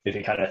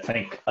kind of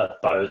think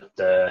about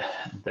the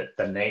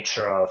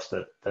nature of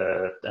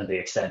and the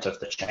extent of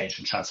the change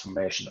and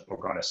transformation that we're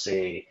going to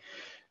see,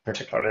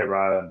 particularly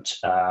around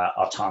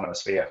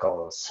autonomous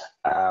vehicles,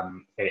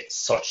 it's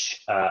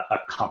such a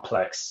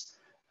complex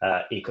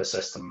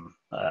ecosystem,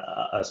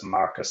 as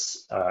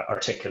Markus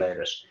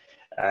articulated.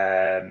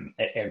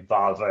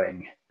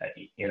 Involving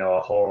a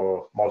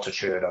whole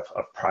multitude of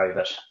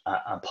private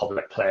and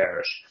public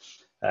players.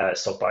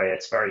 So by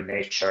its very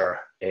nature,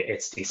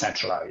 it's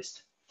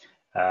decentralized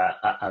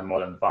and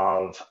will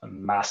involve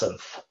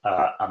massive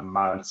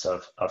amounts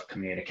of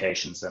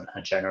communications and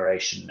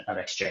generation and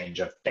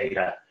exchange of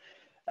data.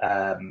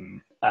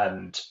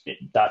 And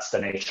that's the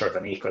nature of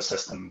an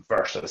ecosystem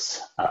versus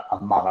a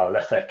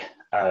monolithic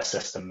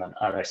system. And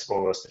I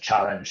suppose the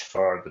challenge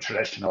for the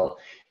traditional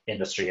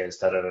industry is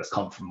that it has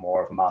come from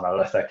more of a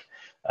monolithic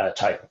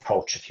type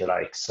approach, if you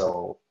like.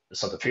 So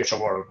the future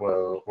world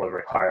will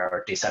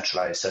require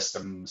decentralized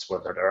systems,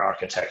 whether they're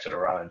architected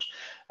around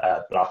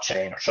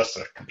blockchain or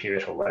trusted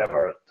compute or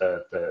whatever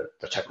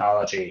the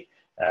technology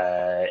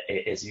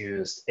is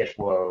used. It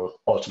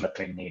will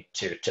ultimately need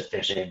to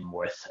fit in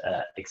with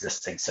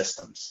existing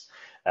systems.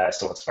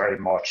 So it's very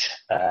much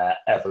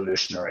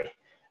evolutionary.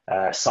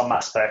 Some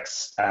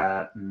aspects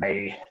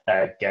may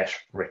get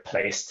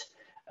replaced.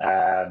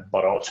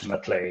 But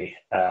ultimately,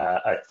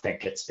 I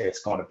think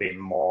it's going to be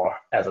more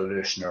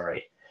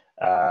evolutionary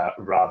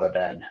rather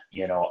than,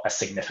 you know, a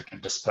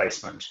significant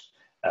displacement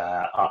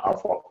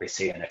of what we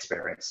see and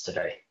experience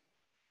today.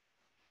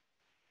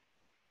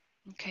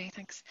 Okay,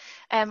 thanks.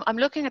 I'm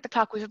looking at the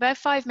clock. We've about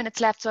 5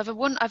 minutes left, so I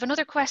have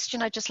another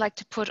question I'd just like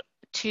to put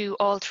to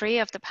all three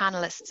of the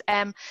panelists.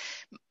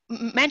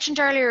 Mentioned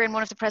earlier in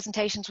one of the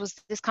presentations was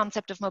this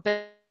concept of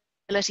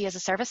mobility as a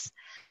service.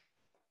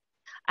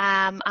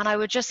 And I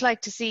would just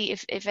like to see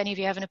if any of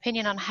you have an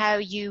opinion on how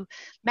you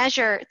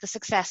measure the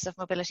success of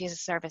mobility as a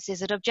service.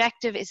 Is it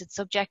objective? Is it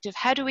subjective?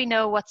 How do we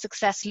know what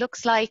success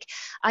looks like?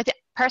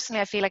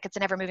 Personally, I feel like it's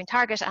an ever-moving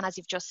target, and as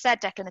you've just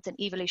said, Declan, it's an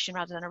evolution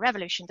rather than a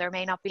revolution. There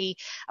may not be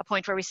a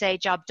point where we say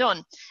job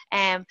done.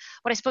 But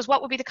I suppose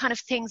what would be the kind of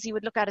things you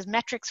would look at as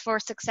metrics for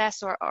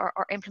success or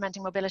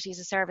implementing mobility as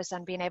a service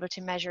and being able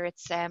to measure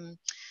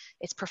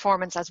its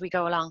performance as we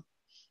go along?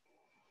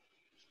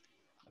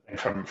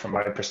 From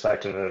my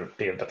perspective, it would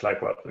be a bit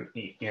like what,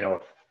 you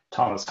know,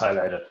 Thomas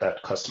highlighted,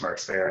 that customer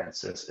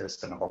experience is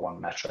the number one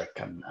metric,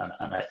 and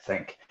I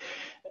think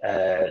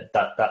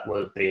that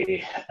will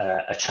be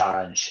a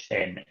challenge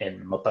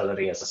in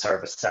mobility as a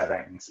service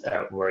settings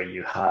where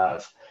you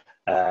have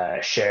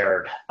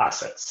shared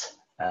assets,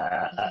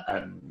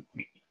 and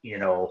you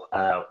know,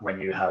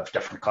 when you have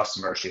different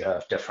customers, you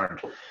have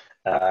different,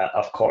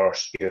 of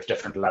course, you have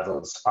different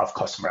levels of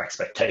customer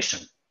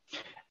expectation.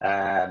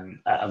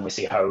 And we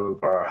see how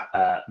Uber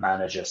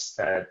manages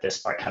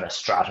this by kind of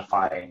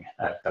stratifying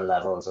the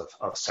levels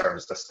of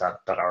services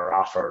that are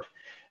offered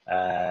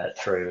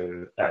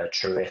through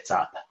its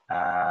app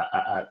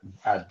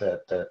and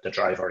the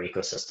driver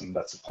ecosystem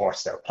that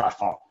supports their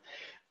platform.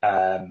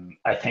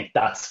 I think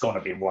that's going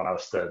to be one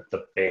of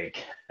the big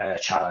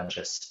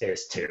challenges,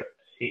 is to,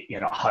 you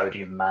know, how do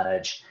you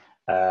manage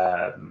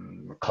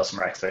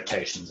customer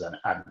expectations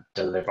and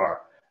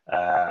deliver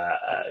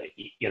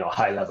you know,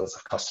 high levels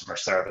of customer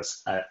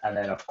service. And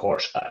then, of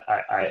course,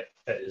 I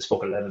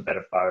spoke a little bit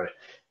about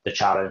the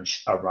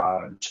challenge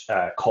around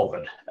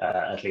COVID.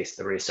 At least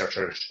the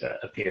researchers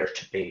appear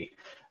to be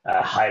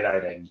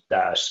highlighting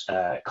that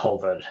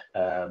COVID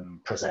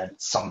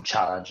presents some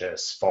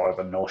challenges for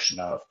the notion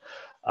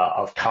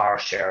of car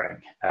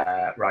sharing,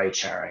 ride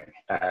sharing,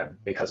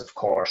 because, of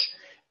course,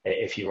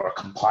 if you are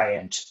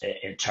compliant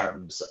in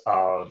terms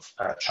of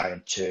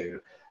trying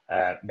to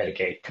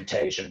mitigate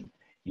contagion,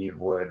 you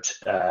would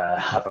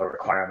have a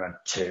requirement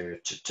to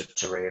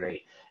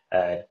really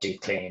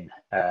declean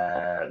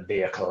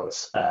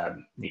vehicles,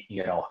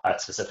 you know,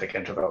 at specific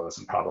intervals,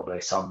 and probably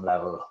some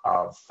level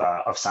of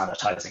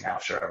sanitizing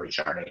after every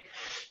journey.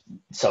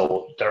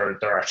 So there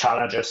are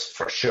challenges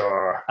for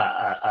sure,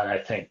 and I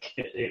think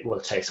it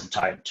will take some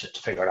time to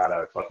figure that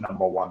out. But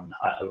number one,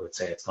 I would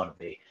say it's going to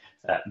be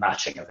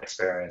matching of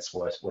experience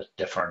with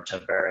different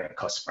and varying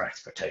customer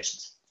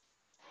expectations.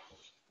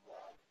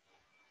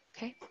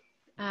 Okay.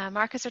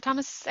 Markus or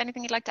Thomas,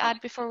 anything you'd like to add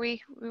before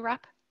we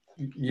wrap?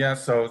 Yeah,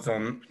 so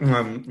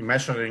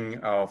measuring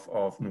of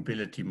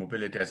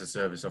mobility as a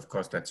service, of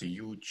course, that's a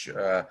huge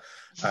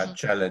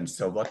challenge.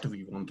 So what do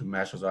we want to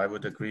measure? So I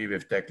would agree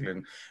with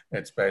Declan.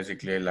 It's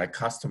basically like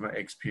customer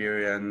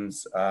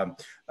experience,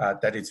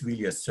 that it's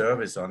really a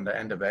service and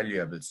a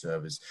valuable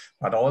service.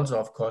 But also,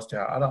 of course, there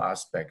are other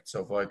aspects.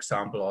 So for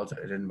example, also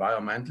the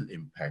environmental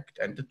impact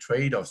and the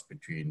trade-offs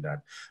between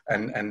that.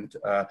 And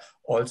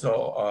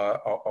also,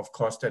 of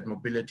course, that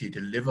mobility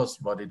delivers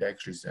what it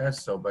actually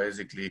says. So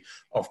basically,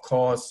 of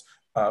course,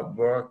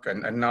 work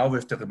and now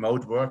with the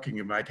remote working,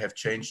 you might have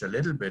changed a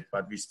little bit,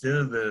 but we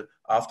still will,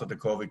 after the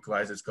COVID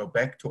crisis, go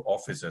back to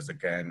offices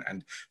again.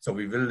 And so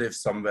we will live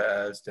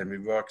somewhere else, then we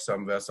work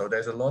somewhere. So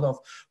there's a lot of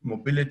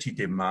mobility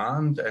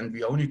demand, and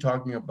we're only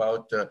talking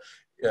about the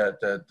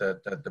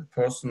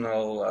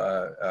personal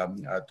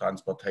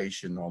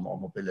transportation or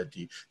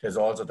mobility. There's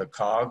also the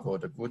cargo,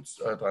 the goods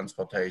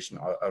transportation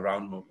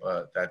around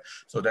that.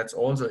 So that's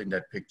also in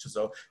that picture.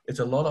 So it's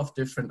a lot of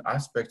different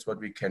aspects what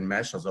we can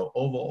measure. So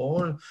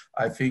overall,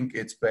 I think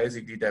it's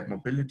basically that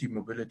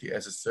mobility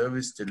as a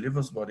service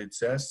delivers what it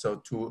says.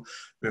 So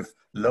with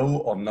low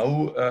or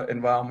no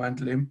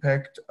environmental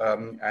impact,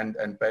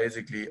 and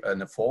basically an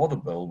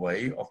affordable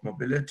way of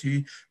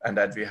mobility, and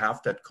that we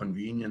have that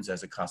convenience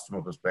as a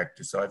customer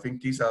perspective. So I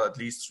think these are at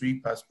least three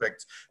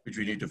aspects which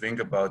we need to think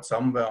about,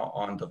 somewhere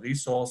on the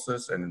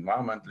resources and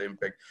environmental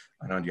impact,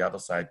 and on the other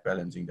side,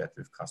 balancing that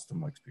with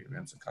customer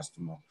experience and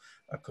customer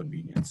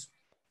convenience.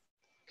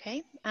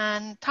 Okay,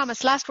 and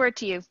Thomas, last word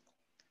to you.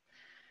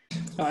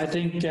 I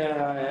think what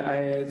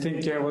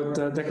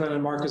Declan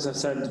and Markus have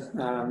said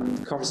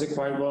covers it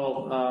quite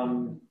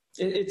well.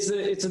 It's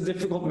a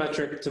difficult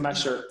metric to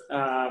measure.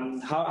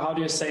 How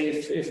do you say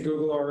if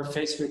Google or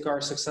Facebook are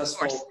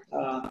successful?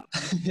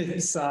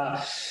 It's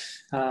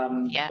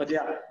yeah. But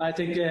yeah, I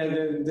think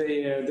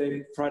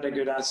they provide a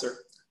good answer.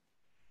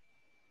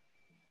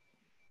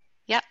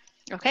 Yeah.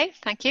 Okay.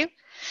 Thank you.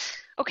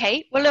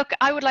 Okay, well, look,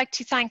 I would like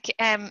to thank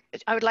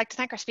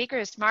our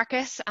speakers,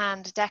 Markus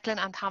and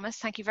Declan and Thomas.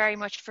 Thank you very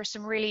much for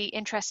some really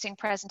interesting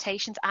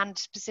presentations, and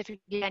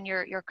specifically in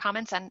your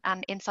comments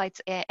and insights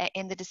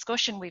in the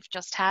discussion we've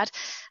just had.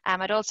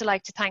 I'd also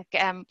like to thank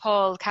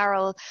Paul,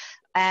 Carol,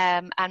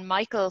 and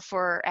Michael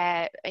for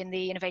in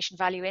the Innovation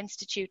Value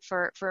Institute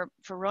for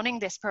running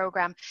this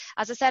program.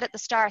 As I said at the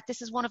start,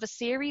 this is one of a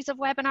series of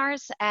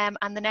webinars, and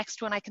the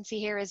next one I can see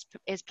here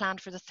is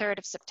planned for the 3rd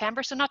of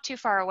September, so not too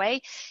far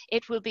away.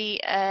 It will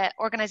be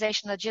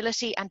organizational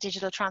agility and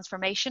digital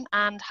transformation,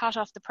 and hot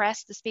off the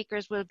press, the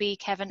speakers will be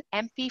Kevin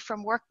Empey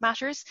from Work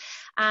Matters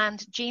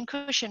and Jean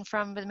Cushion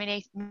from the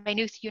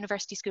Maynooth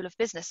University School of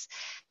Business.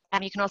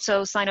 You can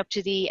also sign up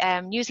to the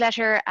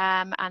newsletter,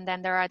 and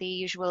then there are the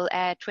usual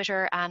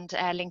Twitter and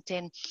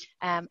LinkedIn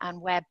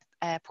and web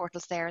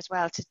portals there as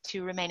well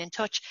to remain in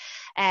touch.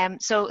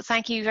 So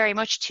thank you very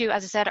much to,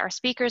 as I said, our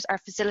speakers, our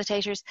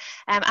facilitators,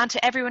 and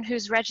to everyone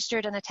who's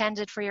registered and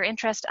attended for your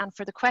interest and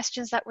for the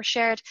questions that were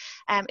shared.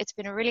 It's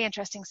been a really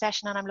interesting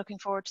session, and I'm looking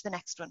forward to the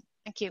next one.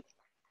 Thank you.